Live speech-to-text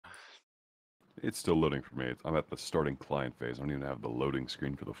It's still loading for me. I'm at the starting client phase. I don't even have the loading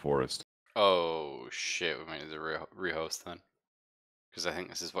screen for the forest. Oh shit, we might need to rehost then. Because I think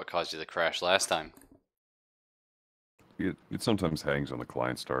this is what caused you the crash last time. It sometimes hangs on the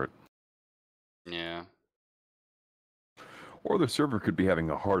client start. Yeah. Or the server could be having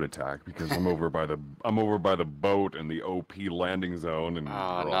a heart attack because I'm over by the boat and the OP landing zone, and Oh, you're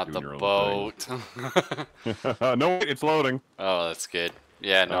off not doing the your own things. boat. No, wait, it's loading. Oh, that's good.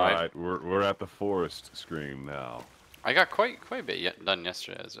 Yeah, no, All right, we're at the forest screen now. I got quite a bit done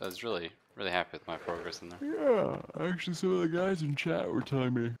yesterday. I was really happy with my progress in there. Yeah, actually, some of the guys in chat were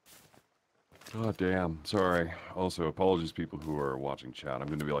telling me. Oh, damn. Sorry. Also, apologies people who are watching chat. I'm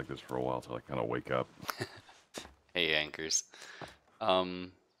going to be like this for a while till I kind of wake up. Hey, anchors. But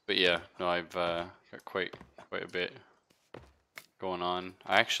yeah, no, I've got quite a bit going on.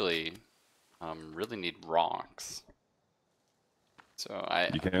 I actually really need rocks. So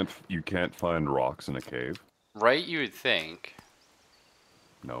You can't find rocks in a cave. right, you would think.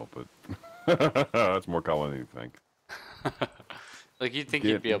 No, but that's more common than you think. Like you'd think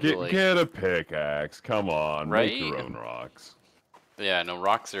you'd be able to like, Get a pickaxe. Come on, make right? your own rocks. Yeah, no,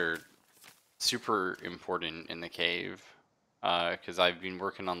 rocks are super important in the cave. Because I've been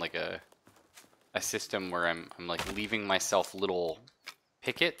working on like a system where I'm like leaving myself little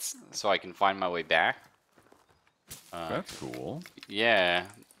pickets so I can find my way back. That's cool. Yeah,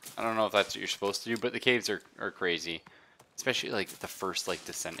 I don't know if that's what you're supposed to do, but the caves are crazy, especially like the first like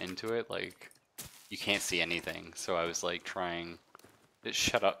descent into it. Like you can't see anything, so I was like trying.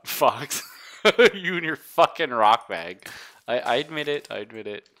 Shut up, Fox. You and your fucking rock bag. I admit it. I admit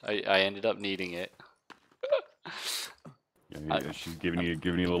it. I ended up needing it. Yeah, she's giving you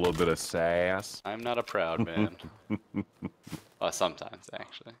a little bit of sass. I'm not a proud man. Sometimes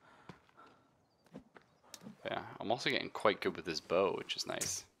actually. Yeah, I'm also getting quite good with this bow, which is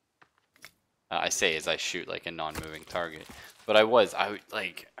nice. I say as I shoot like a non-moving target, but I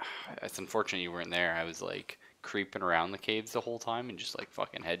like, it's unfortunate you weren't there. I was like creeping around the caves the whole time and just like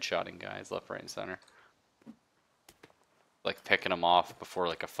fucking headshotting guys left, right, and center. Like picking them off before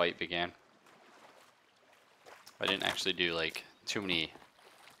like a fight began. I didn't actually do like too many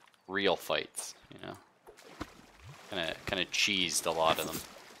real fights, you know. Kind of cheesed a lot of them,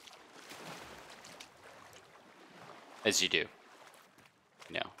 as you do.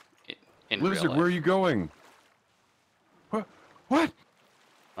 You know, in real Lizard, life. where are you going? What? What?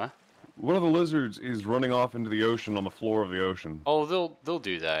 Huh? One of the lizards is running off into the ocean on the floor of the ocean. Oh, they'll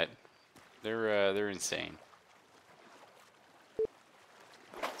do that. They're insane.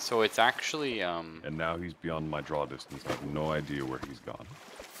 So it's actually And now he's beyond my draw distance. I have no idea where he's gone.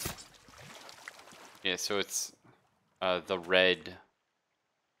 yeah, so it's the red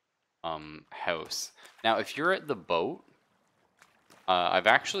house. Now, if you're at the boat, I've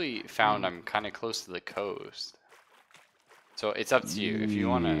actually found I'm kind of close to the coast. So it's up to you. If you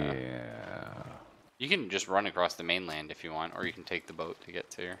want to, Yeah. you can just run across the mainland if you want, or you can take the boat to get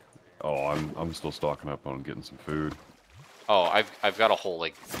to here. Oh, I'm still stocking up on getting some food. Oh, I've got a whole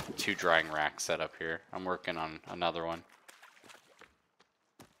like 2 drying racks set up here. I'm working on another one.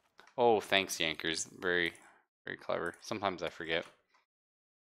 Oh, thanks, Yankers. Very clever. Sometimes I forget.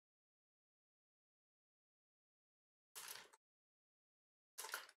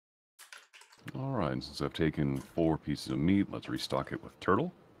 All right, and since I've taken 4 pieces of meat, let's restock it with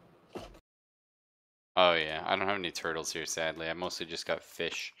turtle. Oh yeah, I don't have any turtles here, sadly. I mostly just got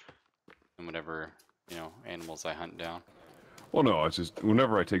fish and whatever, you know, animals I hunt down. Well, no, it's just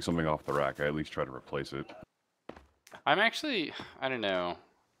whenever I take something off the rack, I at least try to replace it. I'm actually, I don't know.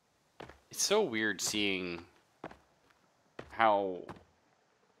 It's so weird seeing how,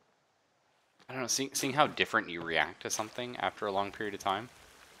 I don't know, seeing how different you react to something after a long period of time,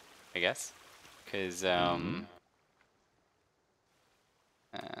 I guess. Because, let's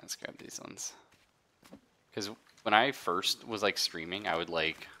grab these ones. Because when I first was like streaming, I would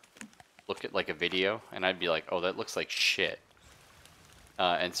like look at like a video and I'd be like, oh, that looks like shit.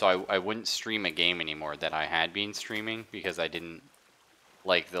 And so I wouldn't stream a game anymore that I had been streaming because I didn't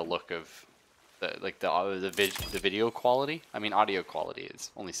like the look of the video quality. I mean, audio quality is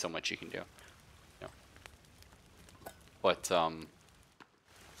only so much you can do. You know. But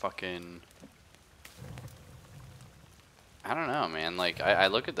fucking, I don't know, man. Like I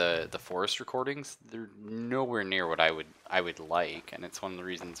look at the forest recordings, they're nowhere near what I would like, and it's one of the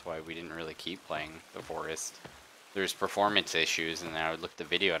reasons why we didn't really keep playing the forest. There's performance issues, and then I would look at the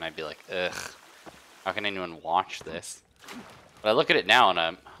video and I'd be like, ugh, how can anyone watch this? But I look at it now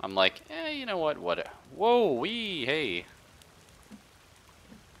and I'm like, you know what? Whoa, wee, hey.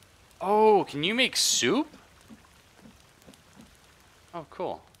 Oh, can you make soup? Oh,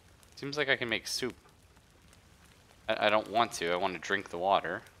 cool. Seems like I can make soup. I don't want to. I want to drink the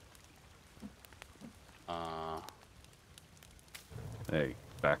water. Hey,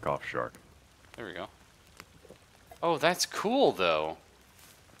 back off, shark. There we go. Oh, that's cool, though.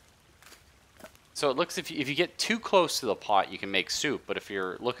 So it looks if you get too close to the pot, you can make soup. But if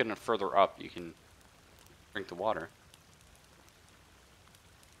you're looking further up, you can drink the water.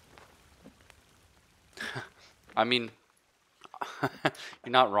 I mean,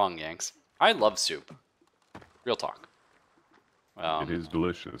 you're not wrong, Yanks. I love soup. Real talk. It is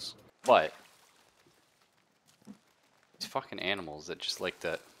delicious. But these fucking animals that just like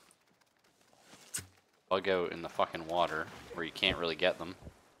to bug out in the fucking water where you can't really get them.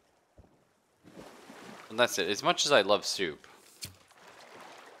 And that's it. As much as I love soup,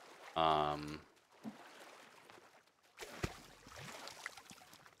 the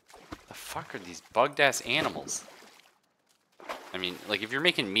fuck are these bugged ass animals? I mean, like if you're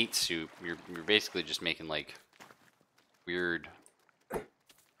making meat soup, you're basically just making like weird,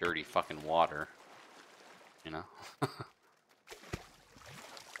 dirty fucking water, you know?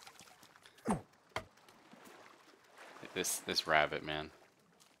 This rabbit, man.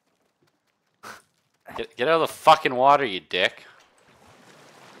 Get out of the fucking water, you dick.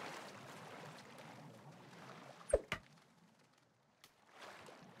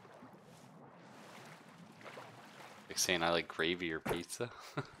 Like saying I like gravy or pizza.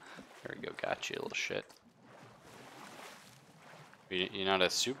 There we go, got you, little shit. You're not a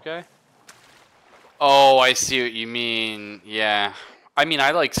soup guy? Oh, I see what you mean. Yeah. I mean,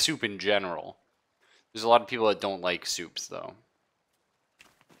 I like soup in general. There's a lot of people that don't like soups, though.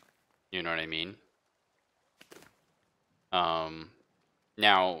 You know what I mean?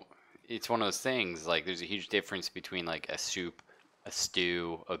 Now, it's one of those things, like, there's a huge difference between, like, a soup, a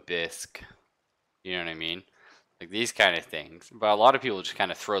stew, a bisque. You know what I mean? Like, these kind of things. But a lot of people just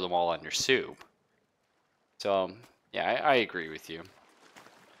kind of throw them all under soup. So, yeah, I agree with you.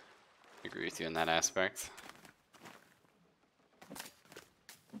 I agree with you in that aspect.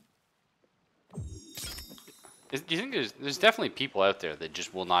 Do you think there's definitely people out there that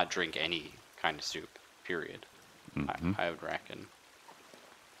just will not drink any kind of soup, period? Mm-hmm. I would reckon.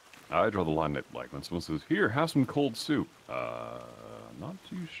 I draw the line at, like, when someone says, here, have some cold soup. Not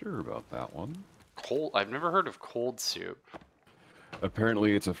too sure about that one. Cold? I've never heard of cold soup.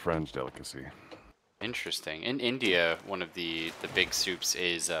 Apparently it's a French delicacy. Interesting. In India, one of the big soups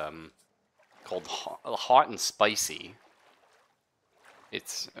is called hot and spicy.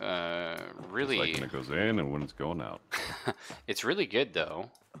 It's really... It's like when it goes in and when it's going out. It's really good, though.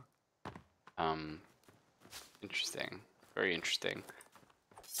 Interesting. Very interesting.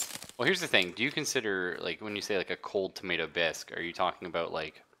 Well, here's the thing. Do you consider, like, when you say, like, a cold tomato bisque, are you talking about,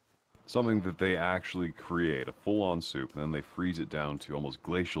 like... Something that they actually create, a full-on soup, and then they freeze it down to almost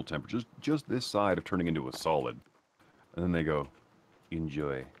glacial temperatures, just this side of turning into a solid. And then they go,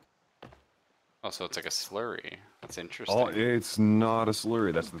 enjoy. Oh, so it's like a slurry. That's interesting. Oh, it's not a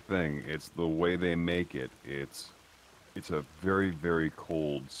slurry, that's the thing. It's the way they make it. It's a very, very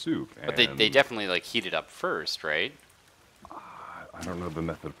cold soup. But they definitely, like, heat it up first, right? I don't know the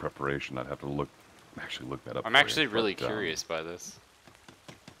method of preparation. I'd have to actually look that up. I'm actually really curious by this.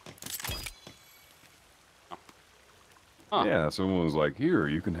 Oh. Huh. Yeah, someone was like, here,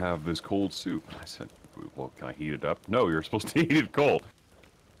 you can have this cold soup. I said, well, can I heat it up? No, you're supposed to eat it cold.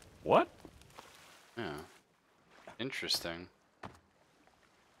 What? Yeah. Interesting.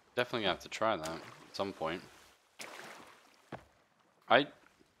 Definitely gonna have to try that at some point.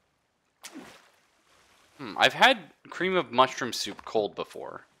 I've had cream of mushroom soup cold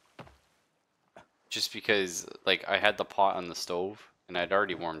before. Just because, like, I had the pot on the stove, and I'd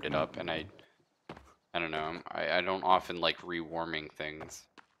already warmed it up, and I don't know, I don't often like rewarming things.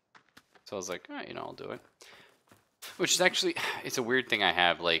 So I was like, you know, I'll do it. Which is actually, it's a weird thing I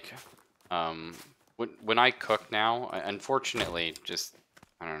have, like, when I cook now, unfortunately, just,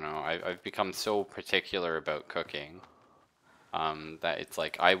 I don't know, I've become so particular about cooking. That it's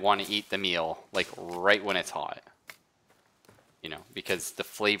like, I want to eat the meal, like, right when it's hot. You know, because the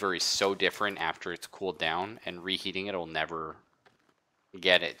flavor is so different after it's cooled down, and reheating it will never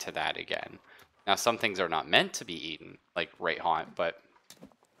get it to that again. Now, some things are not meant to be eaten, like, right hot, but,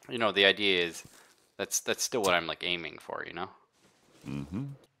 you know, the idea is, that's still what I'm, like, aiming for, you know? Mm-hmm.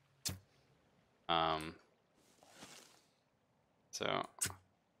 So,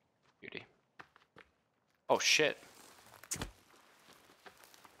 beauty. Oh, shit.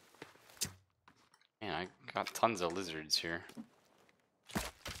 Man, I got tons of lizards here.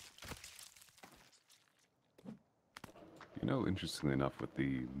 You know, interestingly enough, with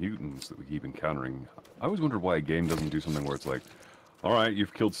the mutants that we keep encountering, I always wondered why a game doesn't do something where it's like, Alright,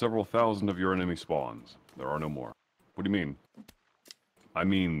 you've killed several thousand of your enemy spawns. There are no more. What do you mean? I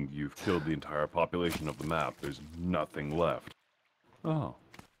mean, you've killed the entire population of the map. There's nothing left. Oh.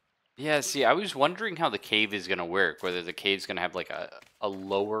 Yeah, see, I was wondering how the cave is going to work. Whether the cave's going to have like a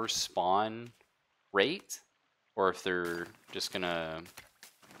lower spawn rate, or if they're just going to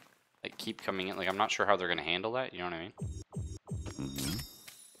like keep coming in. Like, I'm not sure how they're going to handle that. You know what I mean? Mm-hmm.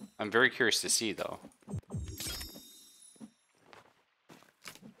 I'm very curious to see, though.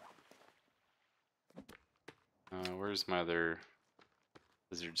 Where's my other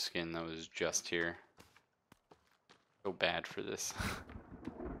lizard skin that was just here? So bad for this.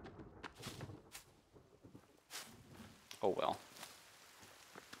 Oh well.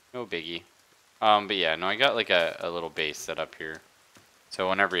 No biggie. But yeah, no, I got like a little base set up here. So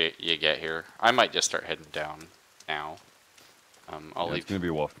whenever you get here, I might just start heading down now. I'll leave. It's gonna be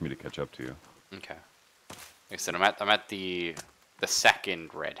a while for me to catch up to you. Okay. Like I said, I'm at the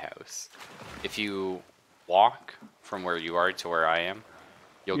second red house. If you walk from where you are to where I am,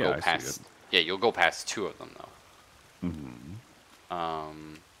 you'll go past. Yeah, you'll go past two of them though.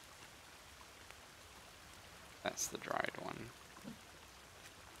 Mm-hmm. That's the dried one.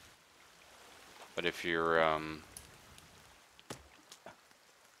 But if you're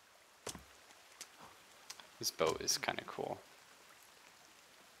this boat is kind of cool.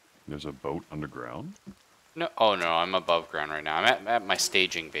 There's a boat underground? No, oh no, I'm above ground right now. I'm at my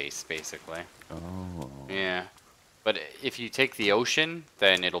staging base, basically. Oh. Yeah. But if you take the ocean,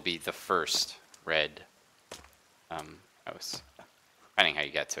 then it'll be the first red house. Depending how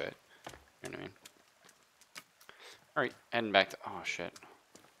you get to it. You know what I mean? Alright, heading back to... Oh, shit.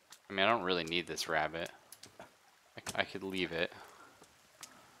 I mean, I don't really need this rabbit. I could leave it.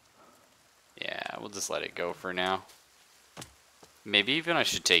 Yeah, we'll just let it go for now. Maybe even I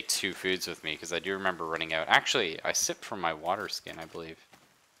should take 2 foods with me, because I do remember running out. Actually, I sipped from my water skin, I believe.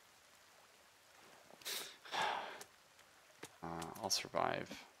 I'll survive.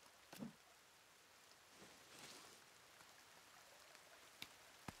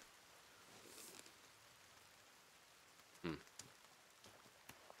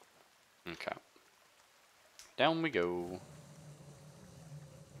 Okay. Down we go.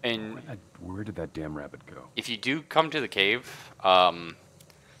 And Where did that damn rabbit go? if you do come to the cave,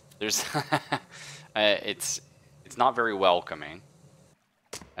 there's it's not very welcoming.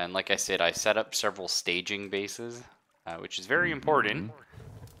 And like I said, I set up several staging bases, which is very important.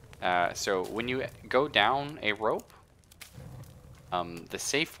 So when you go down a rope, the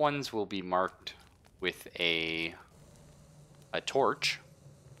safe ones will be marked with a torch.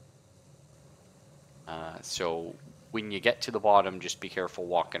 So when you get to the bottom, just be careful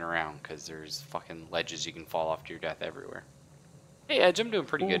walking around, because there's fucking ledges you can fall off to your death everywhere. Hey, Edge, I'm doing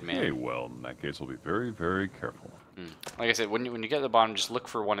pretty good, man. Okay, well, in that case, we'll be very, very careful. Like I said, when you get to the bottom, just look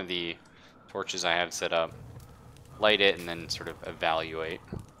for one of the torches I have set up, light it, and then sort of evaluate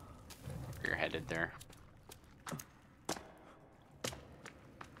where you're headed there.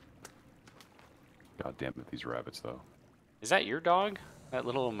 God damn it, these rabbits, though. Is that your dog? That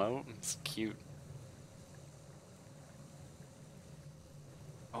little emote? It's cute.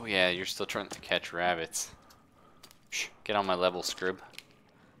 Oh yeah, you're still trying to catch rabbits. Shh, get on my level, Scrib.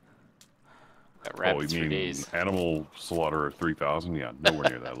 Got rabbits for days. Animal Slaughter 3000? Yeah, nowhere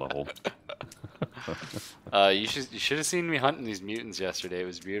near that level. You should have seen me hunting these mutants yesterday. It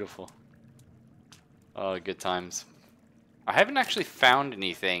was beautiful. Oh, good times. I haven't actually found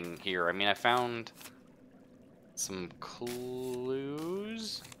anything here. I mean, I found some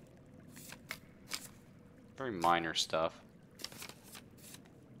clues. Very minor stuff.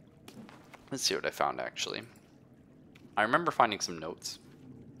 Let's see what I found, actually. I remember finding some notes.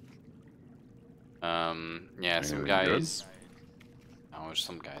 Yeah, some guys... Oh, there's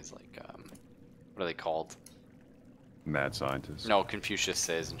some guys like, what are they called? Mad scientists. No, Confucius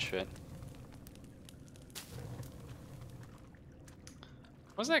says and shit.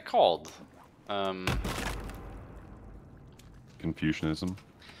 What's that called? Confucianism?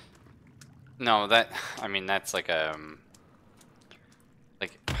 No, I mean, that's like,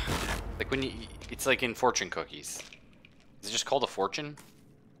 like when you, it's like in fortune cookies. Is it just called a fortune?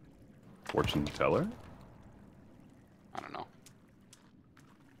 Fortune teller? I don't know.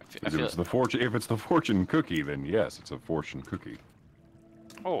 If it's the fortune cookie, then yes, it's a fortune cookie.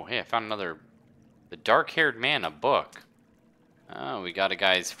 Oh, hey, I found another. The dark-haired man, a book. Oh, we got a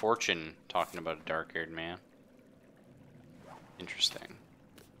guy's fortune talking about a dark-haired man. Interesting.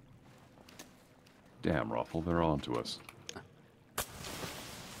 Damn, Ruffle, they're on to us.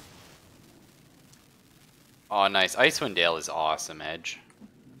 Oh, nice. Icewind Dale is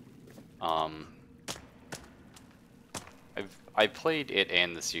I played it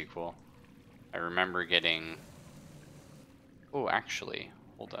and the sequel. I remember getting... Oh, actually,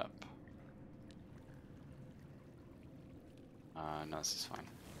 hold up. No, this is fine.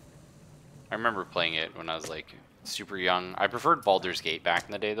 I remember playing it when I was like super young. I preferred Baldur's Gate back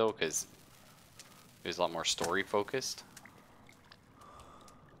in the day though, because it was a lot more story focused.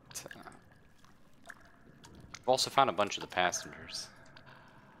 I've also found a bunch of the passengers.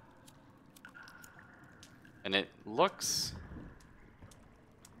 And it looks...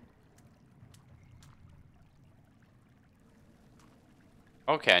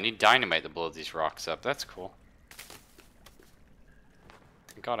 Okay, I need dynamite to blow these rocks up. That's cool.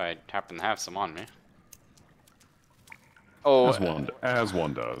 Thank God I happen to have some on me. Oh, as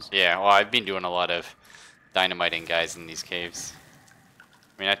one does. yeah, well, I've been doing a lot of dynamiting guys in these caves.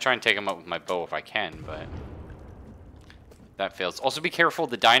 I mean, I try and take them up with my bow if I can, but that fails. Also, be careful.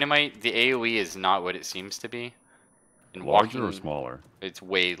 The dynamite, the AoE is not what it seems to be. And Larger or smaller? It's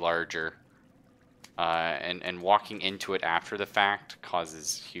way larger. And walking into it after the fact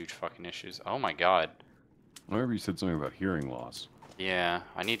causes huge fucking issues. Oh my god. Whenever you said something about hearing loss. Yeah,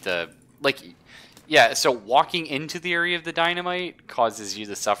 I need to... Like, yeah, so walking into the area of the dynamite causes you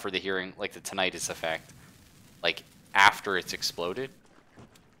to suffer the hearing, like the tinnitus effect. Like, after it's exploded.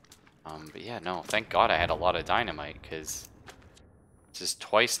 But yeah, no, thank God I had a lot of dynamite, because just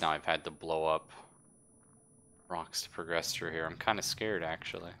twice now I've had to blow up rocks to progress through here. I'm kind of scared,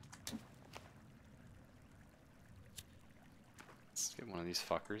 actually. Let's get one of these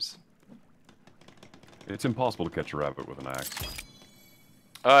fuckers. It's impossible to catch a rabbit with an axe.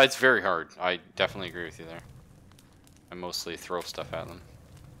 It's very hard. I definitely agree with you there. I mostly throw stuff at them.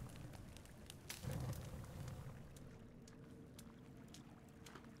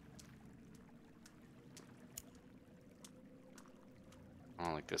 I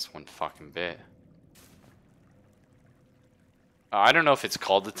don't like this one fucking bit. I don't know if it's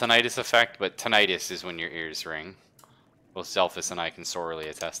called the tinnitus effect, but tinnitus is when your ears ring. Both Zelphus and I can sorely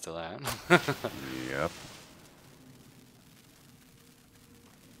attest to that. Yep.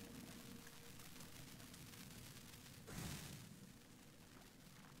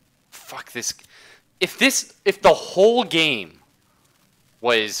 Fuck this. If the whole game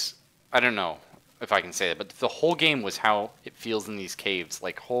was, I don't know if I can say that, but if the whole game was how it feels in these caves,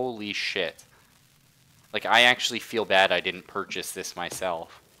 like holy shit. Like I actually feel bad I didn't purchase this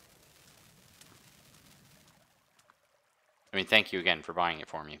myself. I mean, thank you again for buying it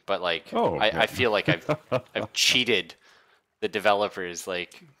for me, but like, I feel like I've cheated the developers,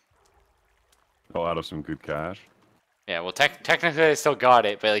 like. Oh, out of some good cash. Yeah, well, technically I still got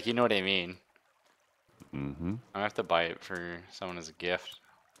it, but like, you know what I mean. Mm-hmm. I have to buy it for someone as a gift.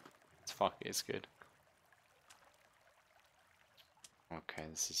 It's good. Okay,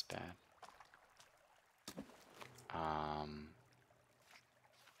 this is bad.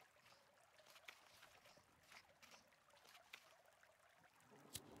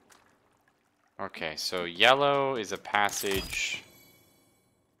 Okay, so yellow is a passage.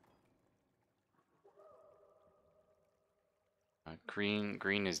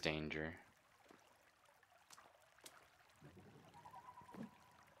 Green is danger.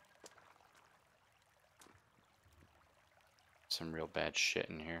 Some real bad shit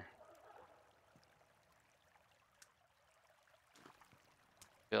in here.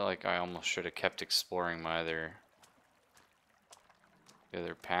 I feel like I almost should have kept exploring the other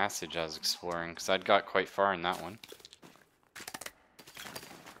passage I was exploring, because I'd got quite far in that one.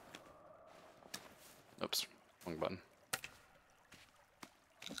 Oops, wrong button.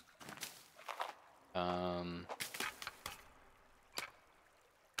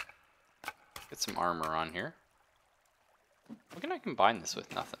 Get some armor on here. What can I combine this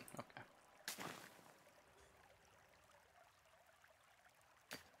with? Nothing. Okay.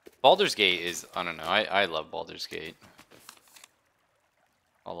 Baldur's Gate is, I don't know, I love Baldur's Gate.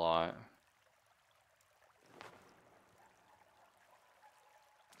 A lot.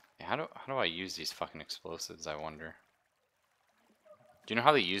 Yeah, how do I use these fucking explosives, I wonder? Do you know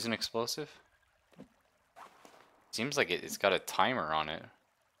how they use an explosive? Seems like it's got a timer on it.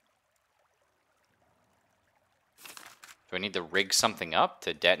 Do I need to rig something up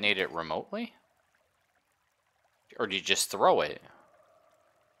to detonate it remotely? Or do you just throw it?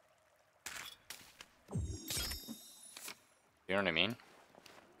 You know what I mean?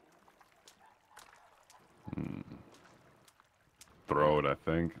 Throw it, I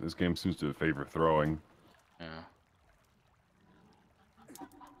think. This game seems to favor throwing. Yeah.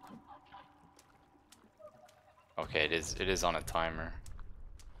 Okay, it is on a timer.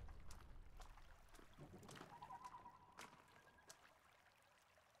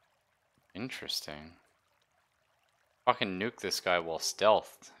 Interesting. Fucking nuke this guy while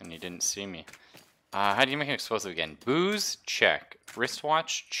stealthed, and he didn't see me. How do you make an explosive again? Booze, check.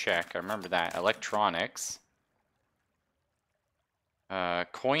 Wristwatch, check. I remember that. Electronics.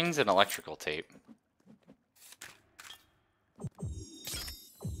 Coins and electrical tape.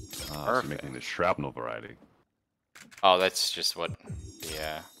 So you're making the shrapnel variety. Oh, that's just what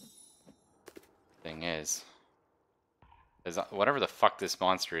the thing is. Whatever the fuck this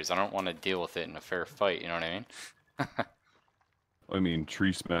monster is, I don't want to deal with it in a fair fight, you know what I mean? I mean,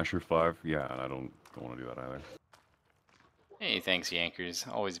 Tree Smasher 5, yeah, I don't want to do that either. Hey, thanks,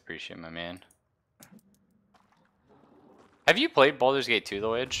 Yankers. Always appreciate my man. Have you played Baldur's Gate 2,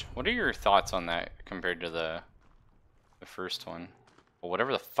 though, Edge? What are your thoughts on that compared to the first one? Well,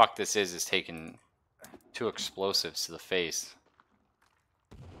 whatever the fuck this is taking 2 explosives to the face.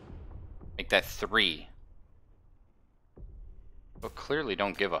 Make that 3. But clearly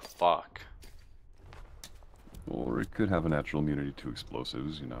don't give a fuck. Or it could have a natural immunity to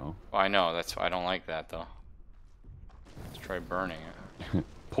explosives, you know. Well, I know, that's why I don't like that, though. Let's try burning it.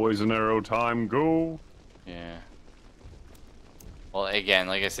 Poison arrow time, go! Yeah. Well, again,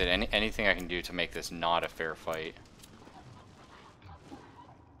 like I said, anything I can do to make this not a fair fight.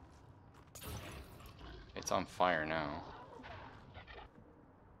 It's on fire now.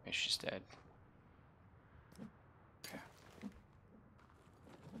 Okay, she's dead. Okay.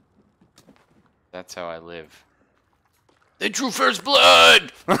 That's how I live. They drew first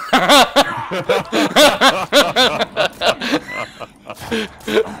blood!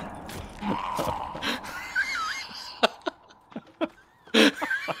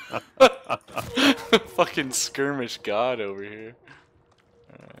 Fucking skirmish god over here.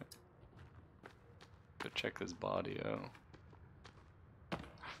 Alright. Go check this body out.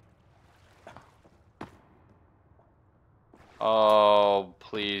 Oh,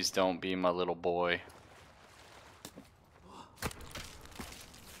 please don't be my little boy.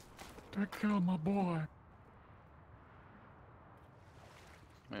 They killed my boy.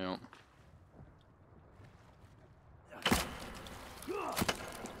 Yeah.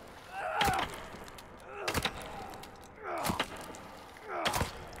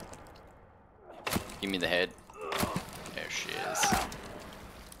 Give me the head. There she is.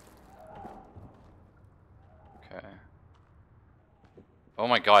 Okay. Oh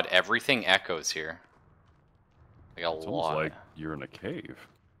my god, everything echoes here. Like a It's lot. almost like you're in a cave.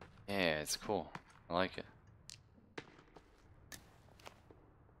 Yeah, it's cool. I like it.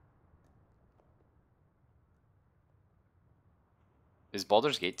 Is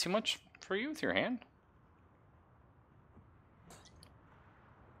Baldur's Gate too much for you with your hand?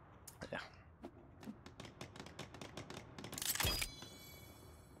 Yeah.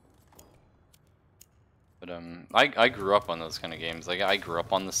 But I grew up on those kind of games. Like I grew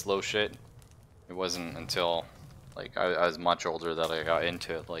up on the slow shit. It wasn't until like I was much older that I got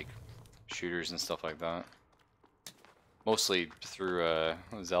into like shooters and stuff like that. Mostly through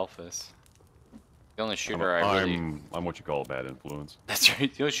Zelphus. The only shooter I'm what you call a bad influence. That's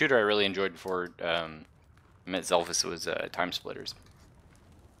right. The only shooter I really enjoyed before I met Zelphus was Time Splitters.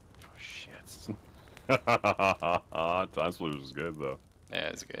 Oh, shit. Time Splitters was good, though. Yeah,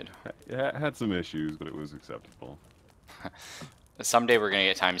 it's good. Yeah, it had some issues, but it was acceptable. Someday we're gonna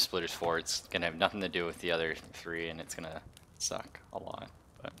get Time Splitters 4. It's gonna have nothing to do with the other 3, and it's gonna suck a lot.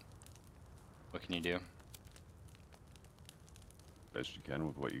 But what can you do? Best you can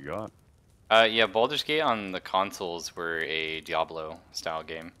with what you got. Yeah, Baldur's Gate on the consoles were a Diablo-style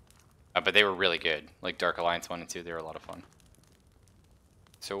game. But they were really good. Like Dark Alliance 1 and 2, they were a lot of fun.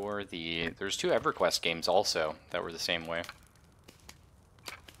 So were there's 2 EverQuest games also that were the same way.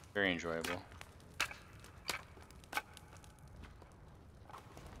 Very enjoyable.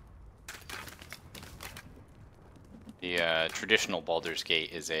 The traditional Baldur's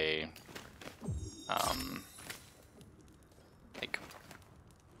Gate is a like,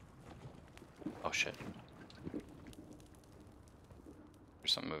 oh shit,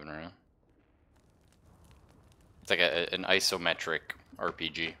 there's something moving around. It's like an isometric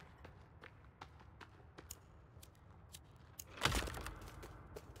RPG.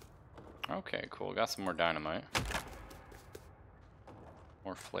 Okay, cool. Got some more dynamite.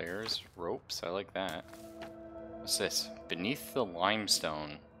 More flares, ropes. I like that. What's this? Beneath the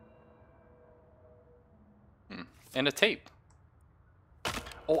limestone. And a tape.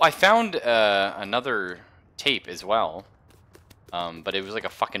 Oh, I found another tape as well. But it was like a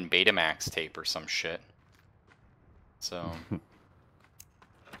fucking Betamax tape or some shit. So.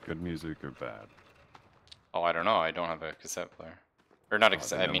 Good music or bad? Oh, I don't know. I don't have a cassette player. Or not a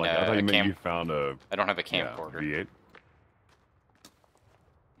cassette. I mean, I thought you a meant you found a. I don't have a camcorder. V8.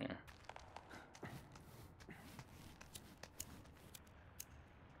 Yeah.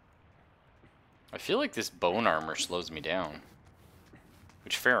 I feel like this bone armor slows me down.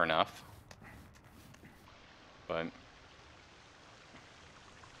 Which, fair enough. But...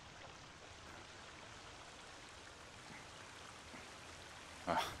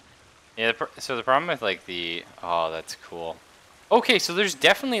 yeah, so the problem with, like, the... oh, that's cool. Okay, so there's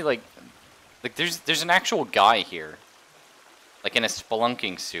definitely, like there's an actual guy here. Like, in a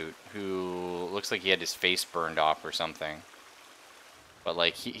spelunking suit, who looks like he had his face burned off or something. But,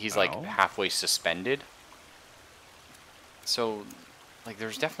 like, he's, like, halfway suspended. So, like,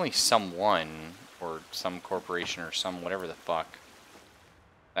 there's definitely someone, or some corporation, or some whatever the fuck,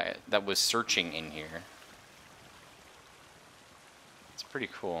 that was searching in here. It's pretty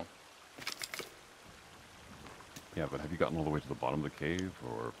cool. Yeah, but have you gotten all the way to the bottom of the cave,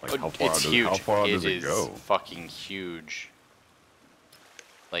 or like how far does it go? It is fucking huge.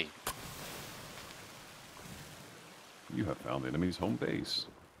 Like, you have found the enemy's home base.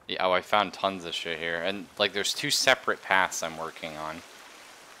 Yeah, oh, I found tons of shit here, and like, there's 2 separate paths I'm working on.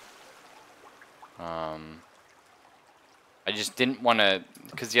 I just didn't want to,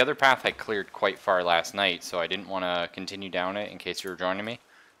 because the other path I cleared quite far last night, so I didn't want to continue down it in case you were joining me,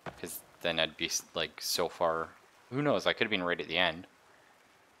 because then I'd be like so far. Who knows? I could have been right at the end.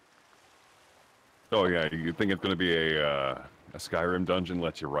 Oh yeah, you think it's gonna be a Skyrim dungeon?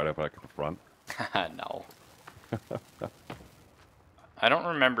 Lets you right up back at the front? No. I don't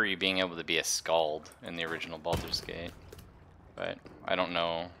remember you being able to be a Skald in the original Baldur's Gate, but I don't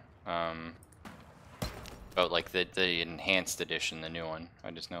know about like the enhanced edition, the new one.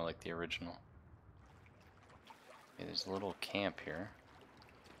 I just know like the original. Okay, there's a little camp here.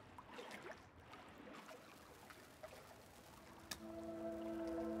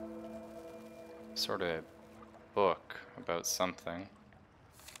 Sort of book about something.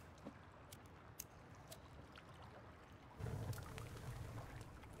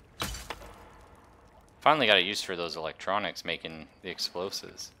 Finally got a use for those electronics making the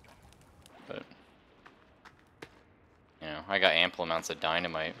explosives. But, you know, I got ample amounts of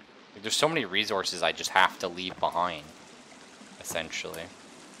dynamite. Like, there's so many resources I just have to leave behind, essentially.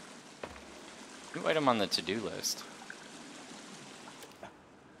 New item on the to-do list.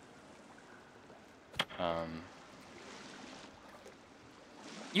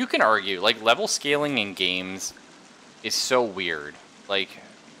 You can argue, like, level scaling in games is so weird. Like,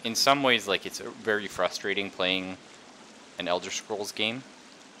 in some ways, like, it's very frustrating playing an Elder Scrolls game,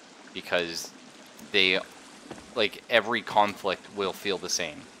 because they, like, every conflict will feel the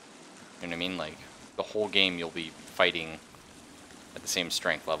same. You know what I mean? Like, the whole game you'll be fighting at the same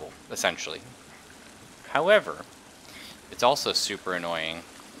strength level, essentially. However, it's also super annoying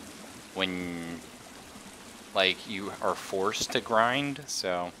when, like, you are forced to grind,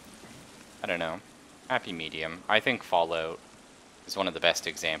 so, I don't know. Happy medium. I think Fallout is one of the best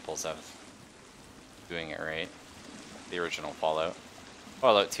examples of doing it right. The original Fallout.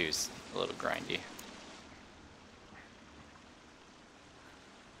 Fallout 2 is a little grindy.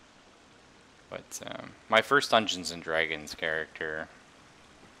 But, my first Dungeons & Dragons character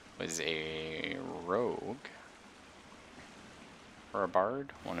was a rogue. Or a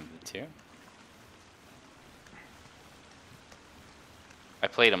bard, one of the two. I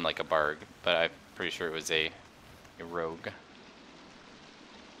played him like a bard, but I'm pretty sure it was a rogue.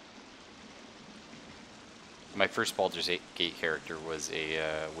 My first Baldur's Gate character was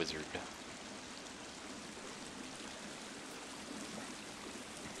a wizard.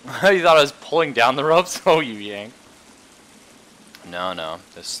 You thought I was pulling down the ropes? Oh, you yank. No, no.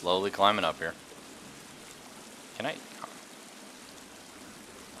 Just slowly climbing up here. Can I...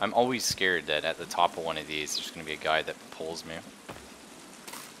 I'm always scared that at the top of one of these, there's going to be a guy that pulls me.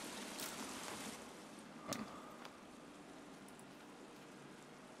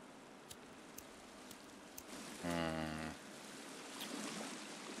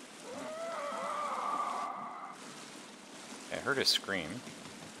 I heard a scream.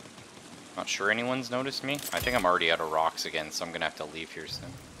 Not sure anyone's noticed me. I think I'm already out of rocks again, so I'm gonna have to leave here soon.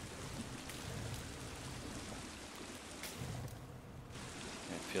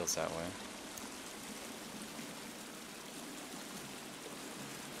 It feels that way.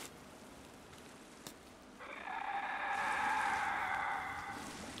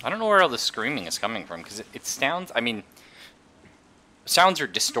 I don't know where all the screaming is coming from, because it sounds, I mean, sounds are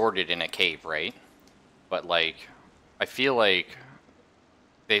distorted in a cave, right? But, like, I feel like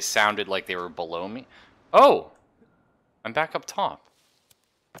they sounded like they were below me. Oh! I'm back up top.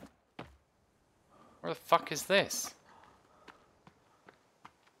 Where the fuck is this?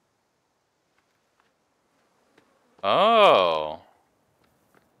 Oh.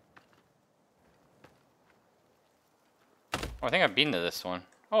 Oh, I think I've been to this one.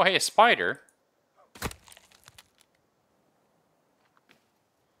 Oh, hey, a spider.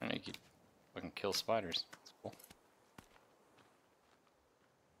 I know you could fucking kill spiders. That's cool.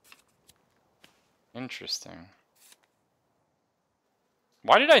 Interesting.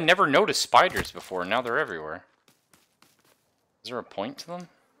 Why did I never notice spiders before? Now they're everywhere. Is there a point to them?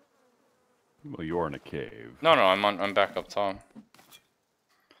 Well, you're in a cave. No, I'm back up top.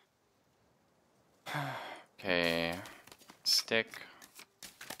 Okay. Stick.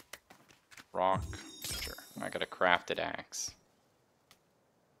 Rock. Sure. I got a crafted axe.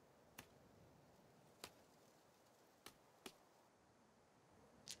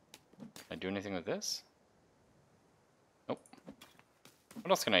 Can I do anything with this? Nope. What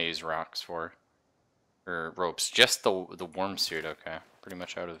else can I use rocks for? Or ropes? Just the worm suit, okay. Pretty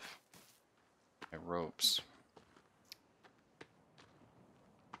much out of my ropes.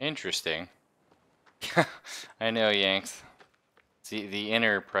 Interesting. I know, Yanks. See, the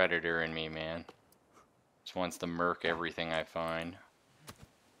inner predator in me, man. Just wants to murk everything I find.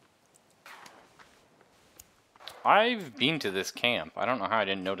 I've been to this camp. I don't know how I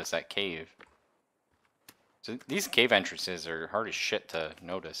didn't notice that cave. So these cave entrances are hard as shit to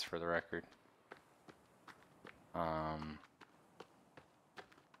notice, for the record.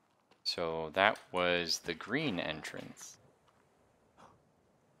 So that was the green entrance.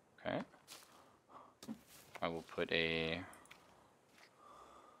 Okay. I will put a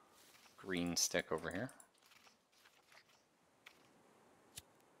green stick over here.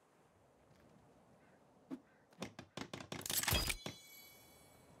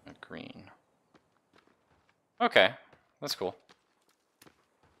 A green. Okay, that's cool.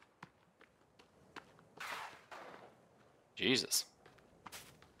 Jesus.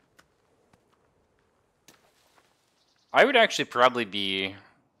 I would actually probably be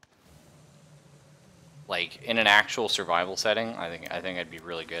like in an actual survival setting. I think I'd be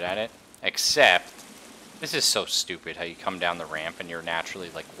really good at it. Except this is so stupid how you come down the ramp and you're naturally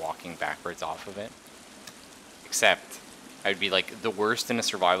like walking backwards off of it. Except I'd be like the worst in a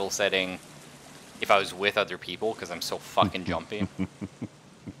survival setting if I was with other people because I'm so fucking jumpy.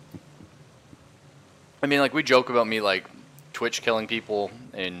 I mean, like we joke about me like Twitch killing people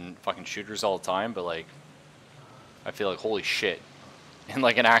in fucking shooters all the time, but like I feel like, holy shit. In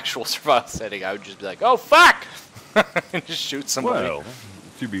like an actual survival setting, I would just be like, oh fuck! And just shoot somebody. Well,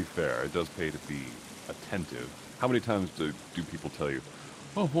 to be fair, it does pay to be attentive. How many times do people tell you,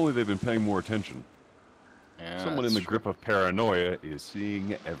 oh, if only they've been paying more attention? Yeah, Someone in the grip of paranoia is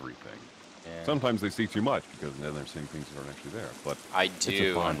seeing everything. Yeah. Sometimes they see too much, because then they're seeing things that aren't actually there. But I it's a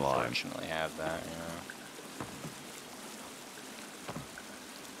do, fine line. unfortunately, have that, yeah.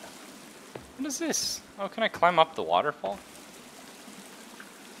 What is this? Oh, can I climb up the waterfall?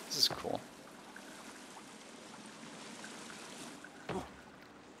 This is cool.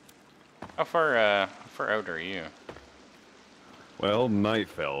 How far out are you? Well, night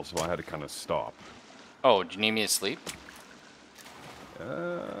fell, so I had to kind of stop. Oh, do you need me to sleep?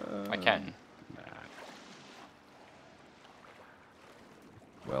 I can. Nah.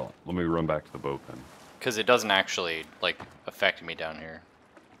 Well, let me run back to the boat then. Because it doesn't actually, like, affect me down here.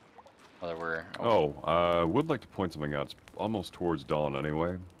 Whether we're... I would like to point something out. It's almost towards dawn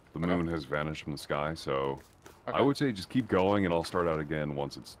anyway. The moon has vanished from the sky, so Okay. I would say just keep going, and I'll start out again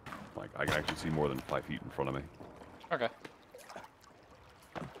once it's, like, I can actually see more than 5 feet in front of me. Okay.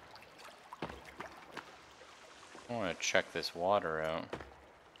 I want to check this water out.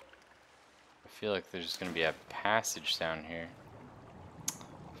 I feel like there's going to be a passage down here.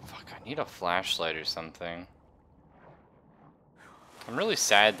 Fuck, I need a flashlight or something. I'm really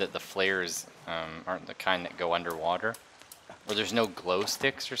sad that the flares aren't the kind that go underwater. Or there's no glow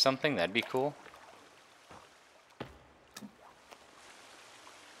sticks or something, that'd be cool.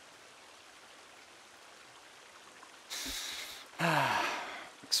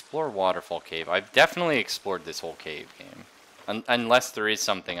 Explore Waterfall Cave. I've definitely explored this whole cave game. Unless there is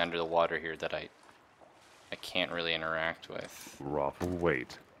something under the water here that I can't really interact with. Raffle,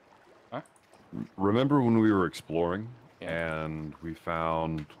 wait. Huh? Remember when we were exploring, Yeah. and we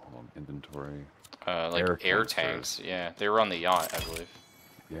found, hold on, inventory? Like air tanks. Yeah, they were on the yacht, I believe.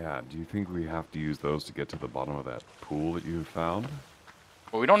 Yeah, do you think we have to use those to get to the bottom of that pool that you found?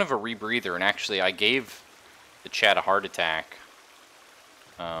 Well, we don't have a rebreather, and actually I gave the chat a heart attack.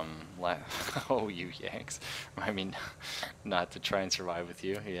 Oh, you Yanks. I mean, not to try and survive with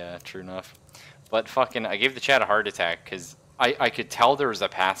you. Yeah, true enough. But fucking, I gave the chat a heart attack because I could tell there was a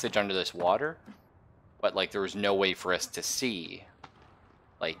passage under this water, but like there was no way for us to see,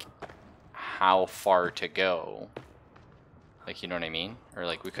 like, how far to go. Like, you know what I mean? Or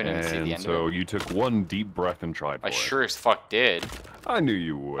like we couldn't even see the And end so of it. you took one deep breath and tried for I it. sure as fuck did. I knew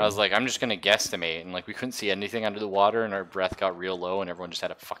you would. I was like, I'm just gonna guesstimate, and like we couldn't see anything under the water, and our breath got real low, and everyone just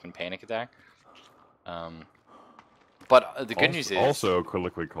had a fucking panic attack. But the good news is also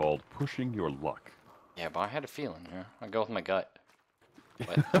colloquially called pushing your luck. yeah, but I had a feeling. Yeah, I go with my gut.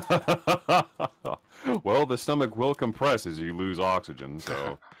 Well, the stomach will compress as you lose oxygen,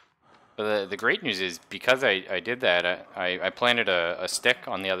 so. But the great news is because I did that, I planted a stick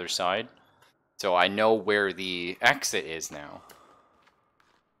on the other side, so I know where the exit is now.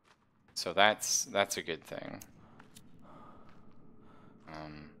 So that's a good thing.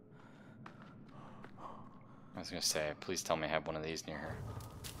 I was gonna say, please tell me I have one of these near here.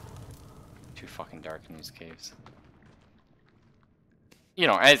 Too fucking dark in these caves. You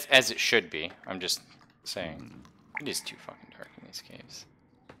know, as it should be. I'm just saying, it is too fucking dark in these caves.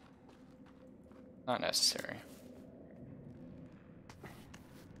 Not necessary.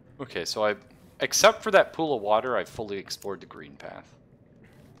 Okay, so except for that pool of water, I've fully explored the green path.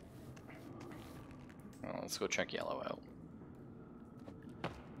 Well, let's go check yellow out.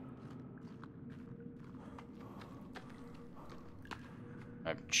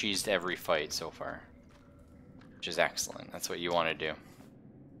 I've cheesed every fight so far, which is excellent. That's what you want to do.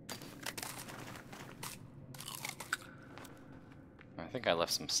 I think I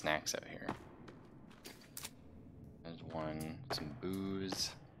left some snacks out here. There's one, some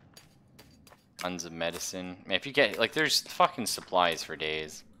booze, tons of medicine. Man, if you get, like, there's fucking supplies for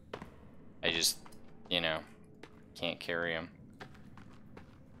days. I just, you know, can't carry them.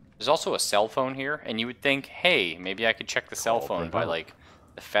 There's also a cell phone here, and you would think, hey, maybe I could check the cell phone by, like,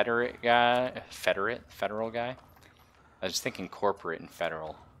 the federal guy. I was thinking corporate and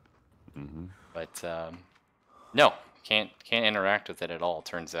federal. But, no, can't interact with it at all,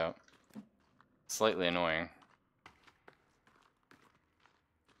 turns out. Slightly annoying.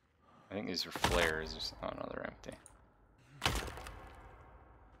 I think these are flares. Oh no, they're empty.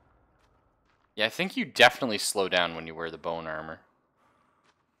 Yeah, I think you definitely slow down when you wear the bone armor.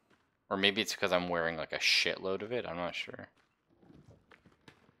 Or maybe it's because I'm wearing like a shitload of it, I'm not sure.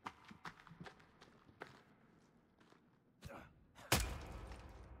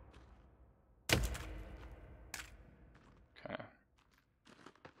 Okay.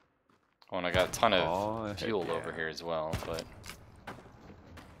 Oh, and I got a ton of fuel over here as well, but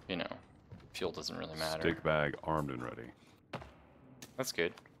you know, fuel doesn't really matter. Stick bag armed and ready. That's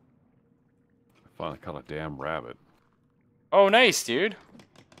good. I finally caught a damn rabbit. Oh, nice, dude.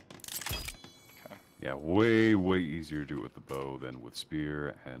 Okay. Yeah, way easier to do it with the bow than with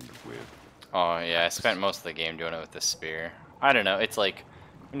spear and with... Oh, yeah, I spent most of the game doing it with the spear. I don't know, it's like,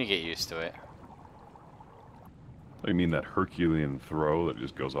 when you get used to it. Oh, you mean that Herculean throw that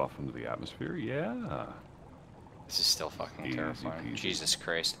just goes off into the atmosphere? Yeah. This is still fucking Easy terrifying. peasy. Jesus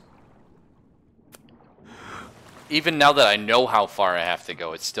Christ. Even now that I know how far I have to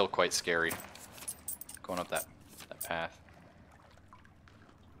go, it's still quite scary. Going up that path.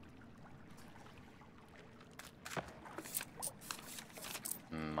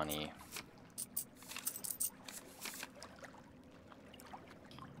 Money.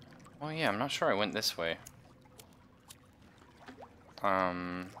 Oh yeah, I'm not sure I went this way. Do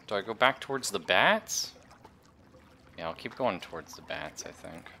I go back towards the bats? Yeah, I'll keep going towards the bats, I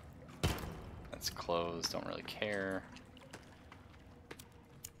think. That's closed, don't really care.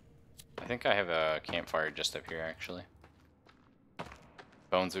 I think I have a campfire just up here, actually.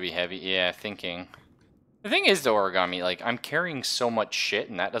 Bones would be heavy. Yeah, thinking. The thing is, though, origami, like, I'm carrying so much shit,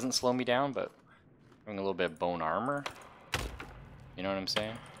 and that doesn't slow me down, but having a little bit of bone armor. You know what I'm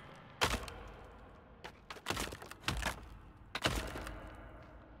saying?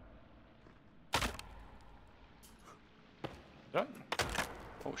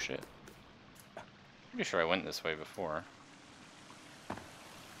 Oh, shit. Pretty sure I went this way before.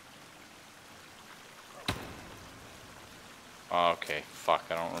 Oh, okay, fuck,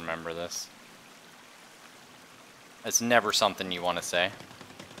 I don't remember this. It's never something you want to say.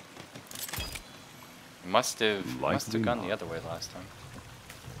 Must have gone the other way last time.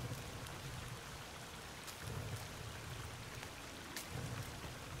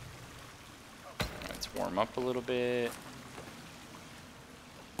 Let's warm up a little bit.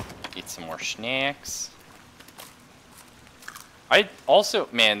 Eat some more snacks. I also,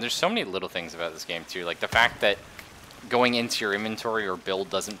 man, there's so many little things about this game too. Like the fact that going into your inventory or build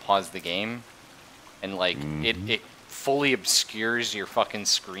doesn't pause the game. And like, it fully obscures your fucking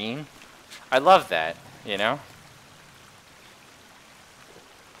screen. I love that, you know?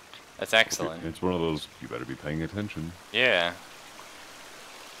 That's excellent. It's one of those, you better be paying attention. Yeah.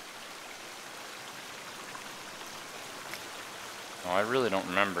 Oh, I really don't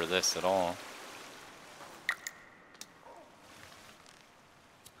remember this at all.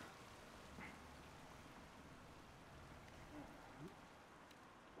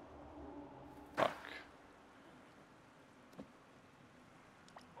 Fuck.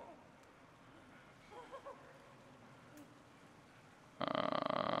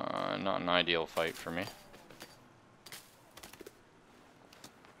 Not an ideal fight for me.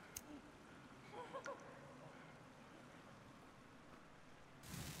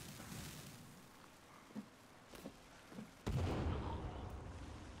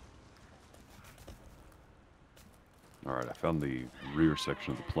 Alright, I found the rear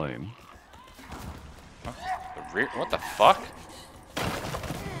section of the plane. Huh? The rear? What the fuck?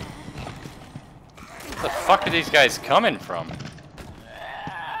 Where the fuck are these guys coming from?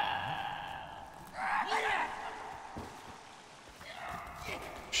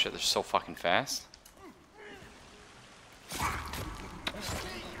 Shit, they're so fucking fast.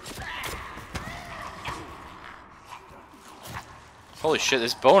 Holy shit,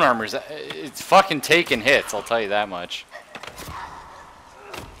 this bone armor's... It's fucking taking hits, I'll tell you that much.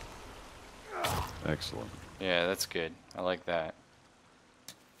 Excellent. Yeah, that's good. I like that.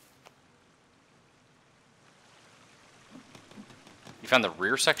 You found the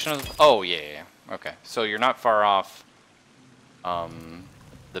rear section of the... Oh, yeah. Okay, so you're not far off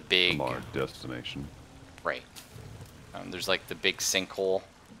the big... From our destination. Right. There's like the big sinkhole,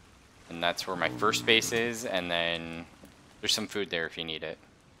 and that's where my first base is, and then there's some food there if you need it.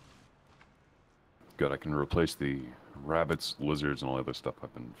 Good, I can replace the rabbits, lizards, and all the other stuff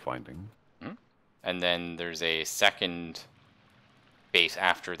I've been finding. And then there's a second base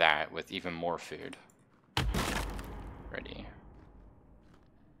after that with even more food. Ready.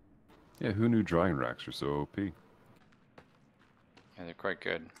 Yeah, who knew drying racks are so OP? Yeah, they're quite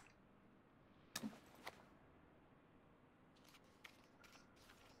good.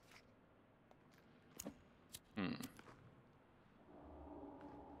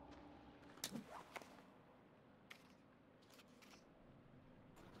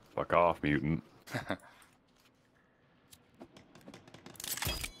 Fuck off, mutant. I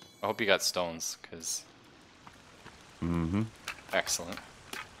hope you got stones, because... Mm-hmm. Excellent.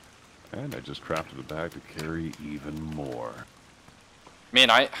 And I just crafted a bag to carry even more. Man,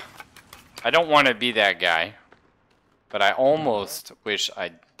 I don't want to be that guy, but I almost wish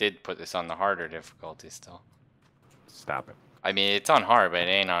I did put this on the harder difficulty still. Stop it. I mean, it's on hard, but it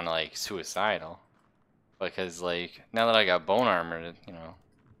ain't on, like, suicidal. Because, like, now that I got bone armor, you know,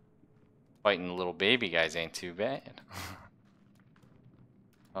 fighting the little baby guys ain't too bad.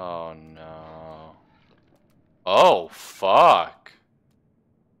 Oh, no. Oh, fuck.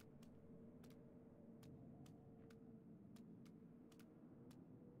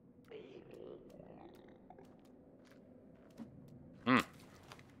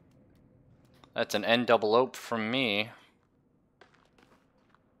 That's an N-double-ope from me.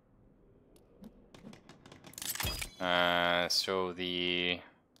 So the...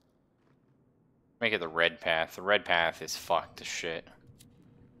 Make it the red path. The red path is fucked to shit.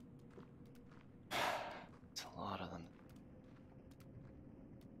 It's a lot of them.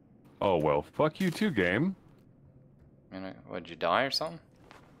 Oh, well, fuck you too, game. Man, what'd you die or something?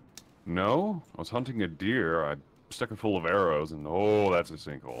 No, I was hunting a deer. I stuck it full of arrows, and oh, that's a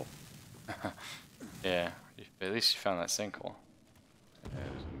sinkhole. Yeah, at least you found that sinkhole. That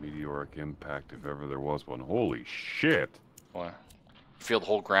is a meteoric impact if ever there was one. Holy shit. What? Feel the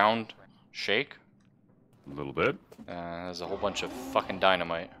whole ground shake? A little bit. There's a whole bunch of fucking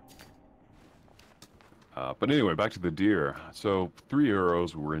dynamite. But anyway, back to the deer. So 3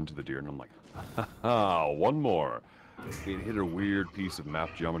 arrows were into the deer, and I'm like, ha, one more. It hit a weird piece of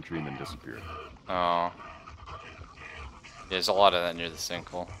map geometry and then disappeared. Oh. There's a lot of that near the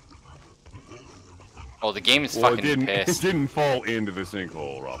sinkhole. Oh, the game is fucking pissed. It didn't fall into the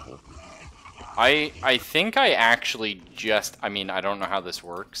sinkhole, Ruffle. I think I actually just... I mean, I don't know how this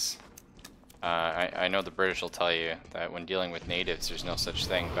works. I know the British will tell you that when dealing with natives, there's no such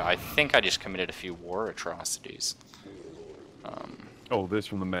thing, but I think I just committed a few war atrocities. Oh, this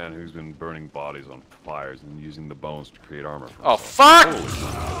from the man who's been burning bodies on fires and using the bones to create armor for Oh,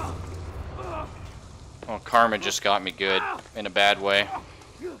 himself. fuck! Oh, karma just got me good, in a bad way.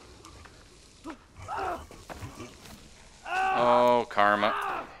 Oh,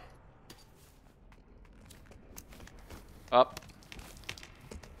 karma. Up.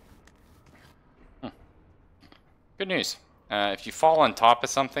 Good news. If you fall on top of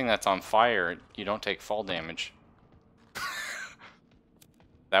something that's on fire, you don't take fall damage.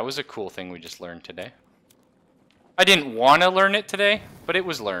 That was a cool thing we just learned today. I didn't want to learn it today, but it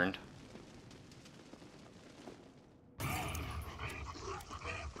was learned.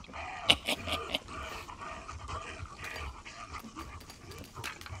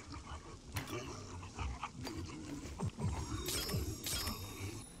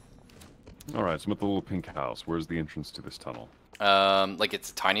 Alright, so I'm at the little pink house. Where's the entrance to this tunnel? Like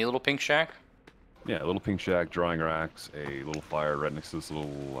it's a tiny little pink shack. Yeah, a little pink shack, drying racks, a little fire right next to this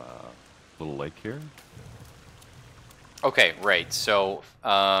little lake here. Okay, right. So,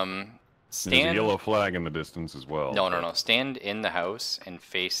 And there's a stand. yellow flag in the distance as well. No, no, but- no. Stand in the house and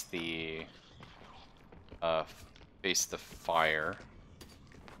face the fire.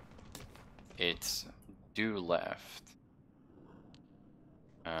 It's due left.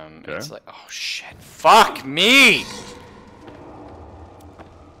 Okay. It's like, oh shit, fuck me!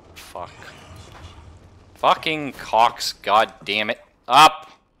 Fuck. Fucking cocks, god damn it.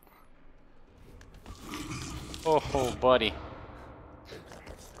 Up! Oh, buddy.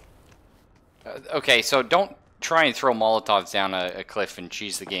 Okay, so don't try and throw Molotovs down a cliff and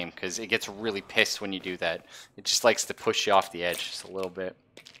cheese the game, because it gets really pissed when you do that. It just likes to push you off the edge just a little bit.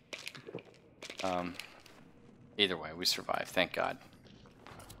 Either way, we survived, thank God.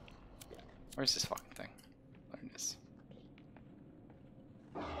 Where's this fucking thing? There it is.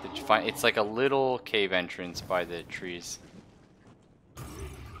 Did you find? It's like a little cave entrance by the trees. Oh,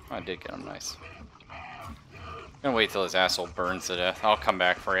 I did get him nice. I'm gonna wait till his asshole burns to death. I'll come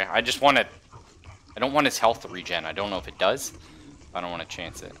back for you. I just want to. I don't want his health to regen. I don't know if it does. I don't want to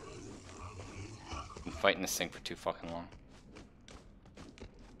chance it. I've been fighting this thing for too fucking long.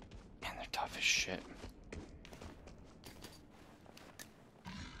 Man, they're tough as shit.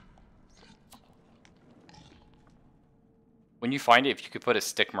 When you find it, if you could put a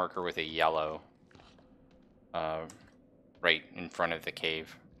stick marker with a yellow right in front of the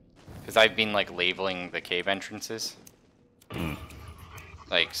cave. Because I've been, like, labeling the cave entrances.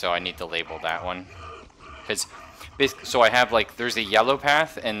 Like, so I need to label that one. Because, so I have, like, there's a yellow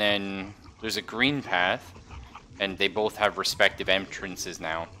path, and then there's a green path. And they both have respective entrances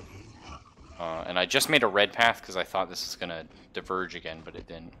now. And I just made a red path because I thought this was going to diverge again, but it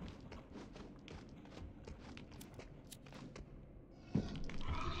didn't. Is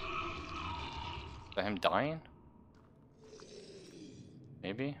that him dying?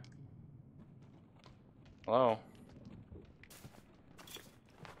 Maybe? Hello?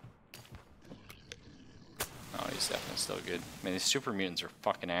 Oh, he's definitely still good. I mean, these super mutants are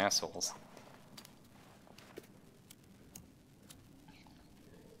fucking assholes.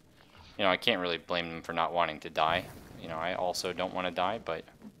 You know, I can't really blame them for not wanting to die. You know, I also don't want to die, but...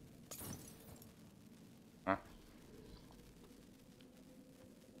 Huh?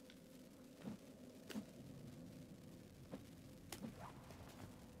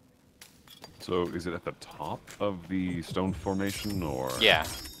 So, is it at the top of the stone formation, or...? Yeah.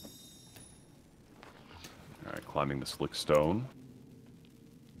 Alright, climbing the slick stone.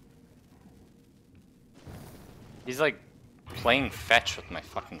 He's like playing fetch with my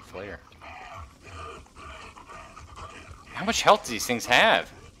fucking flare. How much health do these things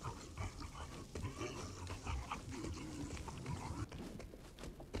have?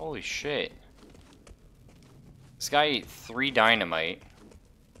 Holy shit. This guy ate 3 dynamite.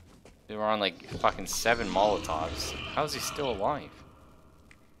 They were on like fucking 7 Molotovs. How is he still alive?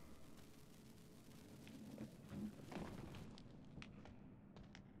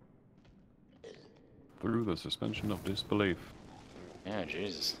 Through the suspension of disbelief. Yeah,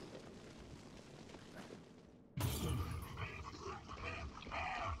 Jesus.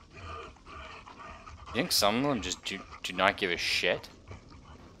 You think some of them just do not give a shit?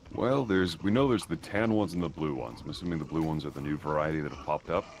 Well, we know there's the tan ones and the blue ones. I'm assuming the blue ones are the new variety that have popped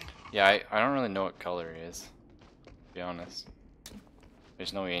up. Yeah, I don't really know what color he is, to be honest.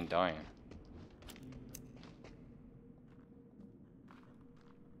 There's no he ain't dying.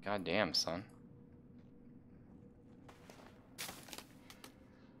 God damn, son.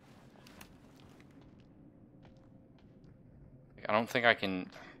 I don't think I can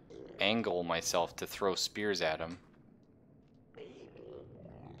angle myself to throw spears at him.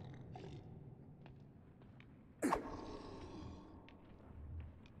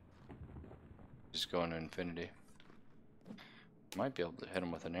 Just go into infinity. Might be able to hit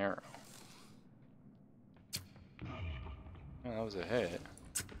him with an arrow. Oh, that was a hit.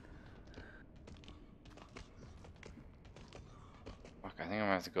 Fuck, I think I'm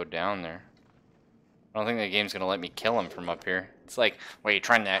gonna have to go down there. I don't think the game's gonna let me kill him from up here. It's like, wait,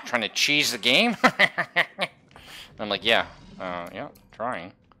 trying to cheese the game? I'm like, yeah, yeah, trying.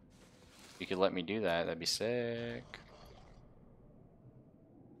 If you could let me do that, that'd be sick.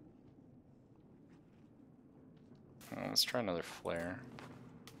 Oh, let's try another flare.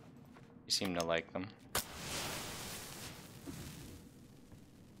 You seem to like them.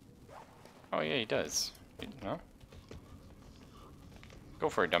 Oh yeah, he does. No? Go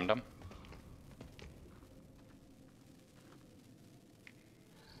for it, dum-dum.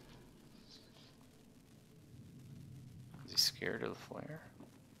 scared of the flare?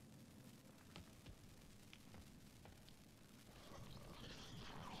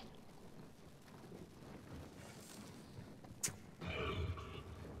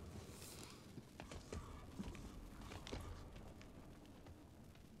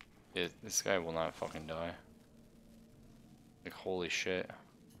 Yeah, this guy will not fucking die. Like, holy shit.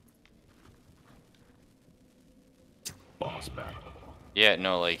 Boss battle. Yeah,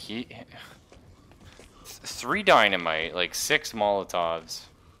 no, like, 3 dynamite, like 6 Molotovs.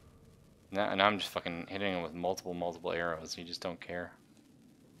 And I'm just fucking hitting him with multiple arrows. You just don't care.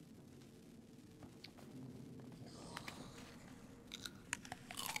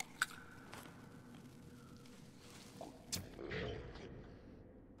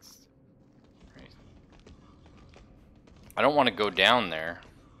 I don't want to go down there.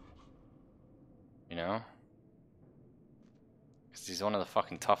 You know? Because he's one of the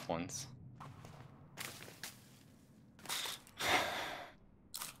fucking tough ones.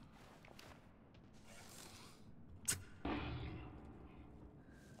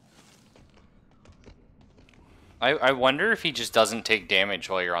 I wonder if he just doesn't take damage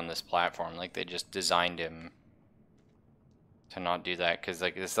while you're on this platform. Like, they just designed him to not do that. Because,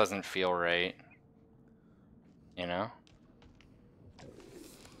 like, this doesn't feel right. You know?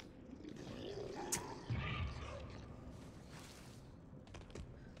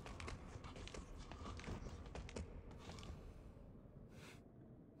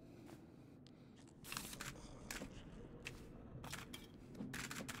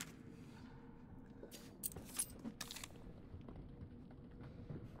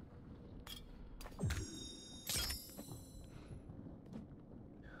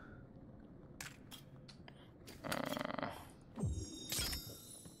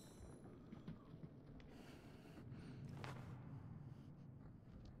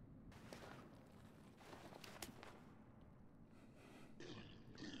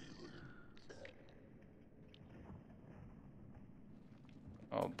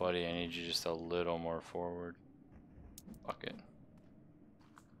 Oh, buddy, I need you just a little more forward. Fuck it.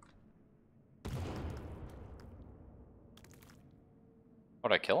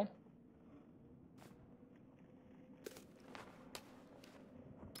 What'd I kill him?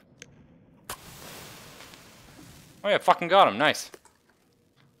 Oh yeah, fucking got him, nice.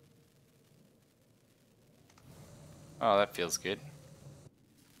 Oh, that feels good.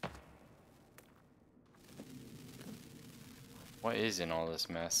 What is in all this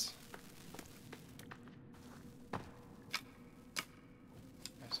mess? There's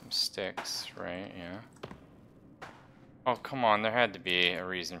some sticks, right? Yeah. Oh, come on, there had to be a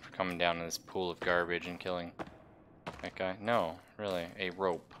reason for coming down to this pool of garbage and killing that guy. No, really, a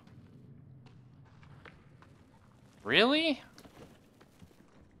rope. Really?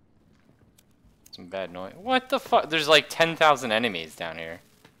 Some bad noise. What the fuck? There's like 10,000 enemies down here.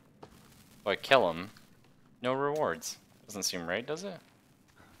 If I kill them, no rewards. Doesn't seem right, does it?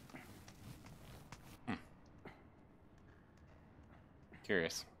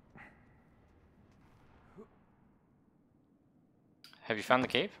 Curious. Have you found the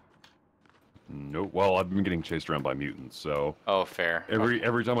cave? Nope. Well, I've been getting chased around by mutants, so Oh, fair.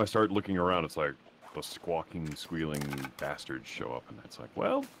 every time I start looking around, it's like the squawking, squealing bastards show up, and it's like,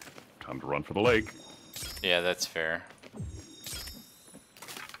 well, time to run for the lake. Yeah, that's fair.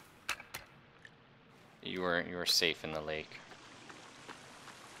 You were safe in the lake.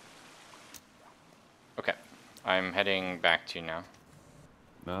 Okay, I'm heading back to you now.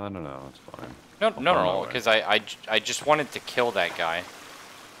 No, it's fine. No, because I just wanted to kill that guy.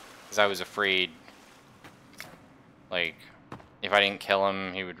 Because I was afraid, like, if I didn't kill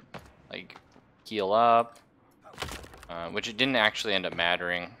him, he would, like, heal up. Which it didn't actually end up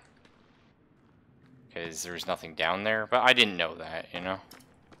mattering. Because there was nothing down there. But I didn't know that, you know?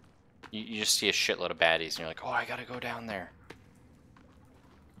 You just see a shitload of baddies and you're like, oh, I gotta go down there.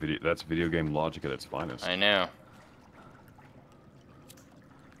 That's video game logic at its finest. I know.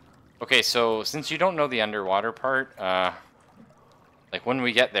 Okay, so since you don't know the underwater part, like when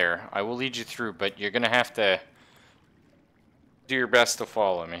we get there, I will lead you through, but you're gonna have to do your best to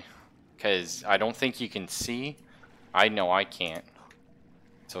follow me. Because I don't think you can see. I know I can't.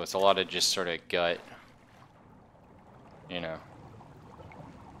 So it's a lot of just sort of gut. You know.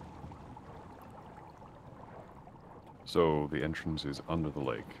 So the entrance is under the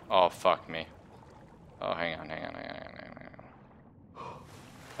lake. Oh, fuck me. Oh, hang on.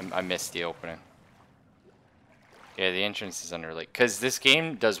 I missed the opening. Yeah, the entrance is under lake. Because this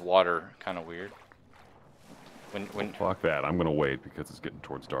game does water kind of weird. When Fuck that. I'm gonna wait because it's getting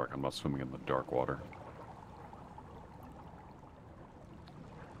towards dark. I'm not swimming in the dark water.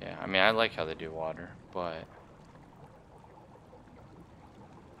 Yeah, I mean, I like how they do water, but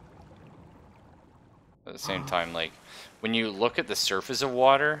At the same time, like, when you look at the surface of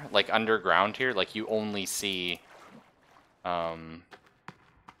water, like underground here, like you only see,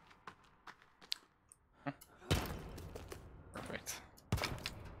 perfect.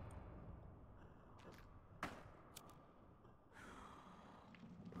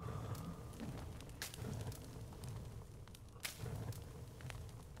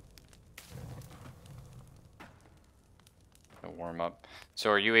 Warm up. So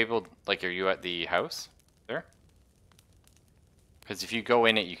are you able, like, are you at the house there? Because if you go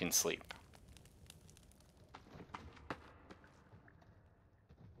in it, you can sleep.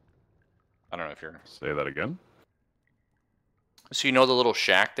 I don't know if you're... Say that again? So you know the little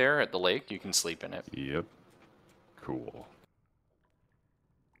shack there at the lake? You can sleep in it. Yep. Cool.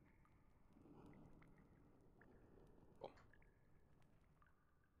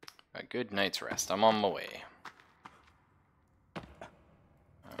 A good night's rest. I'm on my way.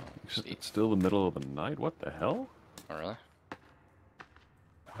 It's still the middle of the night? What the hell? Oh, really?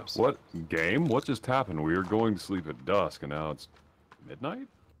 What game? What just happened? We were going to sleep at dusk and now it's midnight?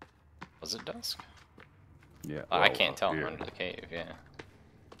 Was it dusk? Yeah. I well, can't tell. I'm here. under the cave, yeah.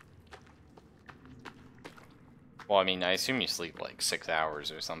 Well, I mean, I assume you sleep like 6 hours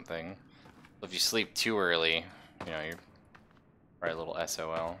or something. If you sleep too early, you know, you're probably a little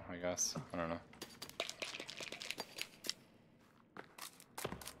SOL, I guess. I don't know.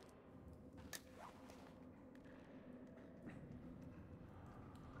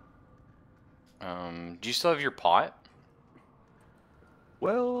 Do you still have your pot?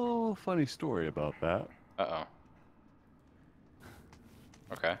 Well, funny story about that. Uh-oh.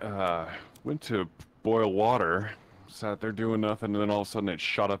 Okay. Went to boil water, sat there doing nothing, and then all of a sudden it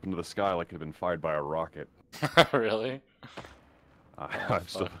shot up into the sky like it had been fired by a rocket. Really? I'm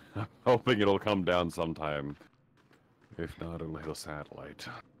hoping it'll come down sometime. If not, a little satellite.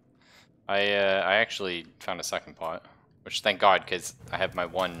 I actually found a second pot, which thank God, because I have my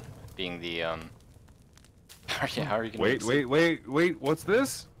one being the yeah, how are you gonna Wait, what's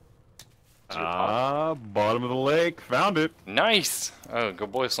this? It's your pot. Bottom of the lake, found it. Nice! Oh, go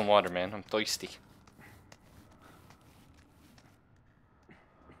boil some water, man. I'm thirsty.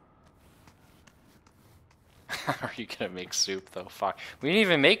 How are you gonna make soup, though? Fuck. We didn't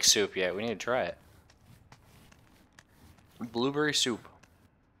even make soup yet. We need to try it. Blueberry soup.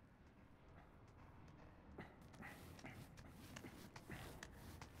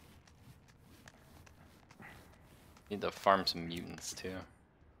 Need to farm some mutants, too.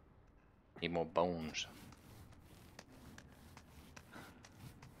 Need more bones.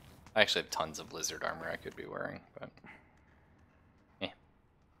 I actually have tons of lizard armor I could be wearing, but... eh.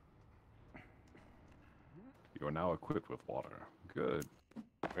 You are now equipped with water. Good.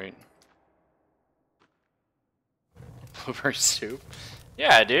 Great. Blueberry soup?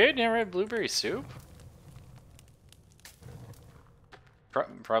 Yeah, dude, you never had blueberry soup?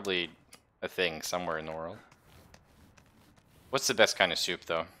 Probably a thing somewhere in the world. What's the best kind of soup,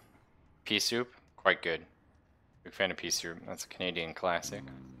 though? Pea soup? Quite good. Big fan of pea soup. That's a Canadian classic.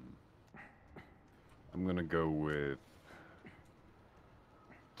 I'm gonna go with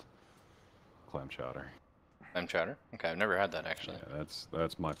clam chowder. Clam chowder? Okay, I've never had that, actually. Yeah,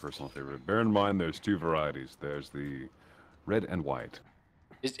 that's my personal favorite. Bear in mind, there's two varieties. There's the red and white.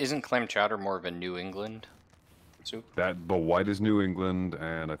 Isn't clam chowder more of a New England soup? The white is New England,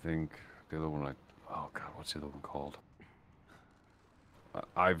 and I think the other one, oh god, what's the other one called?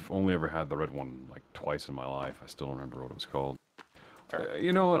 I've only ever had the red one like twice in my life. I still don't remember what it was called.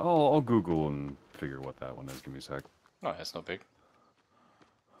 You know what? I'll Google and figure what that one is. Give me a sec. No, that's no big.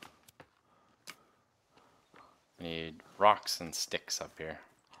 I need rocks and sticks up here.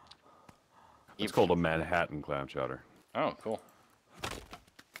 It's called a Manhattan clam chowder. Oh, cool.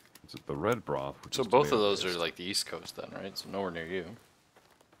 It's the red broth. So both of those are like the East Coast then, right? So nowhere near you.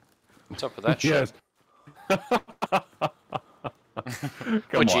 What's up with that shit? Yes.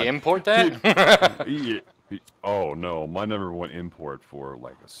 Would you import that? Yeah. Oh no, my number one import for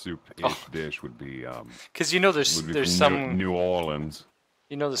like a soup-ish dish would be because you know there's from some New Orleans.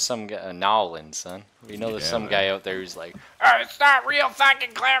 You know there's some guy, Nowlin, son. You know there's some man. guy out there who's like, oh, it's not real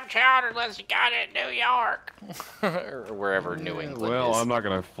fucking clam chowder unless you got it in New York. Or wherever New England Well, is. I'm not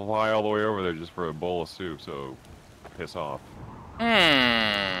gonna fly all the way over there just for a bowl of soup, so piss off.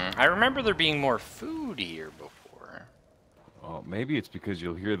 I remember there being more food here before. Oh, maybe it's because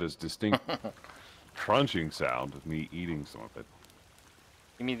you'll hear this distinct crunching sound of me eating some of it.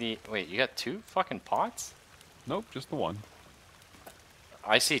 Give me the... Wait, you got 2 fucking pots? Nope, just the one.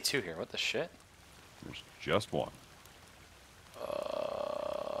 I see 2 here. What the shit? There's just one.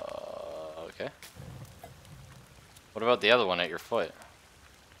 Okay. What about the other one at your foot?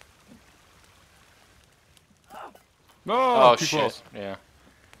 Oh, Oh too shit! close. Yeah.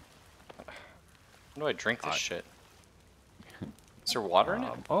 How do I drink this I- shit? Is there water in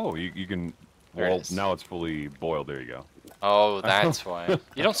it? Oh, you can. There it Well, is. now it's fully boiled. There you go. Oh, that's why.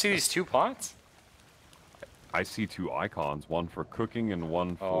 You don't see these two pots? I see two icons, one for cooking and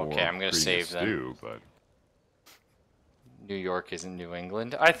one Oh, for okay, I'm gonna creating a save then. stew. But New York isn't New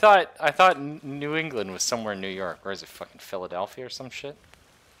England. I thought New England was somewhere in New York. Or is it fucking Philadelphia or some shit?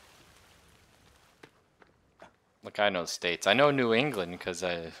 Look, I know the states. I know New England because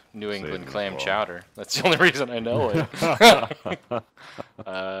New England Same as clam well. chowder. That's the only reason I know it.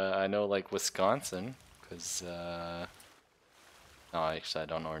 I know like Wisconsin because. No, actually, I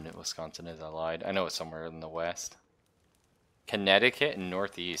don't know where Wisconsin is. I lied. I know it's somewhere in the west. Connecticut and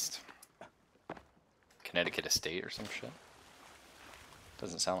Northeast. Connecticut a state or some shit?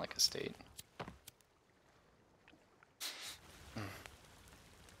 Doesn't sound like a state.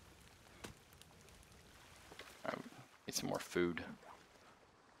 Alright, need some more food.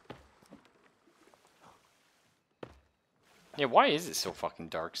 Yeah, why is it so fucking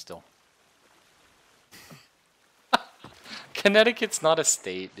dark still? Connecticut's not a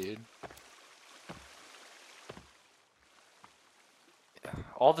state, dude.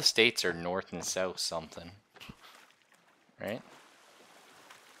 All the states are north and south something. Right?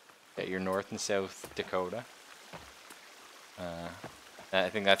 Yeah, you're North and South Dakota. I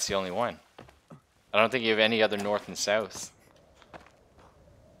think that's the only one. I don't think you have any other North and South.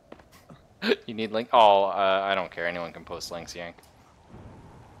 You need link. Oh, I don't care. Anyone can post links, Yank.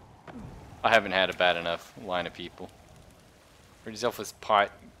 I haven't had a bad enough line of people. Where does Elf's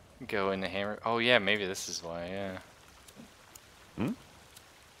pot go in the hammer? Oh yeah, maybe this is why. Yeah. Hmm?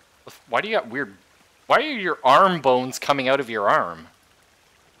 Why do you got weird? Why are your arm bones coming out of your arm?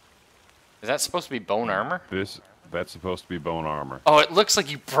 Is that supposed to be bone armor? That's supposed to be bone armor. Oh, it looks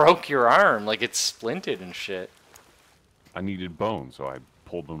like you broke your arm, like it's splinted and shit. I needed bone, so I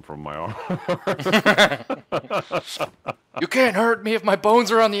pulled them from my arm. You can't hurt me if my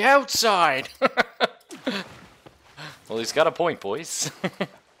bones are on the outside. Well, he's got a point, boys.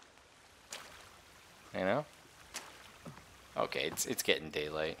 You know? Okay, it's getting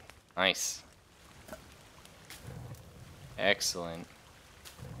daylight. Nice. Excellent.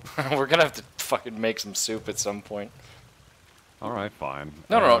 We're gonna have to fucking make some soup at some point. All right, fine.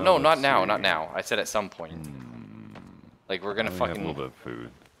 No, not let's now, see. not now. I said at some point. Like we're gonna We have fucking. a little bit of food.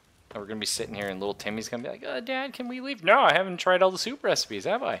 We're gonna be sitting here, and little Timmy's gonna be like, "Dad, can we leave?" No, I haven't tried all the soup recipes,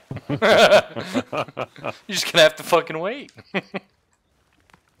 have I? You're just gonna have to fucking wait.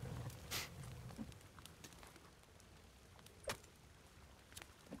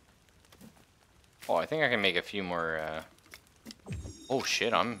 Oh, I think I can make a few more. Oh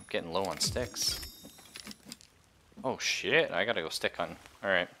shit, I'm getting low on sticks. Oh shit, I gotta go stick hunting. All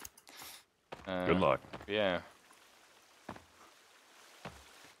right. Good luck. Yeah.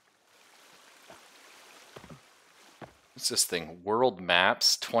 What's this thing? World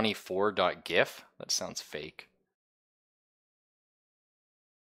Maps 24.gif? That sounds fake.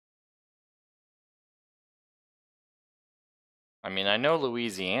 I mean, I know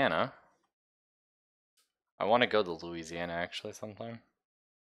Louisiana. I want to go to Louisiana actually sometime.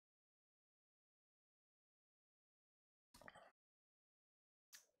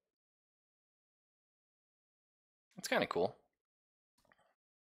 It's kind of cool.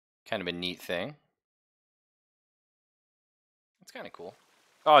 Kind of a neat thing. It's kind of cool.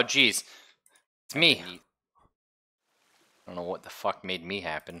 Oh, jeez. It's me. I don't know what the fuck made me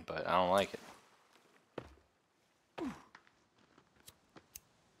happen, but I don't like it.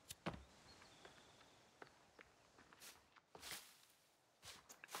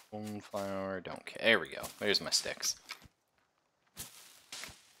 Cornflower, don't care. There we go. There's my sticks.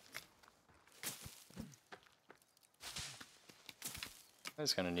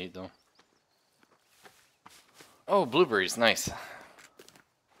 That's kind of neat, though. Oh, blueberries, nice.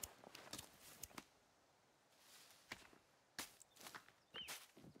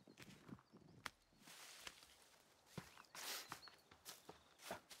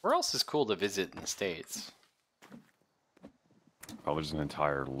 Where else is cool to visit in the States? Oh, there's an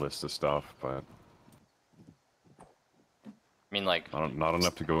entire list of stuff, but I mean, like, not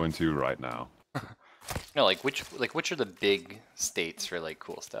enough to go into right now. no, which are the big states for like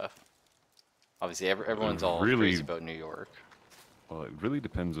cool stuff? Obviously, everyone's all Really- crazy about New York. Well, it really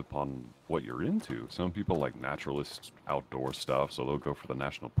depends upon what you're into. Some people like naturalist outdoor stuff, so they'll go for the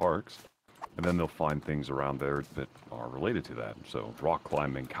national parks. And then they'll find things around there that are related to that. So rock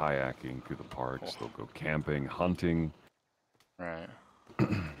climbing, kayaking through the parks. They'll go camping, hunting. Right.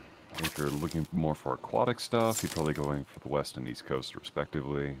 If you're looking more for aquatic stuff, you're probably going for the west and east coast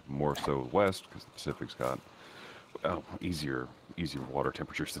respectively. More so west, because the Pacific's got easier water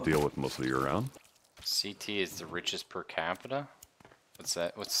temperatures to deal with most of the year round. CT is the richest per capita? What's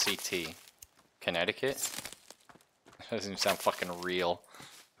that? What's CT? Connecticut? That doesn't even sound fucking real.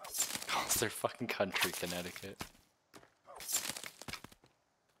 Calls their fucking country Connecticut.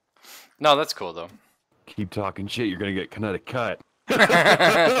 No, that's cool though. Keep talking shit, you're gonna get Connecticut.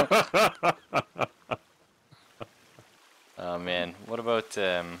 Oh man, what about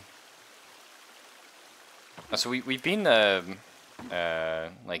so we've been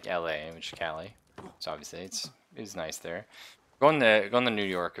like LA, which is Cali. So obviously it's nice there. Going to New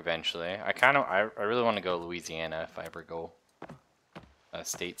York eventually. I really want to go to Louisiana if I ever go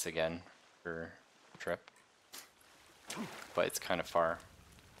states again for a trip. But it's kind of far.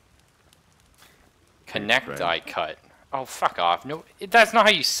 Connect I cut. Oh fuck off. No, that's not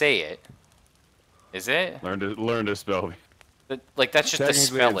how you say it. Is it? Learn to spell. Like that's just the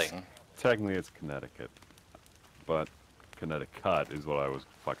spelling. Technically it's Connecticut. But Connecticut is what I was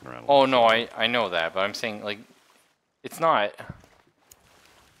fucking around with. Oh no, I know that, but I'm saying like it's not.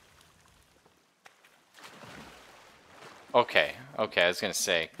 Okay, I was gonna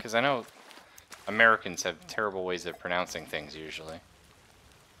say, because I know Americans have terrible ways of pronouncing things usually.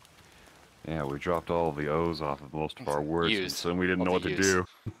 Yeah, we dropped all the O's off of most of our words, Use. so we didn't know what to do.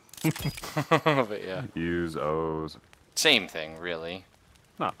 But yeah. Use O's. Same thing, really.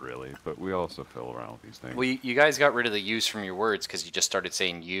 Not really, but we also fiddle around with these things. Well, you guys got rid of the use from your words because you just started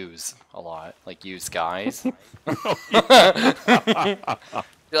saying use a lot. Like, use guys. You're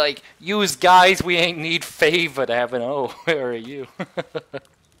like, use guys, we ain't need favor to have an O or a U.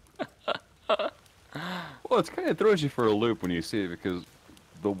 Well, it kind of throws you for a loop when you see it because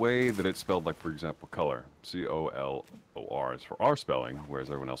the way that it's spelled, like, for example, color, C-O-L-O-R is for our spelling, whereas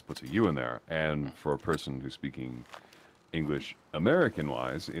everyone else puts a U in there. And for a person who's speaking English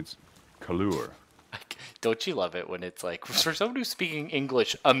American-wise, it's color. Don't you love it when it's like, for someone who's speaking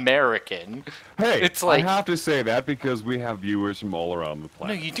English American, Hey, it's like, I have to say that because we have viewers from all around the no,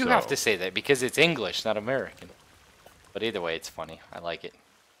 planet. you do have to say that because it's English, not American. But either way, it's funny. I like it.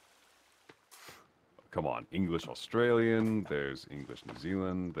 Come on, English Australian, there's English New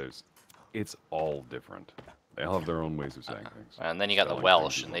Zealand, it's all different. They all have their own ways of saying things. And then you got the Spelling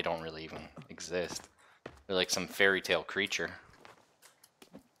Welsh, things. and they don't really even exist. They're like some fairy tale creature.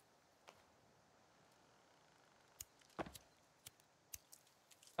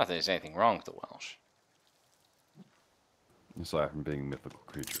 Not that there's anything wrong with the Welsh. Aside from being mythical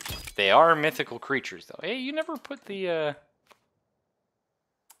creatures. They are mythical creatures, though. Hey, you never put the, I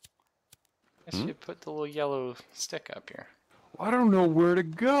should put the little yellow stick up here. Well, I don't know where to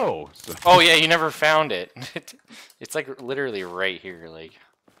go. So. Oh, yeah, you never found it. It's like literally right here, like.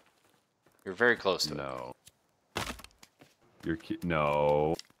 You're very close to it. No.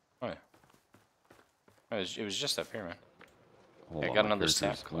 No. Oh, yeah. It was just up here, man. Hold I on, got my another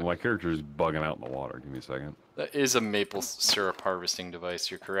character's- sap well, my character is bugging out in the water. Give me a second. That is a maple syrup harvesting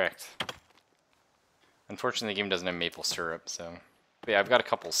device, you're correct. Unfortunately, the game doesn't have maple syrup, so... But yeah, I've got a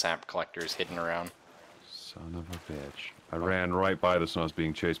couple sap collectors hidden around. Son of a bitch. I ran right by this when I was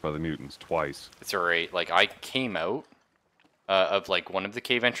being chased by the mutants twice. It's alright, like, I came out of, like, one of the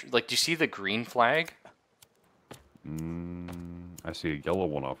cave entries... Like, do you see the green flag? I see a yellow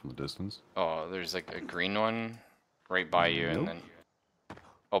one off in the distance. Oh, there's, like, a green one right by you, and Nope. then...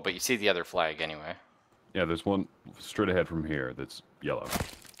 Oh, but you see the other flag anyway. Yeah, there's one straight ahead from here that's yellow.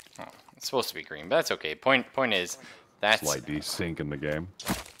 Oh, it's supposed to be green, but that's okay. Point is, that's... Slight desync in the game.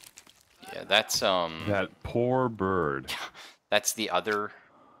 Yeah, that's, That poor bird. That's the other,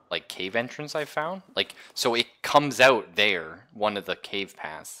 like, cave entrance I found. Like, so it comes out there, one of the cave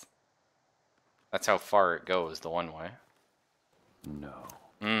paths. That's how far it goes, the one way. No.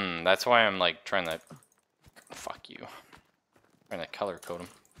 That's why I'm, like, trying to... Fuck you. Trying to color code them.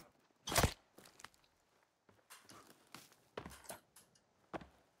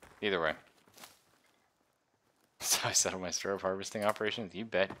 Either way. So I settled my syrup harvesting operations? You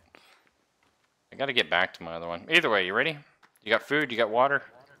bet. I gotta get back to my other one. Either way, you ready? You got food? You got water?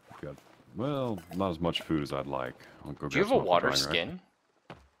 Got, well, not as much food as I'd like. I'll go Do you grab have a some water drying skin?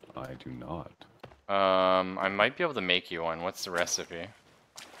 rack. I do not. I might be able to make you one. What's the recipe?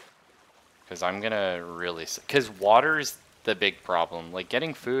 Because I'm gonna really... Because water's the big problem. Like,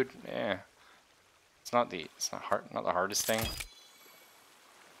 getting food, it's not the hardest thing.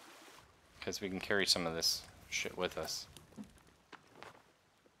 Because we can carry some of this shit with us.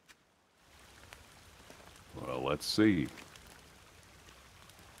 Well, let's see.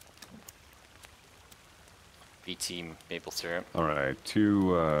 BT maple syrup. All right,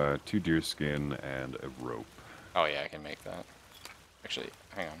 two deer skin and a rope. Oh yeah, I can make that. Actually,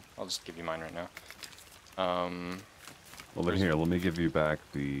 hang on. I'll just give you mine right now. Well, then here, let me give you back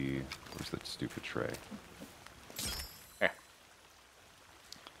the... Where's that stupid tray? Here.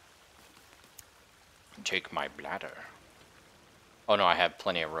 Take my bladder. Oh no, I have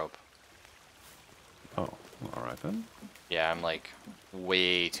plenty of rope. Oh, alright then. Yeah, I'm like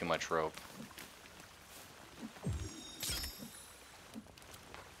way too much rope.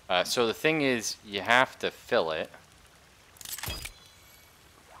 So the thing is, you have to fill it.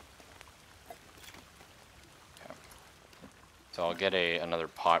 Okay. So I'll get another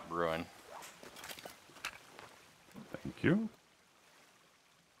pot brewing. Thank you.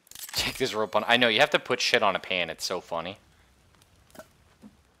 Take this rope on. I know, you have to put shit on a pan. It's so funny.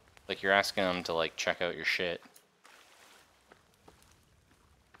 Like, you're asking them to, like, check out your shit.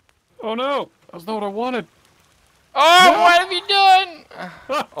 Oh no! That's not what I wanted! Oh, no! What have you done?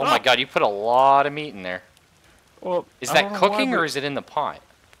 Oh my god, you put a lot of meat in there. Well, Is I that don't know cooking why, or is it in the pot?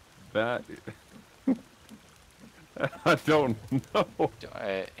 that... I don't know.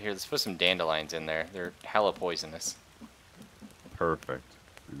 Here, let's put some dandelions in there. They're hella poisonous. Perfect.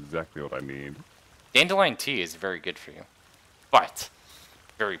 Exactly what I need. Dandelion tea is very good for you. But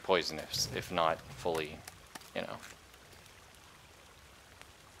very poisonous, if not fully, you know.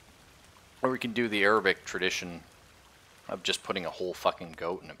 Or we can do the Arabic tradition of just putting a whole fucking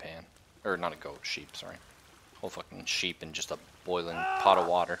goat in a pan. Or not a goat, sheep, sorry. Whole fucking sheep in just a boiling pot of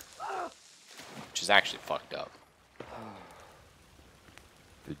water. Which is actually fucked up.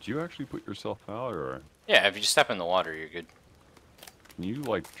 Did you actually put yourself out, or Yeah, if you just step in the water, you're good. can you,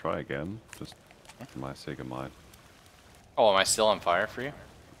 like, try again? Just for my sake of mine. Oh, am I still on fire for you?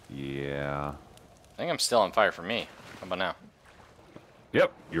 Yeah. I think I'm still on fire for me. How about now?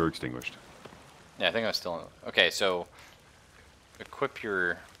 Yep, you're extinguished. Yeah, I think I'm still on... Okay, so... Equip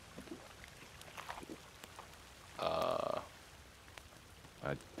your...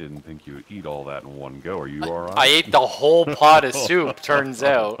 I didn't think you would eat all that in one go. Are you alright? I ate the whole pot of soup, turns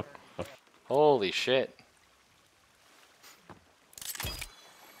out. Holy shit.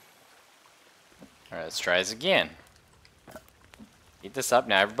 Alright, let's try this again. Eat this up.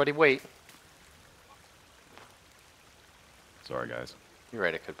 Now everybody wait. Sorry, guys. You're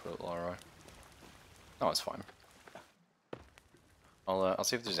right, I could put it lower. No, it's fine. I'll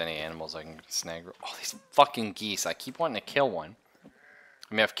see if there's any animals I can snag. Oh, these fucking geese. I keep wanting to kill one.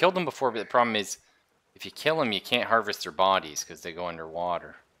 I mean, I've killed them before, but the problem is, if you kill them, you can't harvest their bodies because they go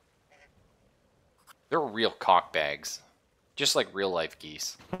underwater. They're real cockbags. Just like real life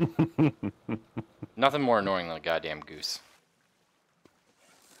geese. Nothing more annoying than a goddamn goose.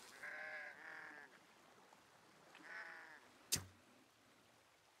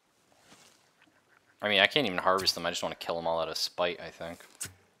 I mean, I can't even harvest them. I just want to kill them all out of spite, I think.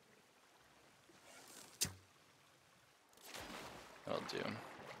 That'll do.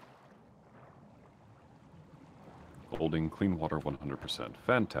 Holding clean water 100%.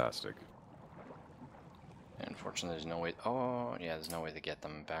 Fantastic. Unfortunately, there's no way... Oh, yeah, there's no way to get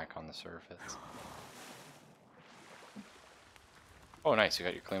them back on the surface. Oh, nice. You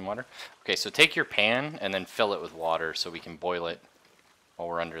got your clean water? Okay, so take your pan and then fill it with water so we can boil it while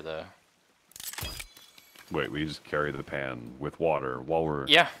we're under the... Wait, we just carry the pan with water while we're...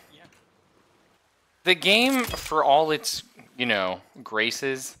 Yeah. The game, for all its, you know,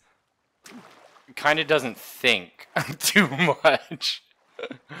 graces, kind of doesn't think too much.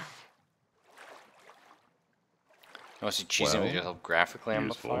 Unless you choose it with yourself graphically on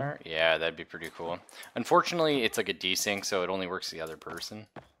the fire? Yeah, that'd be pretty cool. Unfortunately, it's like a desync, so it only works the other person.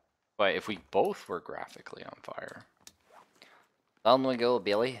 But if we both were graphically on fire... Down we go,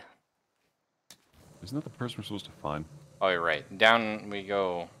 Billy. Isn't that the person we're supposed to find? Oh, you're right. Down we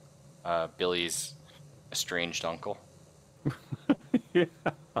go, Billy's estranged uncle. Yeah.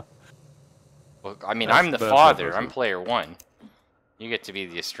 Well, I mean, That's I'm the father. I'm player one. You get to be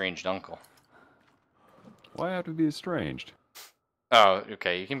the estranged uncle. Why have to be estranged? Oh,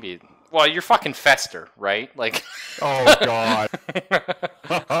 okay. You can be... Well, you're fucking Fester, right? Like... Oh, God.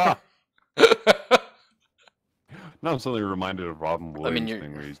 Now I'm suddenly reminded of Robin Williams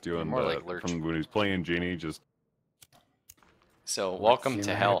thing where he's doing more the... like Lurch. From when he's playing Genie, just... So, welcome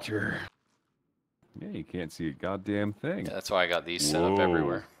to hell. Yeah, you can't see a goddamn thing. Yeah, that's why I got these set up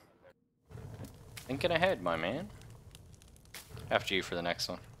everywhere. Thinking ahead, my man. After you for the next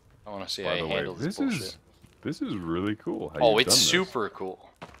one. I want to see how you handle this bullshit. This is really cool. How Oh, you've it's done super cool.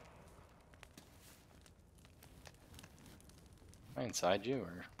 Am I inside you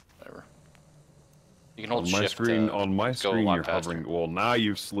or whatever? You can hold on my shift screen. to On my go a screen, lot you're faster. hovering. Well, now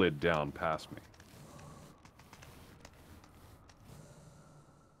you've slid down past me.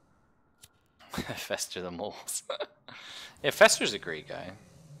 Fester the moles. Yeah, Fester's a great guy.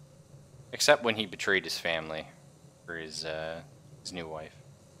 Except when he betrayed his family for his new wife.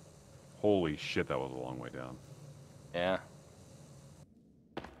 Holy shit, that was a long way down. Yeah.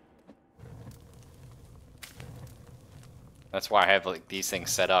 That's why I have like these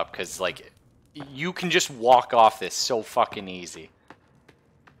things set up, because like you can just walk off this so fucking easy.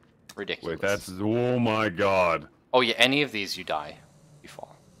 Ridiculous. Wait, that's... Oh my god. Oh yeah, any of these you die. You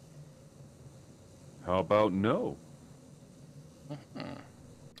fall. How about no?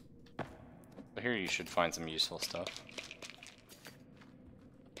 But here you should find some useful stuff.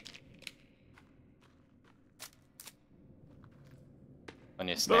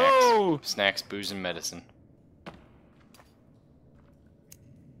 Plenty of snacks. No! Snacks, booze, and medicine.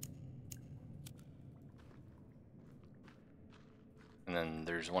 And then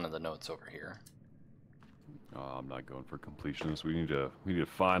there's one of the notes over here. Oh, I'm not going for completionist. We need to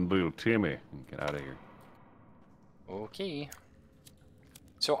find little Timmy and get out of here. Okay.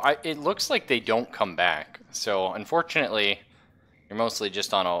 So it looks like they don't come back. So unfortunately, you're mostly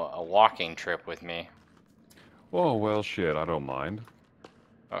just on a walking trip with me. Oh, well, shit, I don't mind.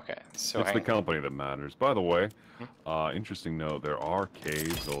 Okay, so It's the company that matters. By the way, interesting note, there are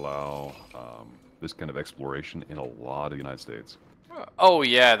caves that allow this kind of exploration in a lot of the United States. Oh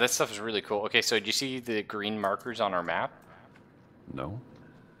yeah, that stuff is really cool. Okay, so do you see the green markers on our map? No?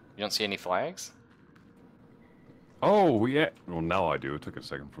 You don't see any flags? Oh, yeah. Well, now I do. It took a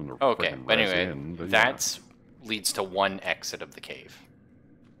second from the Okay, frickin' but res anyway, in, but that leads to one exit of the cave.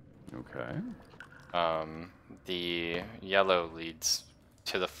 yeah. Okay. The yellow leads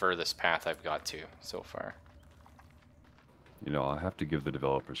to the furthest path I've got to so far. You know, I have to give the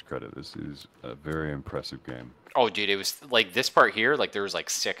developers credit. This is a very impressive game. Oh, dude, it was like this part here, like there was like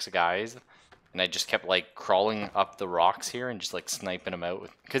 6 guys, and I just kept like crawling up the rocks here and just like sniping them out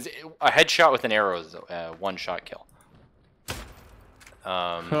with, because a headshot with an arrow is a one-shot kill.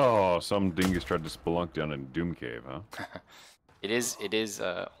 Oh, some dingus tried to spelunk down in Doom Cave, huh? It is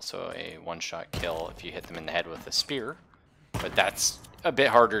also a one-shot kill if you hit them in the head with a spear, but that's a bit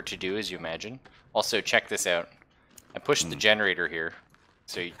harder to do, as you imagine. Also, check this out. I pushed the generator here,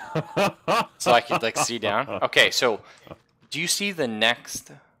 so so I could like see down. Okay, so do you see the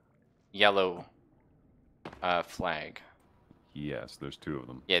next yellow flag? Yes, there's 2 of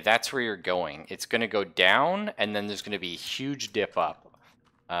them. Yeah, that's where you're going. It's going to go down, and then there's going to be a huge dip up.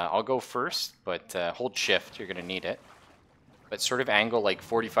 I'll go first, but hold shift. You're going to need it. But sort of angle like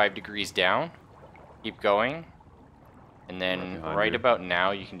 45 degrees down. Keep going. And then right about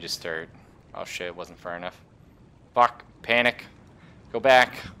now, you can just start... Oh shit, it wasn't far enough. Fuck. Panic. Go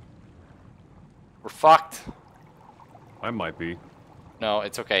back. We're fucked. I might be. No,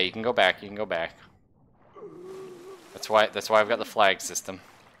 it's okay. You can go back. You can go back. That's why I've got the flag system.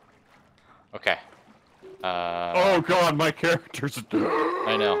 Okay. Oh god, my character's...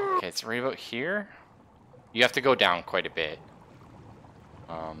 I know. Okay, it's right about here. You have to go down quite a bit.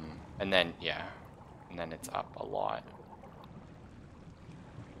 And then, yeah. And then it's up a lot.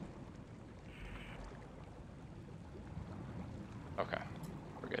 Okay.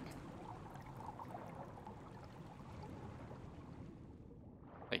 We're good.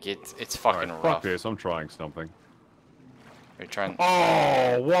 Like, it's fucking Alright, rough. fuck this, I'm trying something. Are you trying...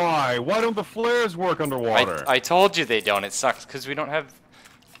 Oh, why? Why don't the flares work underwater? I told you they don't. It sucks, because we don't have...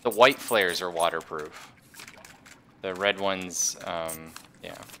 The white flares are waterproof. The red ones,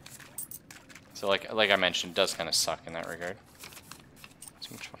 yeah. So like I mentioned, it does kind of suck in that regard.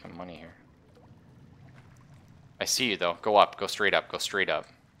 Too much fucking money here. I see you though. Go up. Go straight up. Go straight up.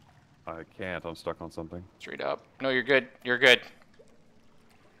 I can't, I'm stuck on something. Straight up. No, you're good. You're good.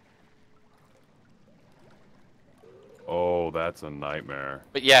 Oh, that's a nightmare.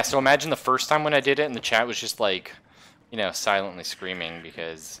 But yeah, so imagine the first time when I did it and the chat was just like, you know, silently screaming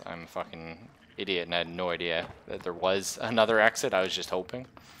because I'm a fucking idiot and I had no idea that there was another exit. I was just hoping.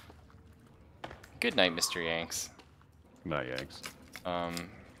 Good night, Mr. Yanks. Not Yanks.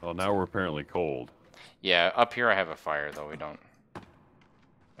 Well, now we're apparently cold. Yeah, up here I have a fire though. We don't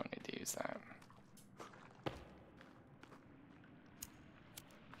need to use that.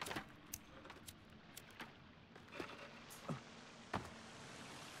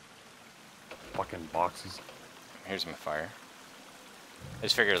 Fucking boxes. Here's my fire. I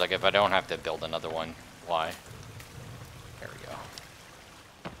just figured, like, if I don't have to build another one, why? There we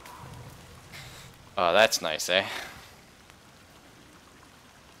go. Oh, that's nice, eh?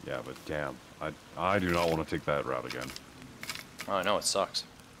 Yeah, but damn, I do not want to take that route again. Oh, I know, it sucks.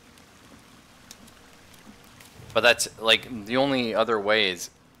 But that's, like, the only other way is...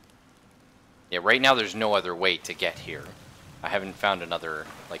 Yeah, right now there's no other way to get here. I haven't found another,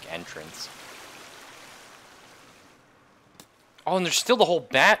 like, entrance. Oh, and there's still the whole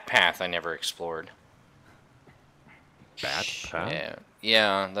bat path I never explored. Bat path? Yeah,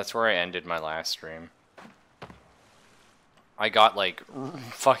 yeah, that's where I ended my last stream. I got like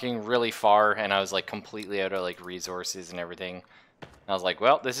fucking really far, and I was like completely out of like resources and everything. I was like,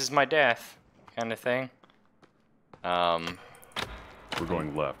 well, this is my death, kind of thing. We're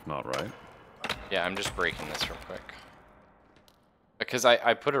going left, not right. Yeah, I'm just breaking this real quick. Because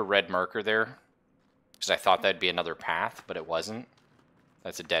I put a red marker there, because I thought that'd be another path, but it wasn't.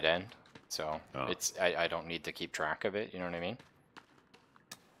 That's a dead end. So I don't need to keep track of it, you know what I mean?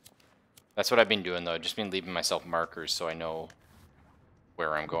 That's what I've been doing though, just been leaving myself markers so I know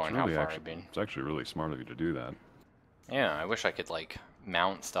where I'm going, how far I've been. It's actually really smart of you to do that. Yeah, I wish I could like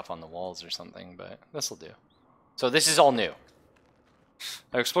mount stuff on the walls or something, but this'll do. So this is all new.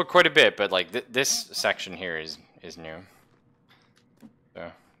 I explored quite a bit, but like this section here is new.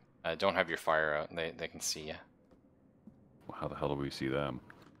 So don't have your fire out; they can see you. Well, how the hell do we see them?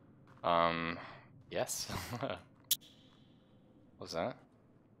 Yes. What's that?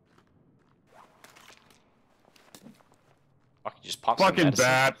 Fuck, you just popped some Fucking medicine.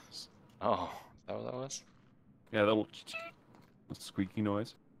 bat! Oh, is that what that was? Yeah, that little squeaky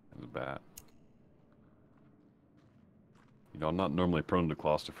noise. That's a bat. You know, I'm not normally prone to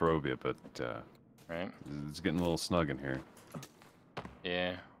claustrophobia, but Right. it's getting a little snug in here.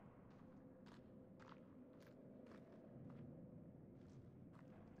 Yeah.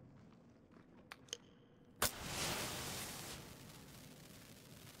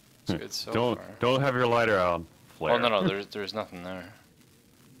 It's good so far. Don't have your lighter on. Flare. Oh no, there's nothing there.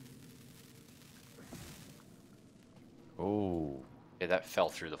 Oh. Okay, that fell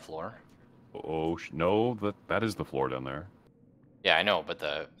through the floor. Oh no, that is the floor down there. Yeah, I know, but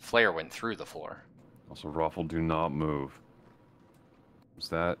the flare went through the floor. Also, Raffle, do not move. Is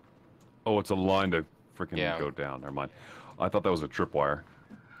that? Oh, it's a line to freaking go down. Never mind. I thought that was a tripwire.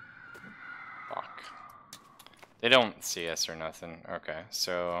 Fuck. They don't see us or nothing. Okay,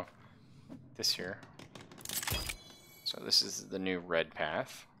 so this here. So this is the new red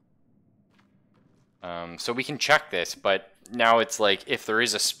path. So we can check this, but now it's like if there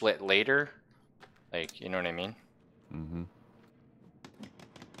is a split later, like, you know what I mean? Mm-hmm.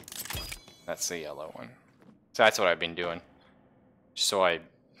 That's the yellow one. So that's what I've been doing. So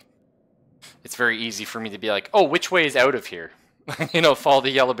it's very easy for me to be like, oh, which way is out of here? You know, follow the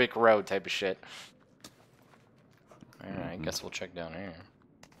yellow brick road type of shit. Alright, I guess we'll check down here.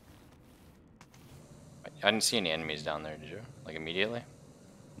 I didn't see any enemies down there, did you? Like immediately?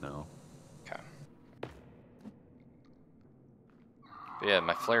 No. Okay. But yeah,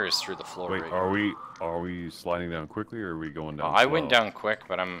 my flare is through the floor. Wait, right are we sliding down quickly, or are we going down? I went down quick,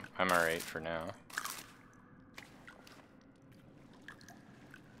 but I'm alright for now.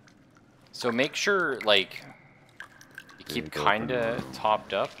 So make sure, like, you keep kinda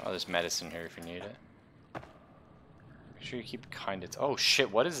topped up. Oh, there's medicine here if you need it. Make sure you keep kinda. Oh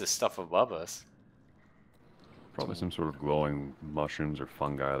shit! What is this stuff above us? Probably some sort of glowing mushrooms or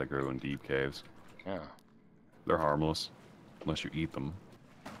fungi that grow in deep caves. Yeah. They're harmless, unless you eat them.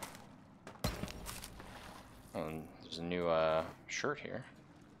 Oh, and there's a new shirt here.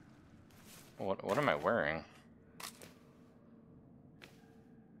 What am I wearing?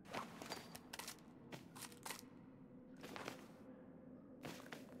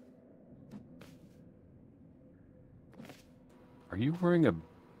 Are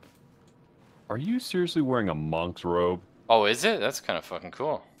you seriously wearing a monk's robe? Oh, is it? That's kind of fucking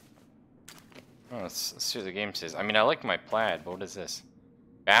cool. Oh, let's see what the game says. I mean, I like my plaid, but what is this?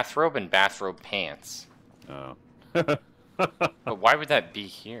 Bathrobe and bathrobe pants. Oh. But why would that be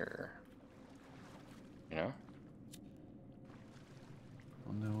here? You know?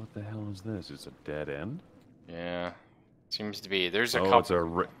 Oh no, what the hell is this? It's a dead end? Yeah. Seems to be. There's a Oh,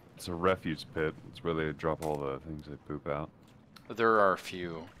 couple. it's a refuge pit. It's where they drop all the things they poop out. There are a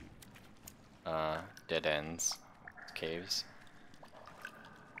few dead ends, caves.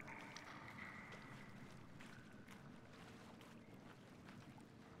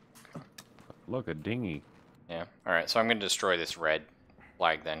 Look, a dinghy. Yeah. All right. So I'm gonna destroy this red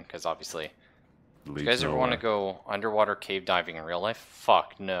flag then, because obviously. Do you guys ever nowhere. want to go underwater cave diving in real life?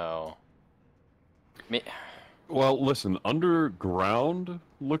 Fuck no. Well, listen, underground,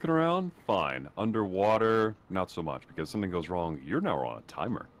 looking around, fine. Underwater, not so much, because something goes wrong, you're now on a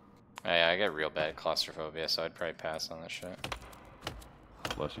timer. I got real bad claustrophobia, so I'd probably pass on that shit.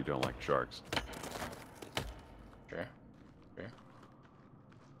 Unless you don't like sharks. Sure. Sure.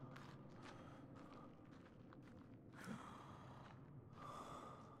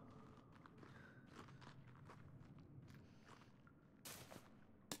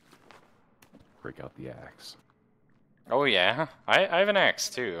 Break out the axe. Oh yeah, I have an axe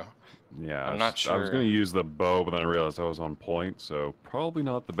too. Yeah, I'm not I was sure. gonna use the bow, but then I realized I was on point, so probably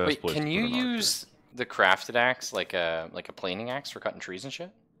not the best Wait, place can to you put an archer. use the crafted axe like a planing axe for cutting trees and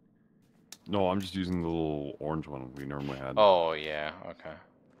shit? No, I'm just using the little orange one we normally had. Oh yeah, okay.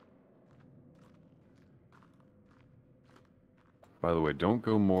 By the way, don't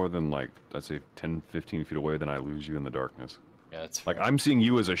go more than like, I'd say 10, 15 feet away, then I lose you in the darkness. Yeah, that's Like, fair. I'm seeing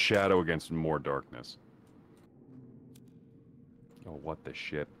you as a shadow against more darkness. Oh, what the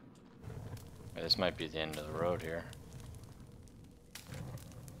shit. This might be the end of the road here.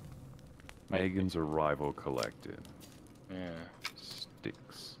 Megan's arrival collected. Yeah.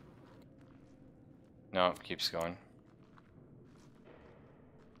 Sticks. No, it keeps going.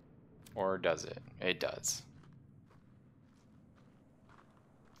 Or does it? It does.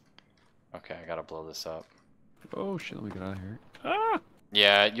 Okay, I gotta blow this up. Oh shit, let me get out of here. Ah!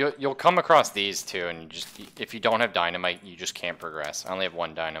 Yeah, you'll come across these too, and you just if you don't have dynamite, you just can't progress. I only have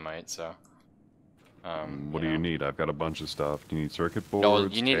 1 dynamite, so. What do you need? I've got a bunch of stuff. Do you need circuit boards? No,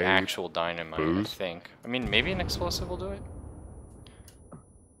 you need tape? actual dynamite, booze? I think. I mean, maybe an explosive will do it.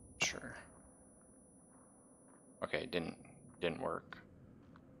 Sure. Okay, didn't work.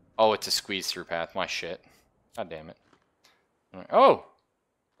 Oh, it's a squeeze through path. My shit. God damn it. Oh,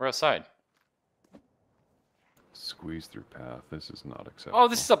 we're outside. Squeeze through path. This is not acceptable. Oh,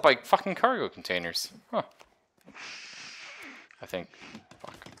 this is up by fucking cargo containers. Huh. I think.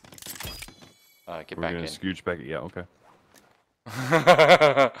 Fuck. Get We're back gonna in. scooch back. Yeah, okay.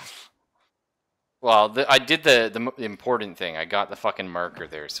 Well, I did the important thing. I got the fucking marker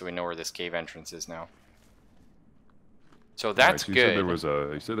there, so we know where this cave entrance is now. So that's so you good.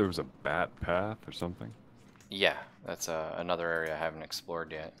 Said there was a bat path or something. Yeah, that's another area I haven't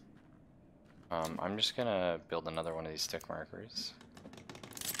explored yet. I'm just gonna build another one of these stick markers.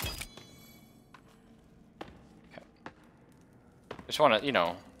 Okay. Just wanna, you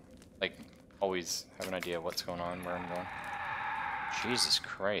know, like, always have an idea of what's going on, where I'm going. Jesus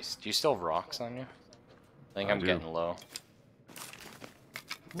Christ. Do you still have rocks on you? I think I'm getting low.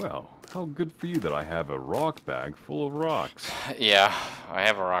 Well, how good for you that I have a rock bag full of rocks. Yeah, I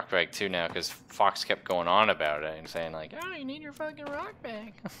have a rock bag too now, because Fox kept going on about it and saying like, oh, you need your fucking rock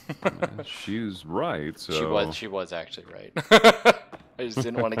bag. She's right, so... She was actually right. I just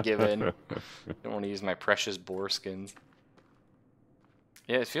didn't want to give in. Didn't want to use my precious boar skins.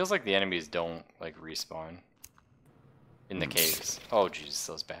 Yeah, it feels like the enemies don't, like, respawn in the caves. Oh, Jesus,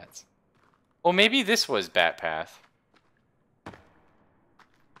 those bats. Oh, maybe this was Bat Path.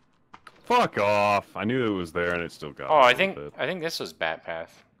 Fuck off! I knew it was there and it still got Oh, I me a think bit. this was Bat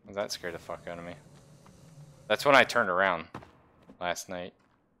Path. That scared the fuck out of me. That's when I turned around last night.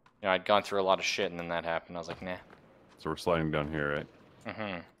 You know, I'd gone through a lot of shit and then that happened. I was like, nah. So we're sliding down here, right?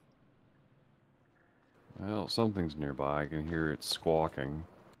 Mm-hmm. Well, something's nearby. I can hear it squawking.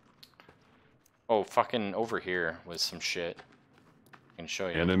 Oh, fucking over here was some shit. I can show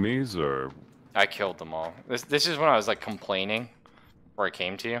you. Enemies or... I killed them all. This is when I was like complaining before I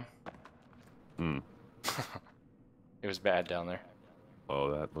came to you. Hmm. It was bad down there.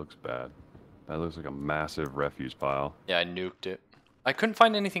 Oh, that looks bad. That looks like a massive refuse pile. Yeah, I nuked it. I couldn't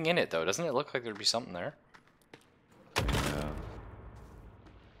find anything in it though. Doesn't it look like there'd be something there? Yeah.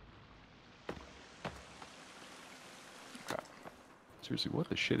 Okay. Seriously, what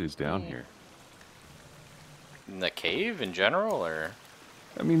the shit is down here? In the cave in general, or?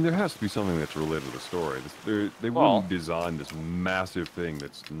 I mean, there has to be something that's related to the story. They Well, wouldn't design this massive thing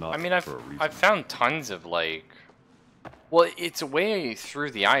that's not I mean, for a reason. I've found tons of like. Well, it's a way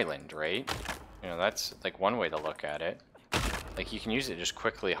through the island, right? You know, that's like one way to look at it. Like you can use it just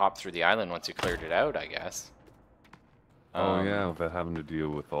quickly hop through the island once you cleared it out, I guess. Oh yeah, without having to deal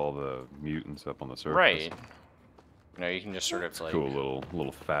with all the mutants up on the surface. Right. You know, you can just sort of like. Cool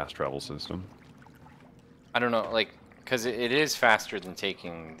little fast travel system. I don't know, like, because it is faster than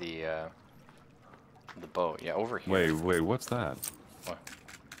taking the boat. Yeah, over here. Wait, what's that? What?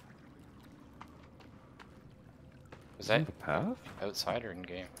 Is Is that the path? outside or in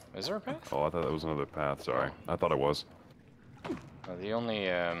game? Is there a path? Oh, I thought that was another path. Sorry, I thought it was. The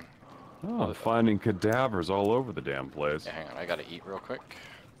only Oh, I'm finding cadavers all over the damn place. yeah, hang on, I gotta eat real quick.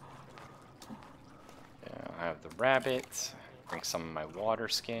 Yeah, I have the rabbit. Drink some of my water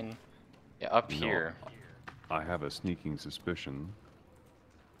skin. Yeah, up You know, here. I have a sneaking suspicion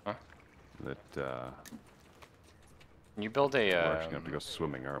Huh? that Can you build a? we're actually gonna have to go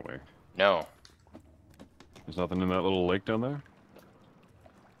swimming, aren't we? No. There's nothing in that little lake down there?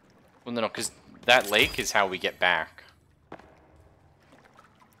 Well, no, because that lake is how we get back.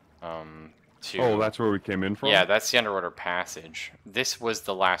 To. Oh, that's where we came in from? Yeah, that's the underwater passage. This was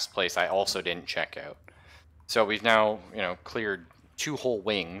the last place I also didn't check out. So we've now, you know, cleared 2 whole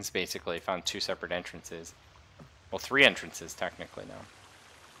wings, basically. Found 2 separate entrances. Well, 3 entrances, technically, now.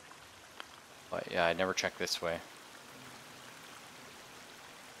 But, yeah, I never checked this way.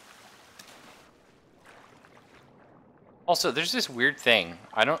 Also, there's this weird thing.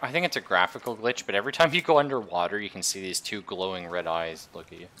 I think it's a graphical glitch, but every time you go underwater, you can see these 2 glowing red eyes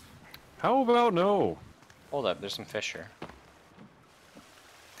look at you. How about no? Hold up, there's some fish here.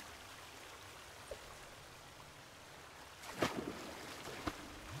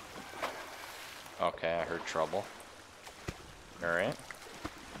 Okay, I heard trouble. Alright.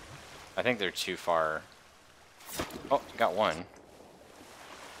 I think they're too far. Oh, got one.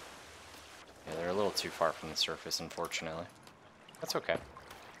 Yeah, they're a little too far from the surface, unfortunately. That's okay.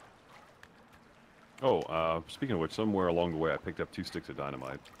 Oh, speaking of which, somewhere along the way I picked up 2 sticks of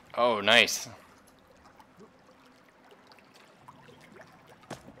dynamite. Oh, nice.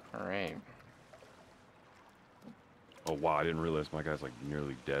 Alright. Oh wow, I didn't realize my guy's like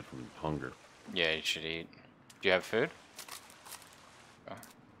nearly dead from hunger. Yeah, you should eat. Do you have food? Oh.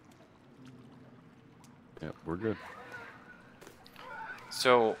 Yeah, we're good.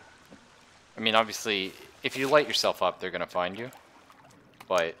 So, I mean, obviously, if you light yourself up, they're gonna find you.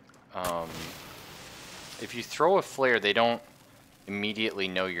 But, if you throw a flare, they don't immediately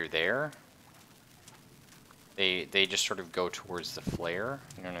know you're there. They just sort of go towards the flare,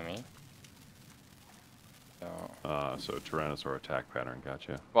 you know what I mean? So Tyrannosaur attack pattern,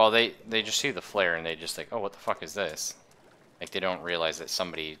 gotcha. Well, they just see the flare and they just like, oh, what the fuck is this? Like, they don't realize that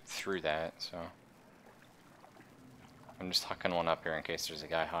somebody threw that, so... I'm just hucking one up here in case there's a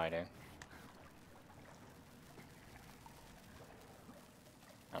guy hiding.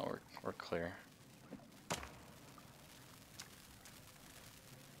 No, we're clear. Can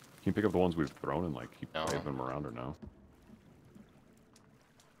you pick up the ones we've thrown and like keep No. waving them around or no?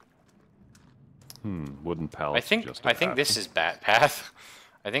 Wooden pallets. I think this is bat path.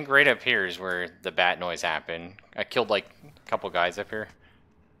 I think right up here is where the bat noise happened. I killed like a couple guys up here,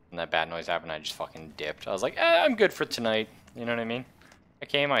 and that bat noise happened. I just fucking dipped. I was like, I'm good for tonight. You know what I mean? I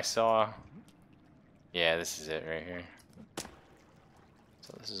came, I saw. Yeah, this is it right here.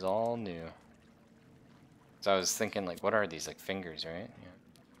 So this is all new. So I was thinking, like, what are these, like fingers, right? Yeah.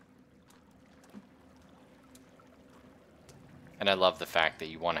 And I love the fact that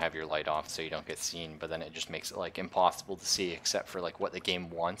you want to have your light off so you don't get seen, but then it just makes it like impossible to see except for like what the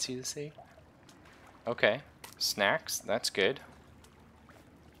game wants you to see. Okay, snacks, that's good.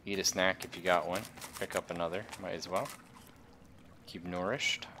 Eat a snack if you got one. Pick up another, might as well. Keep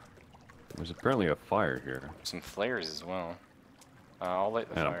nourished. There's apparently a fire here. Some flares as well. I'll light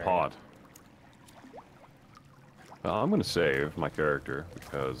the and fire. a pot. I'm gonna save my character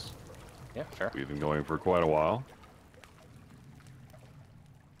because Yeah, fair. we've been going for quite a while.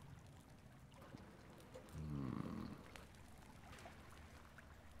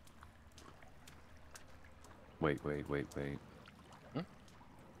 Wait.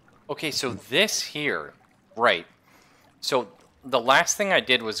 Okay, so this here, right. So the last thing I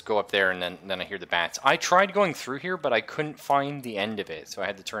did was go up there and then I hear the bats. I tried going through here, but I couldn't find the end of it, so I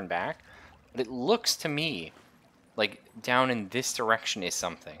had to turn back. But it looks to me like down in this direction is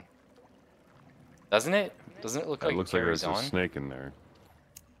something. Doesn't it? Doesn't it look like It looks it like carries there's on? a snake in there.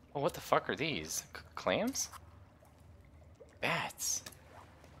 Oh, what the fuck are these? Clams? Bats.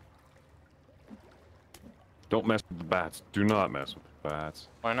 Don't mess with the bats. Do not mess with the bats.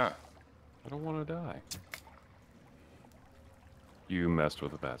 Why not? I don't want to die. You messed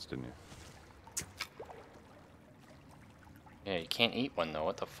with the bats, didn't you? Yeah, you can't eat one though.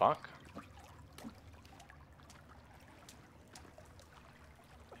 What the fuck?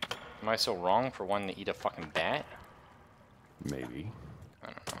 Am I so wrong for wanting to eat a fucking bat? Maybe. I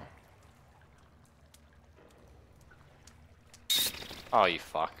don't know. Oh, you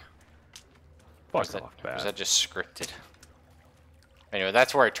fuck. Fuck off, Or was bat. that just scripted? Anyway,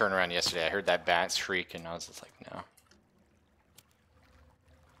 that's where I turned around yesterday. I heard that bat shriek and I was just like, no.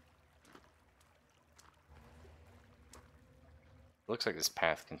 Looks like this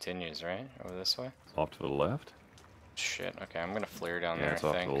path continues, right? Over this way? Off to the left? Shit, okay, I'm gonna flare down Yeah, there, it's I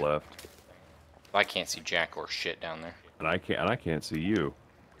off think. to the left. I can't see jack or shit down there. And I can't see you.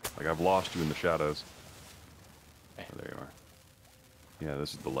 Like I've lost you in the shadows. Okay. Oh, there you are. Yeah,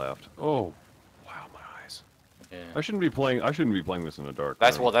 this is the left. Oh, wow, my eyes. Yeah. I shouldn't be playing this in the dark.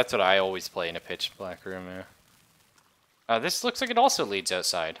 That's room. well, that's what I always play in a pitch black room, yeah. This looks like it also leads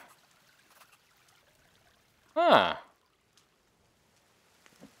outside. Huh.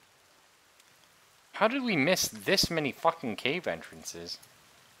 How did we miss this many fucking cave entrances?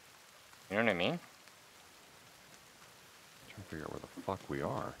 You know what I mean? I'm trying to figure out where the fuck we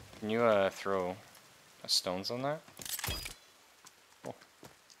are. Can you throw stones on that? Cool.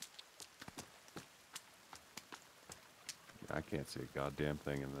 I can't see a goddamn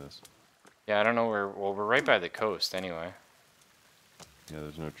thing in this. Yeah, I don't know where. Well, we're right by the coast anyway. Yeah,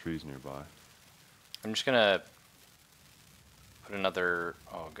 there's no trees nearby. I'm just gonna put another.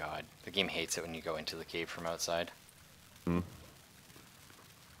 Oh god, the game hates it when you go into the cave from outside. Hmm.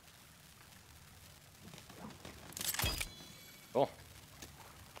 Cool.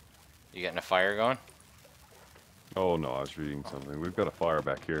 You getting a fire going? Oh no, I was reading something. We've got a fire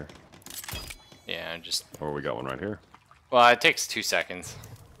back here. Yeah, just. Or we got one right here. Well, it takes 2 seconds,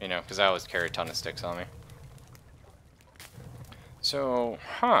 you know, because I always carry a ton of sticks on me. So,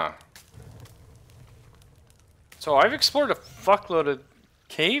 huh. So I've explored a fuckload of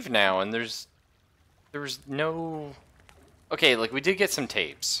cave now, and there was no... Okay, like, we did get some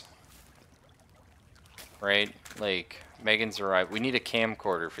tapes. Right? Like, Megan's arrival. We need a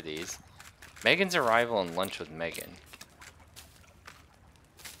camcorder for these. Megan's arrival and lunch with Megan.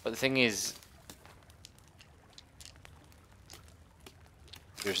 But the thing is...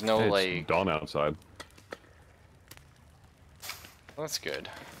 There's no, Hey, it's like... dawn outside. Well, that's good.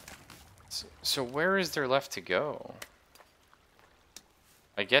 So where is there left to go?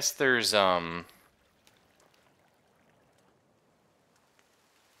 I guess there's, well,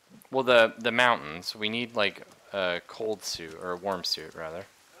 the mountains. We need, like, a cold suit, or a warm suit, rather.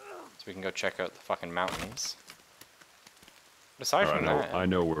 So we can go check out the fucking mountains. But aside from that... I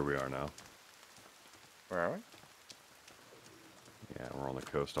know where we are now. Where are we? Yeah, we're on the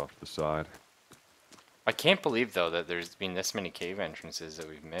coast off to the side. I can't believe, though, that there's been this many cave entrances that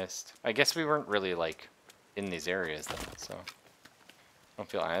we've missed. I guess we weren't really, like, in these areas, though, so... I don't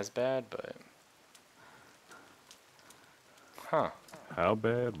feel as bad, but... Huh. How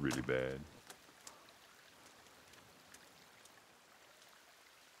bad? Really bad.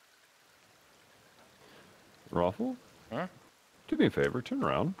 Raffle? Huh? Do me a favor, turn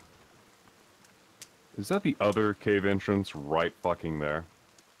around. Is that the other cave entrance right fucking there?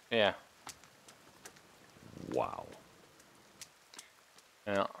 Yeah. Wow.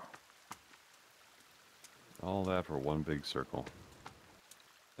 Yeah. All that for one big circle.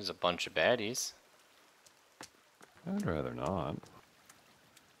 There's a bunch of baddies. I'd rather not.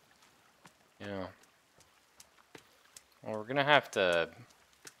 Yeah. Well, we're gonna have to...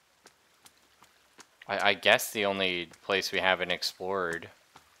 I guess the only place we haven't explored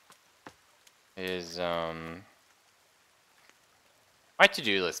is, my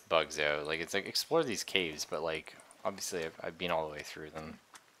to-do list bugs out. Like, it's like, explore these caves, but, like, obviously I've been all the way through them.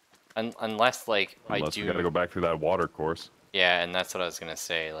 Unless, like, Unless we gotta go back through that water course. Yeah, and that's what I was gonna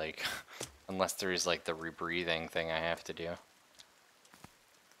say, like, unless there's, like, the rebreathing thing I have to do.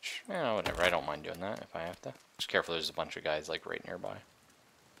 Yeah, whatever, I don't mind doing that if I have to. Just careful, there's a bunch of guys, like, right nearby.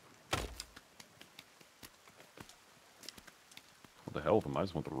 What the hell with them? I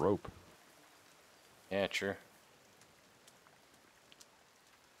just want the rope. Yeah, true.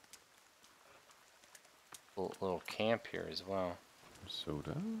 Little camp here as well.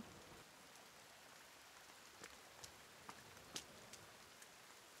 Soda?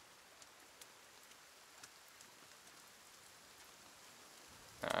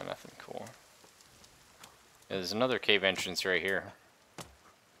 Nothing cool. Yeah, there's another cave entrance right here.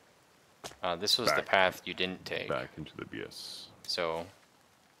 This was the path you didn't take. Back into the abyss. So,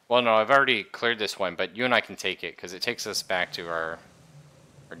 well, no, I've already cleared this one, but you and I can take it because it takes us back to our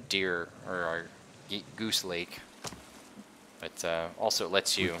deer or our goose lake. But also it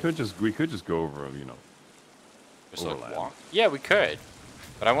lets you We could just go over, you know. just like overland. walk. Yeah, we could,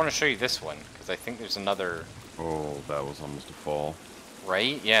 but I want to show you this one because I think there's another. Oh, that was almost a fall.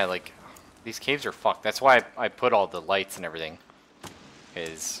 Right? Yeah, like these caves are fucked. That's why I put all the lights and everything.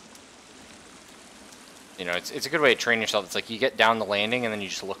 Because you know, it's a good way to train yourself. It's like you get down the landing and then you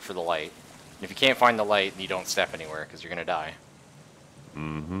just look for the light. And if you can't find the light, you don't step anywhere because you're gonna die.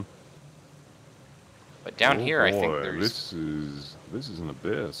 Mm-hmm. But down here, I think boy, there's. This is an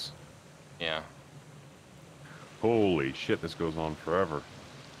abyss. Yeah. Holy shit, this goes on forever.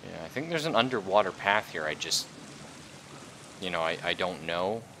 Yeah, I think there's an underwater path here. I just, you know, I don't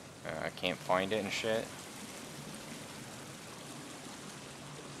know. I can't find it and shit.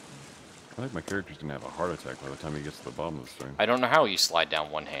 I think my character's gonna have a heart attack by the time he gets to the bottom of this thing. I don't know how you slide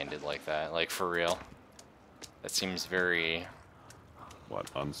down one-handed like that. Like, for real. That seems very... What,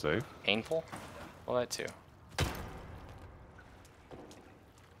 unsafe? painful? Well, that too.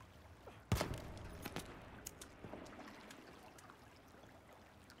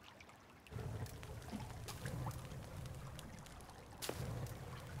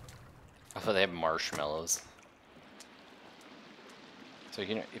 I thought they have marshmallows. So,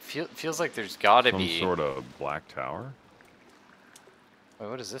 you know, it feels like there's gotta Some be... sort of black tower? Wait,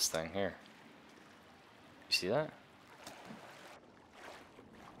 what is this thing here? You see that?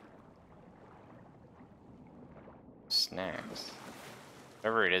 Snacks.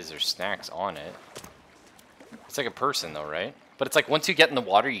 Whatever it is, there's snacks on it. It's like a person though, right? But it's like once you get in the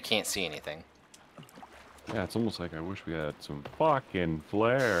water, you can't see anything. Yeah, it's almost like I wish we had some fucking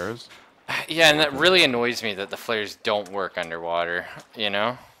flares. Yeah, and that really annoys me that the flares don't work underwater, you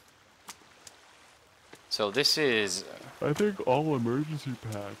know? So this is... I think all emergency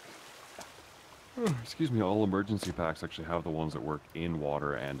packs... excuse me, all emergency packs actually have the ones that work in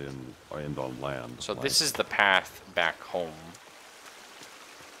water and on land. So like, this is the path back home.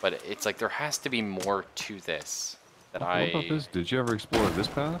 But it's like there has to be more to this that what about this? Did you ever explore this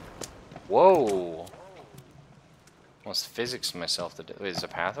path? Whoa! Almost physics myself to do. Wait, is there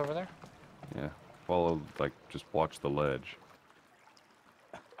a path over there? Yeah. Follow, like, just watch the ledge.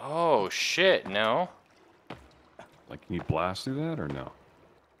 Oh shit! No. Like, can you blast through that or no?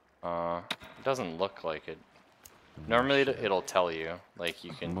 It doesn't look like it. Normally it'll tell you, like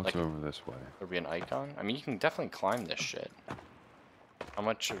you can. What's Like, over this way? there'll be an icon. I mean, you can definitely climb this shit. How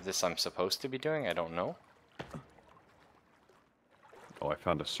much of this I'm supposed to be doing, I don't know. Oh, I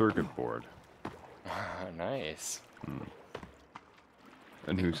found a circuit board. Nice.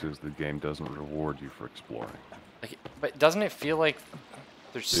 And who says the game doesn't reward you for exploring? Like, but doesn't it feel like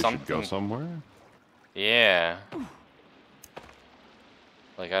there's They something? should go somewhere? Yeah.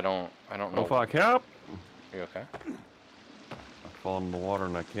 Like I don't know. Oh fuck, help! Are you okay? I've fallen in the water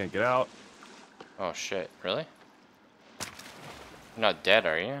and I can't get out. Oh shit! Really? You're not dead,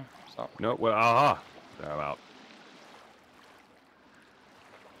 are you? So, No, well, aha! I'm out.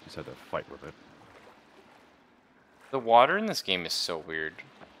 Just had to fight with it. the water in this game is so weird.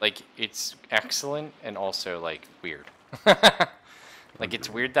 Like it's excellent and also like weird. Like it's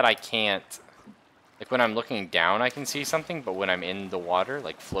weird that I can't. Like when I'm looking down, I can see something, but when I'm in the water,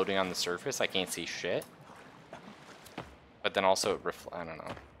 like floating on the surface, I can't see shit. But then also it I don't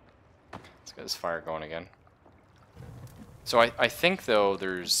know. Let's get this fire going again. So I think though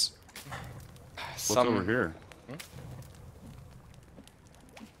there's some... What's over here? Hmm?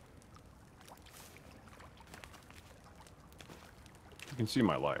 You can see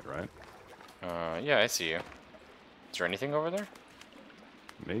my light, right? Yeah, I see you. Is there anything over there?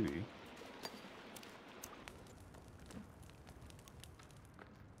 Maybe.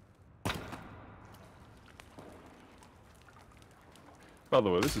 By the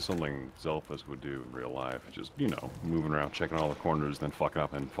way, this is something Zelphus would do in real life. Just, you know, moving around, checking all the corners, then fucking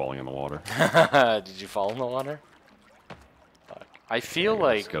up and falling in the water. Did you fall in the water? Fuck. I feel Yeah,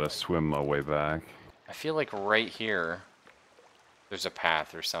 like... just gotta swim my way back. I feel like right here, there's a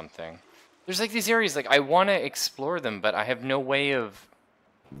path or something. There's like these areas, like I want to explore them, but I have no way of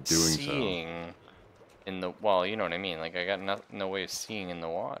Doing seeing in the... Well, you know what I mean. Like I got no way of seeing in the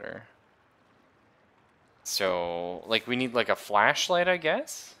water. So, like, we need, like, a flashlight, I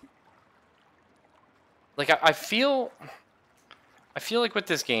guess? Like, I feel like with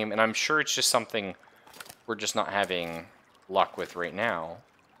this game, and I'm sure it's just something we're just not having luck with right now,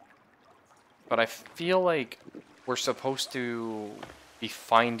 but I feel like we're supposed to be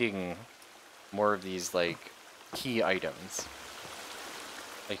finding more of these, like, key items.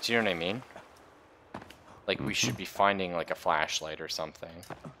 Like, do you know what I mean? Like, we should be finding, like, a flashlight or something.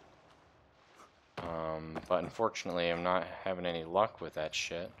 But unfortunately, I'm not having any luck with that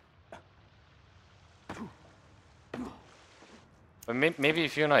shit. But maybe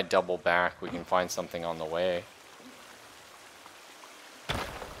if you and I double back, we can find something on the way.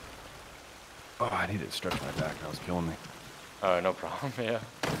 Oh, I need to stretch my back. That was killing me. Oh, no problem, yeah.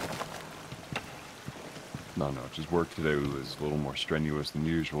 No, just work today was a little more strenuous than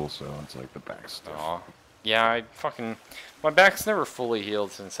usual, so it's like the back stuff. Aw. Yeah, I fucking... My back's never fully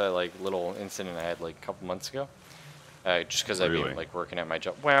healed since that, like, little incident I had, like, a couple months ago. Just because I've been, like, working at my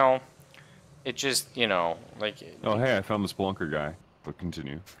job. Well, it just, you know, like... Oh, hey, I found the Spelunker guy. But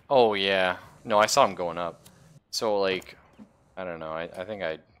continue. Oh, yeah. No, I saw him going up. So, like, I don't know. I think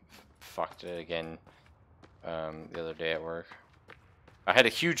I fucked it again the other day at work. I had a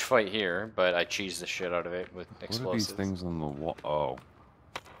huge fight here, but I cheesed the shit out of it with explosives. What are these things on the wall? Oh.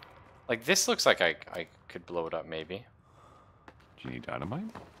 Like, this looks like I could blow it up, maybe. Do you need dynamite?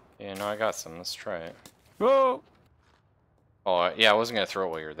 Yeah, no, I got some. Let's try it. Oh! Oh, yeah, I wasn't going to throw it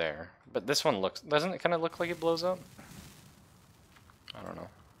while you're there. But this one looks... Doesn't it kind of look like it blows up? I don't know.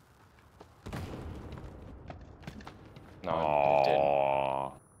 No, it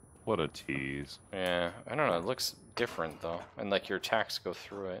didn't. What a tease. Yeah, I don't know. It looks different, though. And, like, your attacks go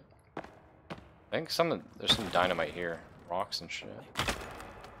through it. I think there's some dynamite here. Rocks and shit.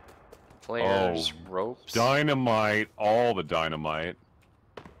 Flares, ropes. Dynamite, all the dynamite.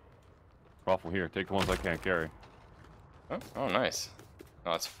 Raffle here, take the ones I can't carry. Oh, nice.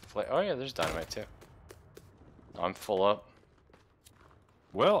 Oh, oh yeah, there's dynamite too. I'm full up.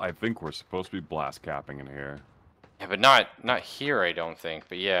 Well, I think we're supposed to be blast capping in here. Yeah, but not here, I don't think.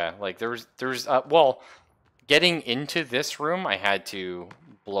 But yeah, like there's well, getting into this room, I had to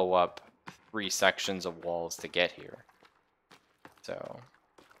blow up 3 sections of walls to get here. So,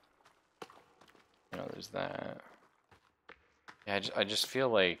 you know, there's that. Yeah, I just feel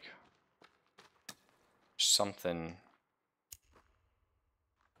like something.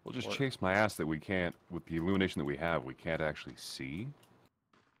 We'll just chase my ass that we can't, with the illumination that we have, we can't actually see.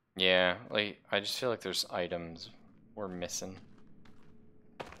 Yeah, like I just feel like there's items we're missing.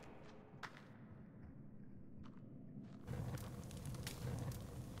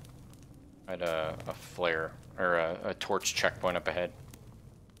 I had a flare or a torch checkpoint up ahead.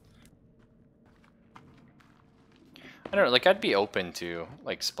 I don't know, like I'd be open to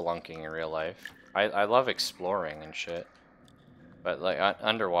like spelunking in real life. I love exploring and shit, but like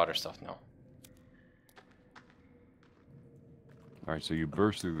underwater stuff, no. All right, so you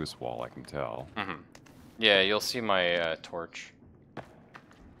burst through this wall, I can tell. Mm-hmm. Yeah, you'll see my torch.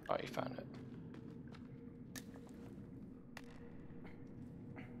 Oh, you found it.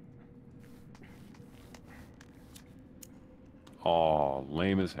 Oh,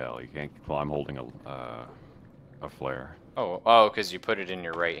 lame as hell. You can't. Well, I'm holding a flare. Oh, because you put it in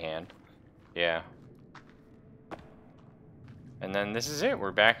your right hand. Yeah. And then this is it.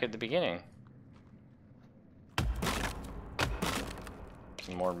 We're back at the beginning.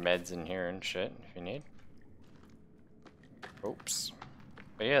 Some more meds in here and shit if you need. Oops.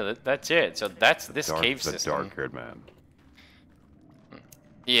 But yeah, that's it. So that's this cave system. Dark-haired man.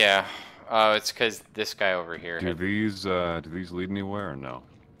 Yeah. It's because this guy over here. Do these lead anywhere or no?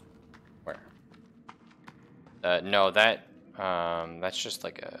 Where? No, that's just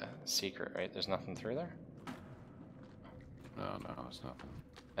like a secret, right? There's nothing through there. No, it's nothing.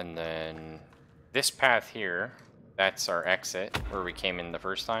 And then this path here, that's our exit where we came in the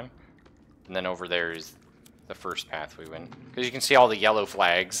first time. And then over there is the first path we went. Because you can see all the yellow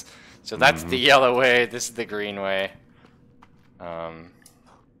flags. So that's the yellow way. This is the green way.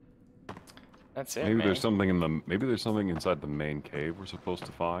 That's it. Maybe there's something maybe there's something inside the main cave we're supposed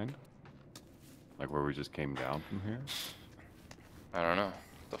to find. Like where we just came down from here. I don't know.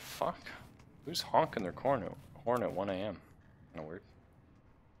 The fuck? Who's honking their horn at 1 a.m.? Kinda weird.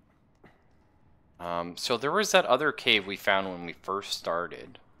 So there was that other cave we found when we first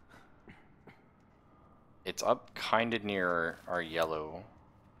started. It's up kind of near our yellow,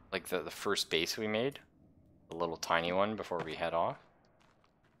 like the first base we made, the little tiny one before we head off.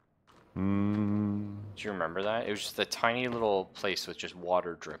 Do you remember that? It was just a tiny little place with just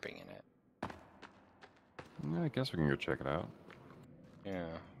water dripping in it. Yeah, I guess we can go check it out. Yeah,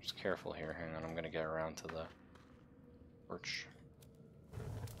 just careful here. Hang on, I'm gonna get around to the porch.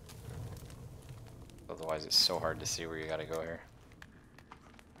 Otherwise, it's so hard to see where you gotta go here.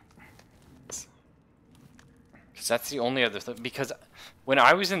 Because that's the only other thing. Because when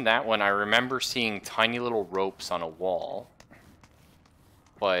I was in that one, I remember seeing tiny little ropes on a wall.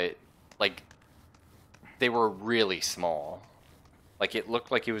 But, like, they were really small. Like, it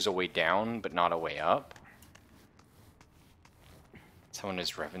looked like it was a way down, but not a way up. Someone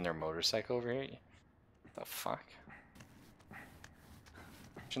is revving their motorcycle over here? What the fuck?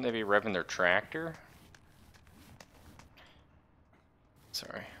 Shouldn't they be revving their tractor?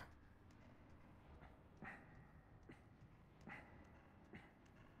 Sorry.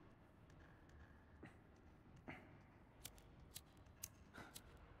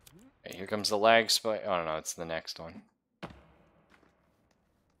 Okay, here comes the lag spike. Oh no, it's the next one.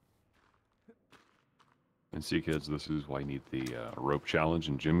 And see, kids, this is why you need the rope challenge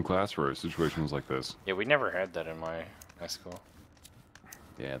in gym class for situations like this. Yeah, we never had that in my high school.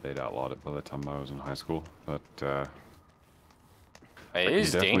 Yeah, they'd outlawed it by the time I was in high school, but It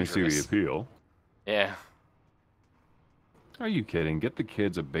is definitely dangerous. see the appeal. Yeah. Are you kidding? Get the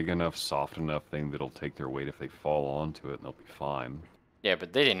kids a big enough, soft enough thing that'll take their weight if they fall onto it, and they'll be fine. Yeah,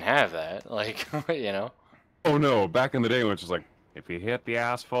 but they didn't have that. Like, you know? Oh no, back in the day when it's just like, if you hit the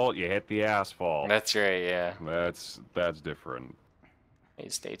asphalt, you hit the asphalt. That's right, yeah. That's different.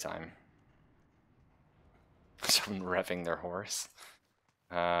 It's daytime. Someone revving their horse.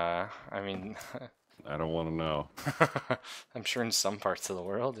 I mean... I don't want to know. I'm sure in some parts of the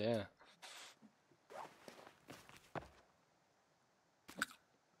world, yeah.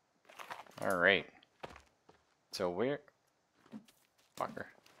 Alright. So where... Fucker.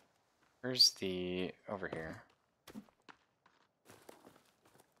 Where's the... over here.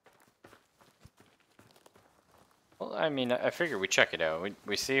 Well, I mean, I figure we check it out.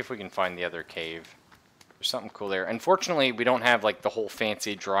 We see if we can find the other cave. There's something cool there. Unfortunately, we don't have like the whole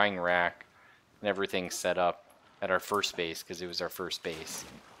fancy drying rack and everything set up at our first base because it was our first base.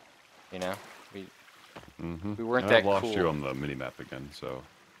 You know, we weren't that cool. I've lost you on the minimap again, so.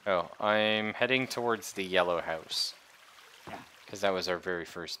 Oh, I'm heading towards the yellow house because that was our very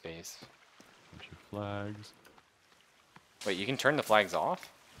first base. Bunch of flags. Wait, you can turn the flags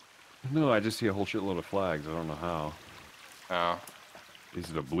off? No, I just see a whole shitload of flags. I don't know how. Oh.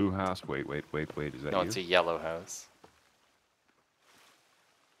 Is it a blue house? Wait. Is that No, you? it's a yellow house.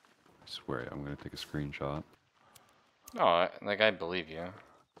 I swear, I'm gonna take a screenshot. Oh, like, I believe you.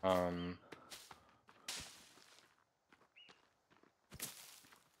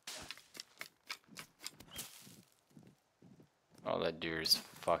 Oh, that deer's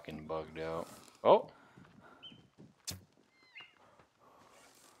fucking bugged out. Oh!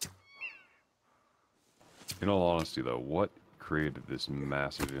 In all honesty, though, what created this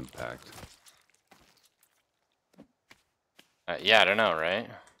massive impact? Yeah, I don't know, right?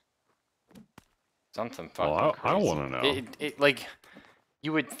 Something fucking Well, I crazy. want to know. It like,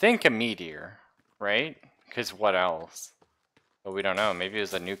 you would think a meteor, right? Because what else? But we don't know. Maybe it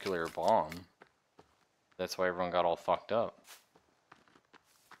was a nuclear bomb. That's why everyone got all fucked up.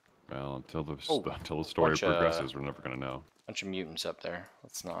 Well, until the story progresses, we're never gonna know. Bunch of mutants up there.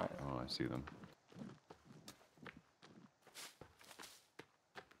 Let's not. Oh, I see them.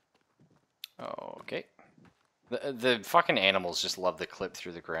 Okay. The fucking animals just love the clip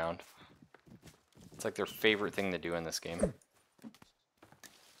through the ground. It's like their favorite thing to do in this game.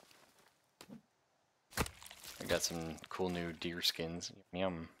 I got some cool new deer skins.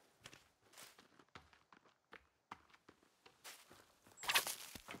 Yum.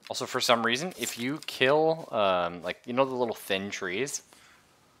 Also, for some reason, if you kill, like, you know the little thin trees?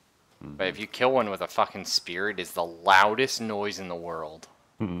 But if you kill one with a fucking spear, it is the loudest noise in the world.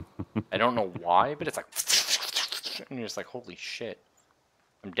 I don't know why, but it's like... And you're just like, holy shit.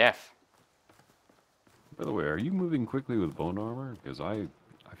 I'm deaf. By the way, are you moving quickly with bone armor? Because I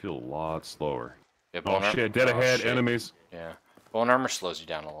feel a lot slower. Yeah, Oh shit, dead ahead, enemies. Yeah. Bone armor slows you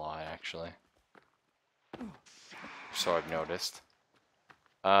down a lot, actually. So I've noticed.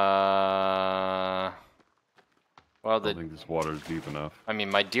 Well, I don't think this water is deep enough. I mean,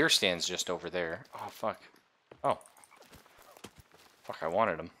 my deer stand's just over there. Oh, fuck. Oh. Fuck, I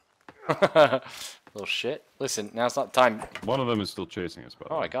wanted him. Little shit. Listen, now's not the time. One of them is still chasing us, by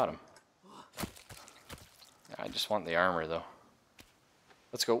the way. Oh, I got him. I just want the armor, though.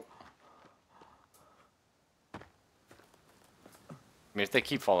 Let's go. I mean, if they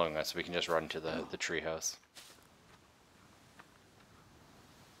keep following us, we can just run to the treehouse.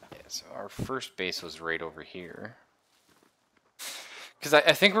 Yeah, so our first base was right over here. Because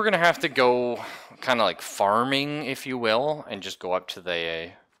I think we're going to have to go kind of like farming, if you will, and just go up to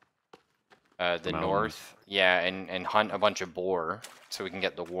the north. Yeah, and hunt a bunch of boar so we can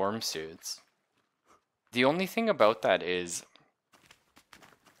get the warm suits. The only thing about that is,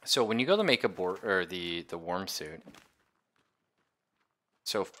 so when you go to make a boar, or the warm suit,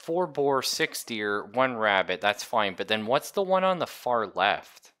 so 4 boar, 6 deer, 1 rabbit, that's fine. But then what's the one on the far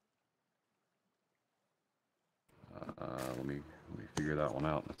left? Let me figure that one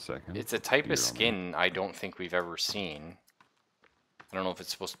out in a second. It's a type of skin I don't think we've ever seen. I don't know if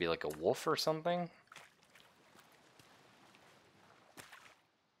it's supposed to be like a wolf or something.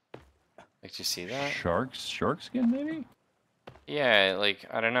 Like, do you see that? Shark skin, maybe? Yeah, like,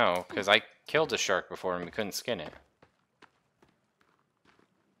 I don't know, because I killed a shark before and we couldn't skin it.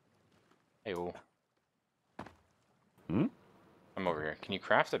 Hey, whoa. I'm over here. Can you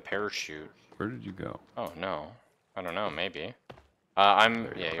craft a parachute? Where did you go? Oh, no. I don't know, maybe.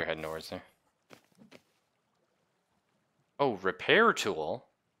 Yeah, you're heading towards there. Oh, repair tool?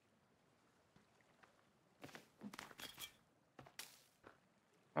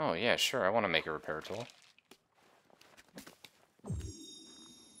 Oh, yeah, sure. I want to make a repair tool.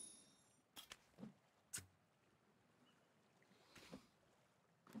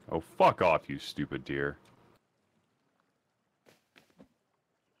 Oh, fuck off, you stupid deer.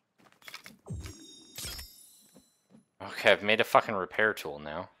 Okay, I've made a fucking repair tool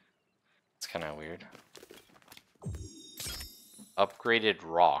now. It's kind of weird. Upgraded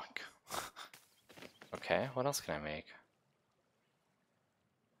rock. Okay, what else can I make?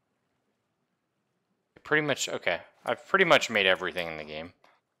 Pretty much, okay. I've pretty much made everything in the game.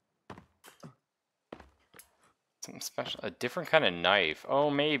 Something special. A different kind of knife. Oh,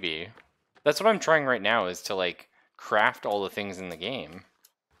 maybe. That's what I'm trying right now, is to, like, craft all the things in the game.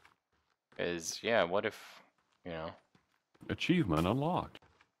 Because, yeah, what if, you know... Achievement unlocked.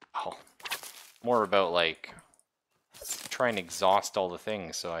 Oh. More about, like... try and exhaust all the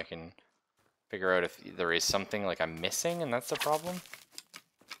things so I can figure out if there is something like I'm missing and that's the problem.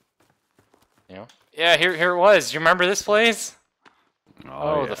 You know? Yeah, here it was. You remember this place?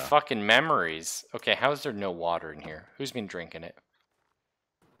 Oh, yeah. the fucking memories. Okay, how is there no water in here? Who's been drinking it?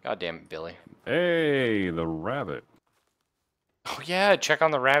 God damn it, Billy. Hey, the rabbit. Oh yeah, check on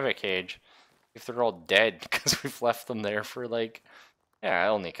the rabbit cage. If they're all dead because we've left them there for like, yeah,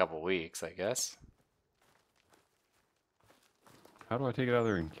 only a couple weeks, I guess. How do I take it out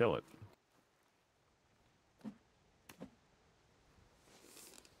there and kill it?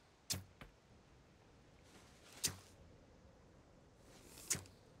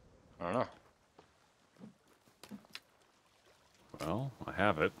 I don't know. Well, I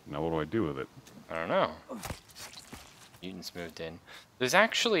have it. Now what do I do with it? I don't know. Mutants moved in. There's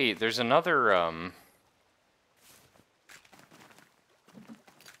another,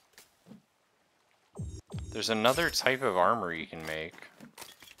 there's another type of armor you can make.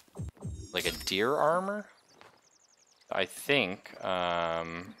 Like a deer armor? I think, like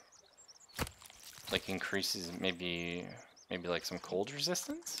increases maybe like some cold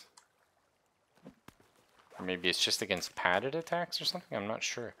resistance? Or maybe it's just against padded attacks or something? I'm not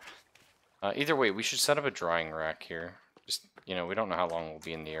sure. Either way, we should set up a drying rack here. Just, you know, we don't know how long we'll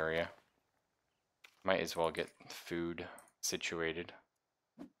be in the area. Might as well get food situated.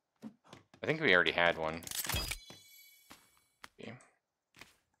 I think we already had one. Okay.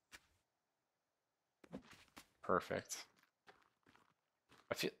 Perfect.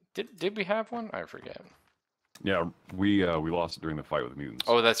 I feel, did we have one? I forget. Yeah, we lost it during the fight with the mutants.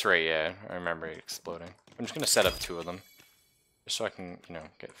 Oh, that's right, yeah. I remember it exploding. I'm just gonna set up 2 of them. Just so I can, you know,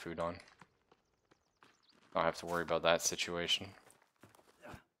 get food on. I don't have to worry about that situation.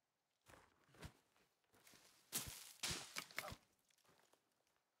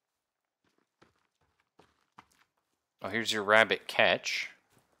 Oh, here's your rabbit catch.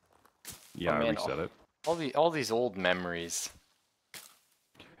 Yeah, Oh, I man, reset it. All these old memories.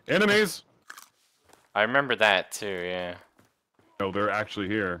 Enemies! I remember that too, yeah. No, they're actually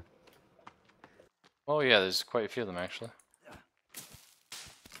here. Oh yeah, there's quite a few of them actually.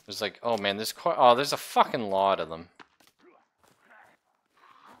 There's like, oh man, there's a fucking lot of them.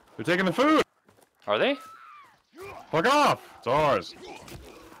 They're taking the food! Are they? Fuck off! It's ours!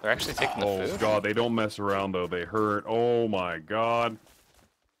 They're actually taking the food? Oh god, they don't mess around though. They hurt. Oh my god.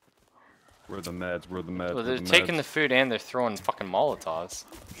 Where are the meds? Where are the meds? Well, they're taking the food and they're throwing fucking Molotovs.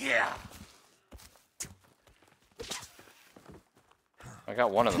 Yeah. I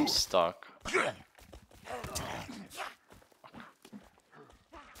got one of them stuck.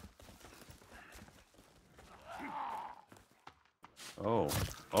 Oh.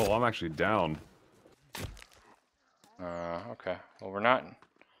 Oh, I'm actually down. Okay. Well, we're not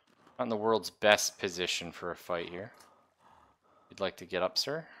in the world's best position for a fight here. You'd like to get up,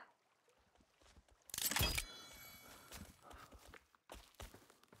 sir?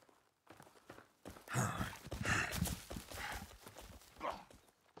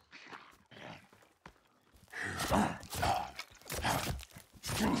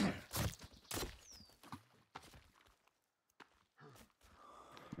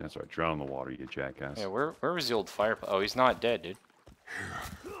 That's right, drown in the water, you jackass. Yeah, where was the old fireplace? Oh, he's not dead, dude.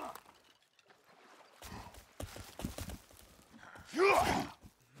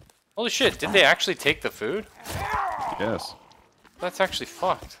 Holy shit, did they actually take the food? Yes. That's actually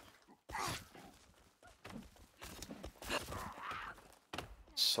fucked.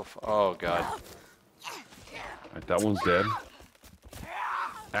 Oh god. Right, that one's dead.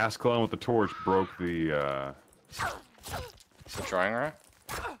 Ass clown with the torch broke the drying rack?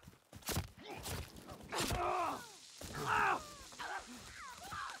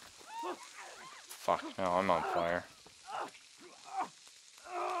 Fuck, no, I'm on fire.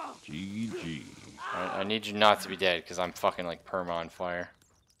 GG. I need you not to be dead, because I'm fucking like perma on fire.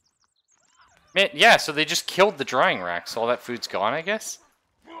 Man, yeah, so they just killed the drying rack, so all that food's gone, I guess?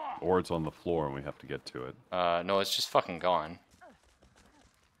 Or it's on the floor and we have to get to it. No, it's just fucking gone.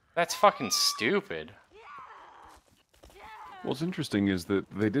 That's fucking stupid. What's interesting is that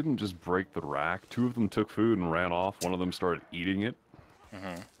they didn't just break the rack. 2 of them took food and ran off. One of them started eating it.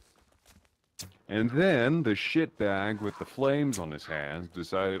 Mm-hmm. And then the shitbag with the flames on his hands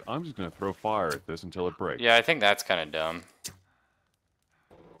decided, I'm just going to throw fire at this until it breaks. Yeah, I think that's kind of dumb.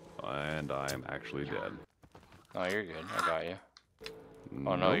 And I am actually dead. Oh, you're good. I got you.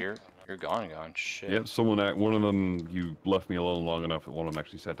 Oh no, you're gone. Shit. Yep, one of them, you left me alone long enough that one of them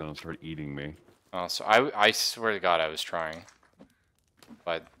actually sat down and started eating me. Oh, so I swear to God I was trying.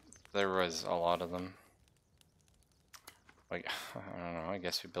 But there was a lot of them. Like, I don't know, I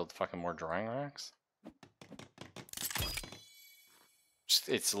guess we build fucking more drying racks?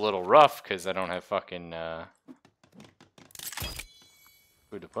 it's a little rough because I don't have fucking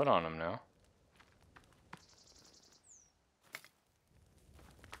food to put on them now.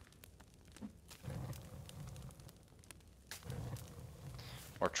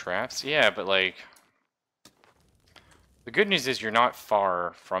 More traps? Yeah, but like... The good news is you're not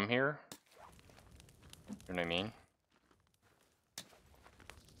far from here. You know what I mean?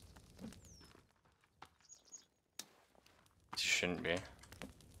 Shouldn't be.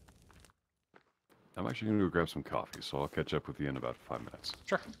 I'm actually going to go grab some coffee, so I'll catch up with you in about 5 minutes.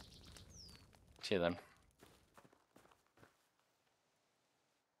 Sure. See you then.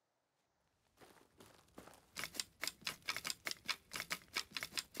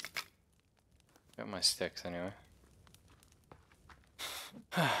 Got my sticks anyway.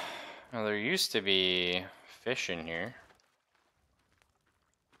 Now there used to be fish in here.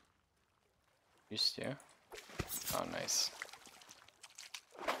 Used to. Oh, nice.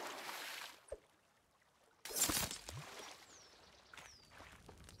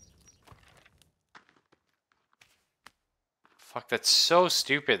 Fuck, that's so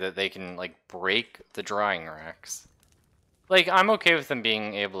stupid that they can, like, break the drying racks. Like, I'm okay with them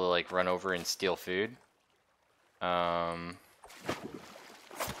being able to, like, run over and steal food. Kind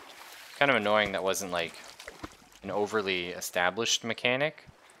of annoying that wasn't, like, an overly established mechanic.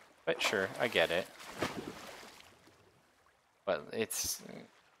 But sure, I get it. But it's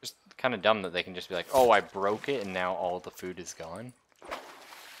just kind of dumb that they can just be like, oh, I broke it and now all the food is gone.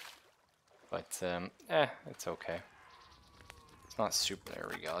 But, it's okay. It's not super... There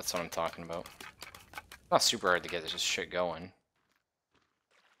we go, that's what I'm talking about. It's not super hard to get this shit going.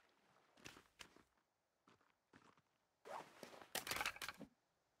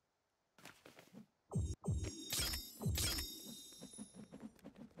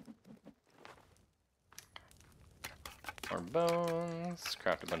 More bones.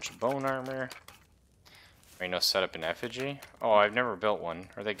 Craft a bunch of bone armor. I know, set up an effigy. Oh, I've never built one.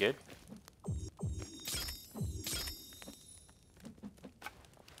 Are they good?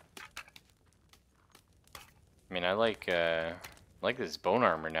 I mean, I like this bone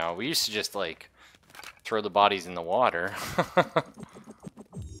armor now. We used to just, like, throw the bodies in the water.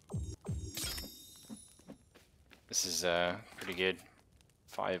 This is, pretty good.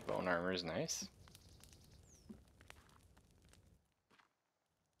 5 bone armor is nice.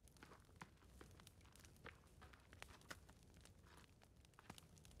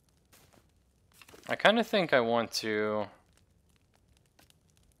 I kind of think I want to...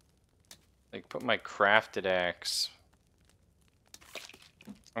 like, put my crafted axe.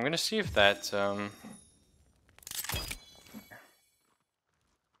 I'm gonna see if that,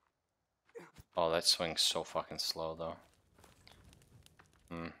 Oh, that swings so fucking slow, though.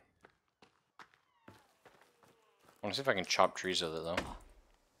 I wanna see if I can chop trees with it, though.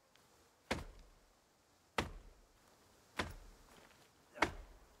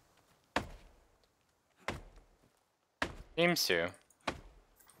 Seems to.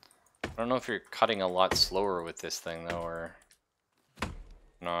 I don't know if you're cutting a lot slower with this thing, though, or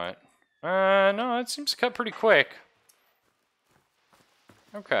not. No, it seems to cut pretty quick.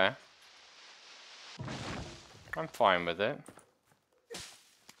 Okay. I'm fine with it.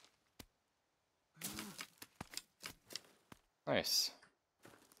 Nice.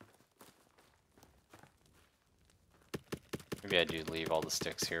 Maybe I do leave all the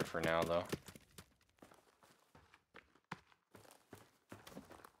sticks here for now, though.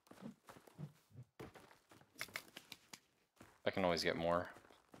 I can always get more.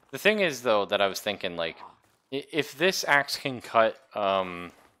 The thing is, though, that I was thinking, like, if this axe can cut,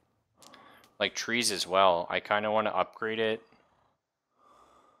 like, trees as well, I kind of want to upgrade it.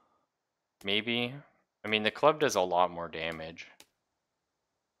 Maybe. I mean, the club does a lot more damage.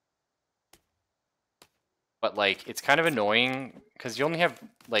 But, like, it's kind of annoying, because you only have,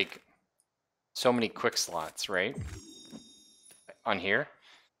 like, so many quick slots, right? On here.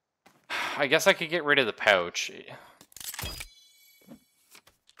 I guess I could get rid of the pouch.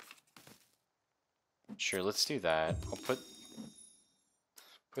 Sure, let's do that. I'll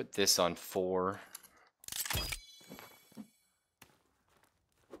put this on 4.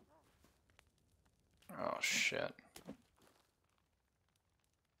 Oh shit.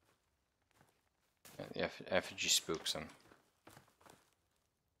 The effigy spooks him.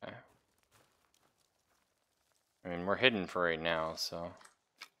 Okay. I mean, we're hidden for right now, so I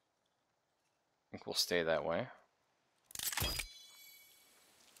think we'll stay that way.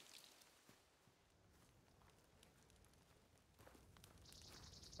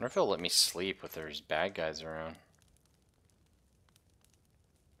 I wonder if it'll let me sleep if there's bad guys around.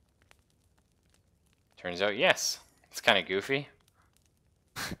 Turns out, yes. It's kind of goofy.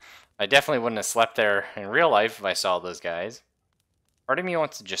 I definitely wouldn't have slept there in real life if I saw those guys. Part of me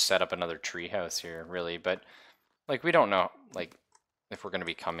wants to just set up another treehouse here, really, but like we don't know, like if we're gonna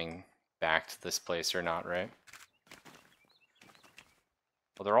be coming back to this place or not, right?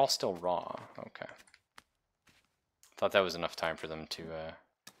 Well, they're all still raw. Okay. Thought that was enough time for them to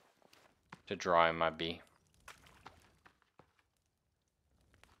dry in my bee.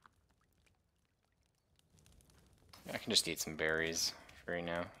 I can just eat some berries for right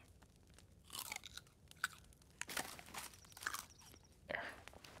now. There.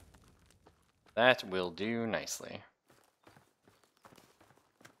 That will do nicely.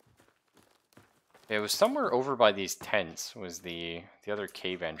 It was somewhere over by these tents was the other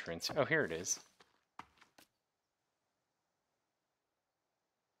cave entrance. Oh, here it is.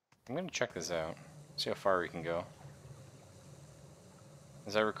 I'm gonna check this out. See how far we can go.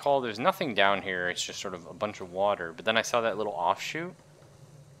 As I recall, there's nothing down here. It's just sort of a bunch of water. But then I saw that little offshoot.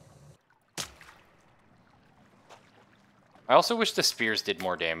 I also wish the spears did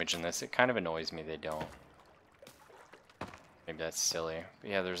more damage in this. It kind of annoys me they don't. Maybe that's silly. But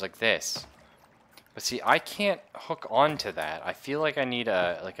yeah, there's like this. But see, I can't hook onto that. I feel like I need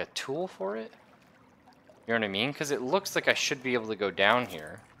a tool for it. You know what I mean? Because it looks like I should be able to go down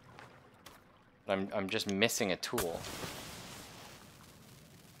here. But I'm just missing a tool.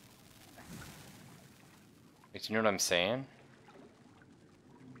 Like, do you know what I'm saying?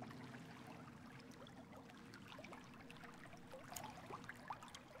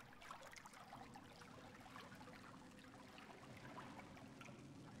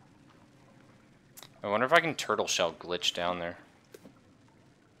 I wonder if I can turtle shell glitch down there.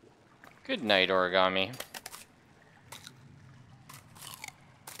 Good night, origami.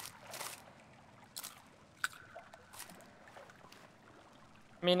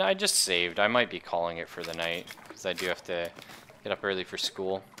 I mean, I just saved. I might be calling it for the night, because I do have to get up early for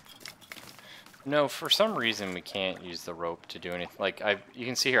school. No, for some reason we can't use the rope to do anything. Like, you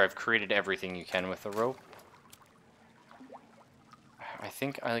can see here, I've created everything you can with the rope. I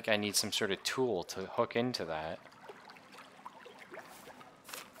think I need some sort of tool to hook into that.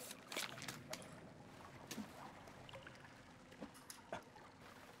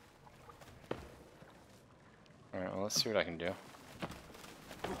 Alright, well, let's see what I can do.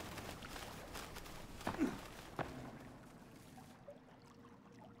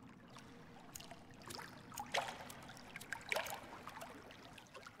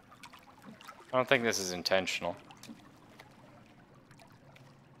 I don't think this is intentional.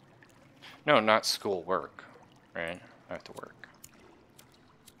 No, not school, work. Right? I have to work.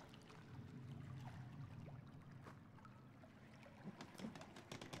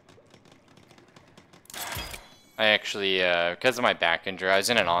 I actually, because of my back injury, I was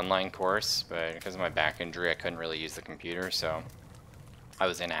in an online course, but because of my back injury, I couldn't really use the computer, so I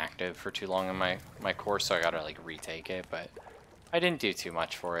was inactive for too long in my course, so I gotta, like, retake it, but I didn't do too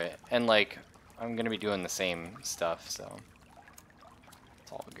much for it. And, like, I'm gonna be doing the same stuff, so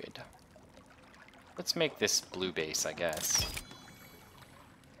it's all good. Let's make this blue base, I guess.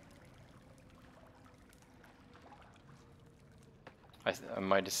 I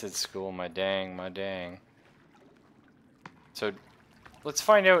might have said school, my dang, my dang. So, let's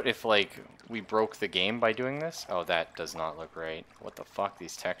find out if, like, we broke the game by doing this. Oh, that does not look right. What the fuck,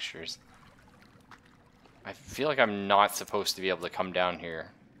 these textures. I feel like I'm not supposed to be able to come down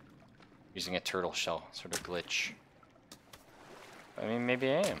here using a turtle shell sort of glitch. I mean, maybe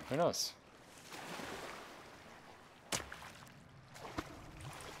I am. Who knows?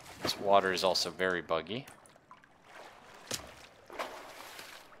 This water is also very buggy.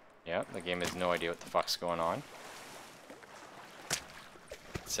 Yeah, the game has no idea what the fuck's going on.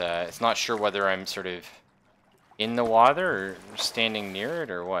 It's not sure whether I'm sort of in the water or standing near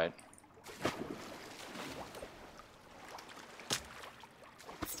it or what.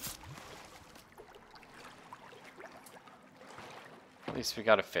 At least we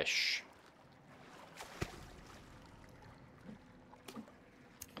got a fish.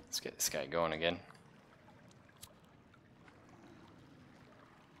 Let's get this guy going again.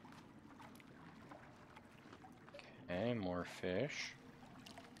 Okay, more fish.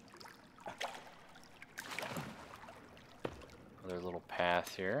 Another little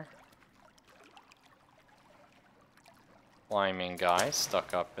path here. Climbing guy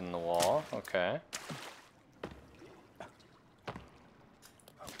stuck up in the wall. Okay.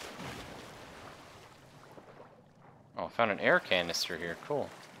 Oh, I found an air canister here. Cool.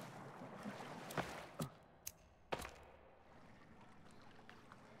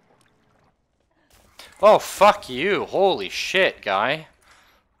 Oh, fuck you. Holy shit, guy.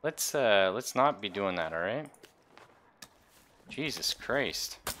 Let's not be doing that, alright? Jesus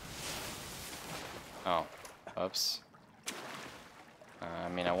Christ. Oh, oops. I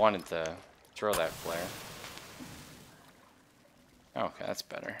mean, I wanted to throw that flare. Okay, that's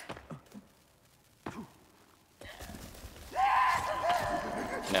better.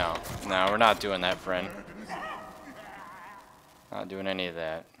 No, no, we're not doing that, friend. Not doing any of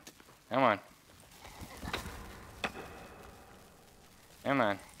that. Come on. Come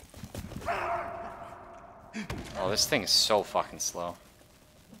on. Oh, this thing is so fucking slow.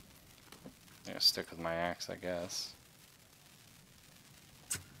 I'm gonna stick with my axe, I guess.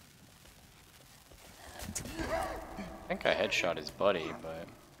 I think I headshot his buddy, but...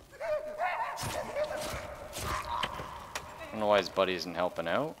 I don't know why his buddy isn't helping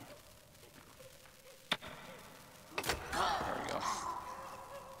out. There we go.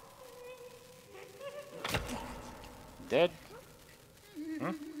 Dead?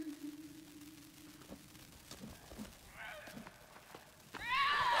 Hmm?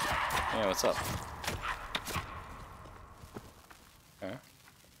 Yeah, what's up? Okay.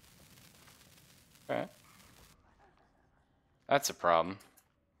 Okay. That's a problem.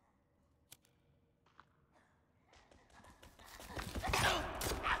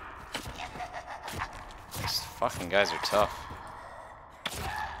 These fucking guys are tough.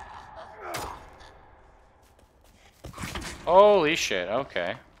 Holy shit,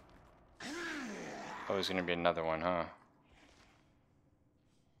 okay. Oh, there's gonna be another one, huh?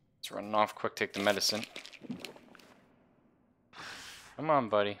 It's running off, quick, take the medicine. Come on,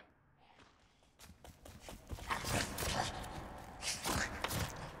 buddy.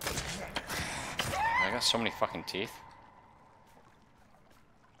 I got so many fucking teeth.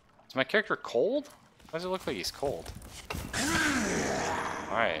 Is my character cold? Why does it look like he's cold?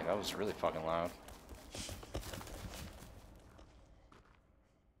 Alright, that was really fucking loud.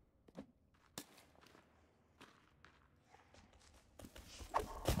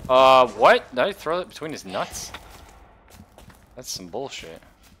 What? Did I throw that between his nuts? That's some bullshit.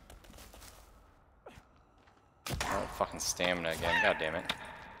 Oh, fucking stamina again. God damn it.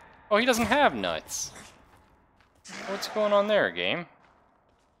 Oh, he doesn't have nuts. What's going on there, game?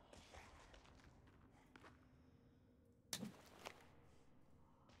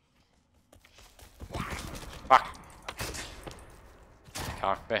 Fuck.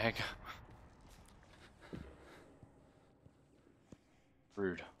 Cockbag.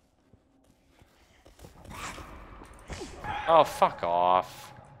 Rude. Oh, fuck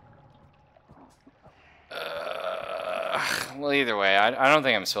off. Well, either way, I don't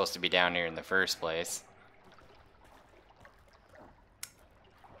think I'm supposed to be down here in the first place.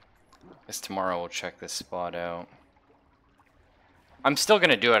 Guess tomorrow we'll check this spot out. I'm still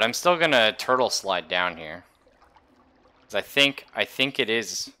gonna do it. I'm still gonna turtle slide down here. 'Cause I think it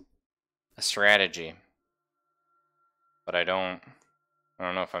is a strategy. But I don't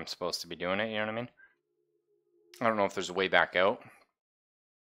know if I'm supposed to be doing it, you know what I mean? I don't know if there's a way back out.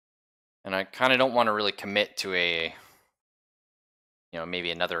 And I kind of don't want to really commit to a,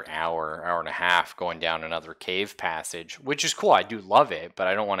 maybe another hour, hour and a half going down another cave passage, which is cool. I do love it, but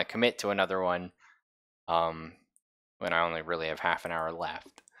I don't want to commit to another one when I only really have half an hour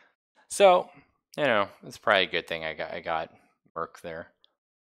left. So, it's probably a good thing I got Merc there.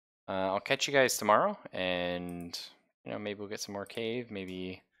 I'll catch you guys tomorrow, and maybe we'll get some more cave.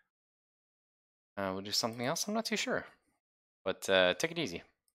 Maybe we'll do something else. I'm not too sure, but take it easy.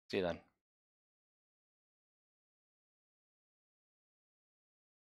 See you then.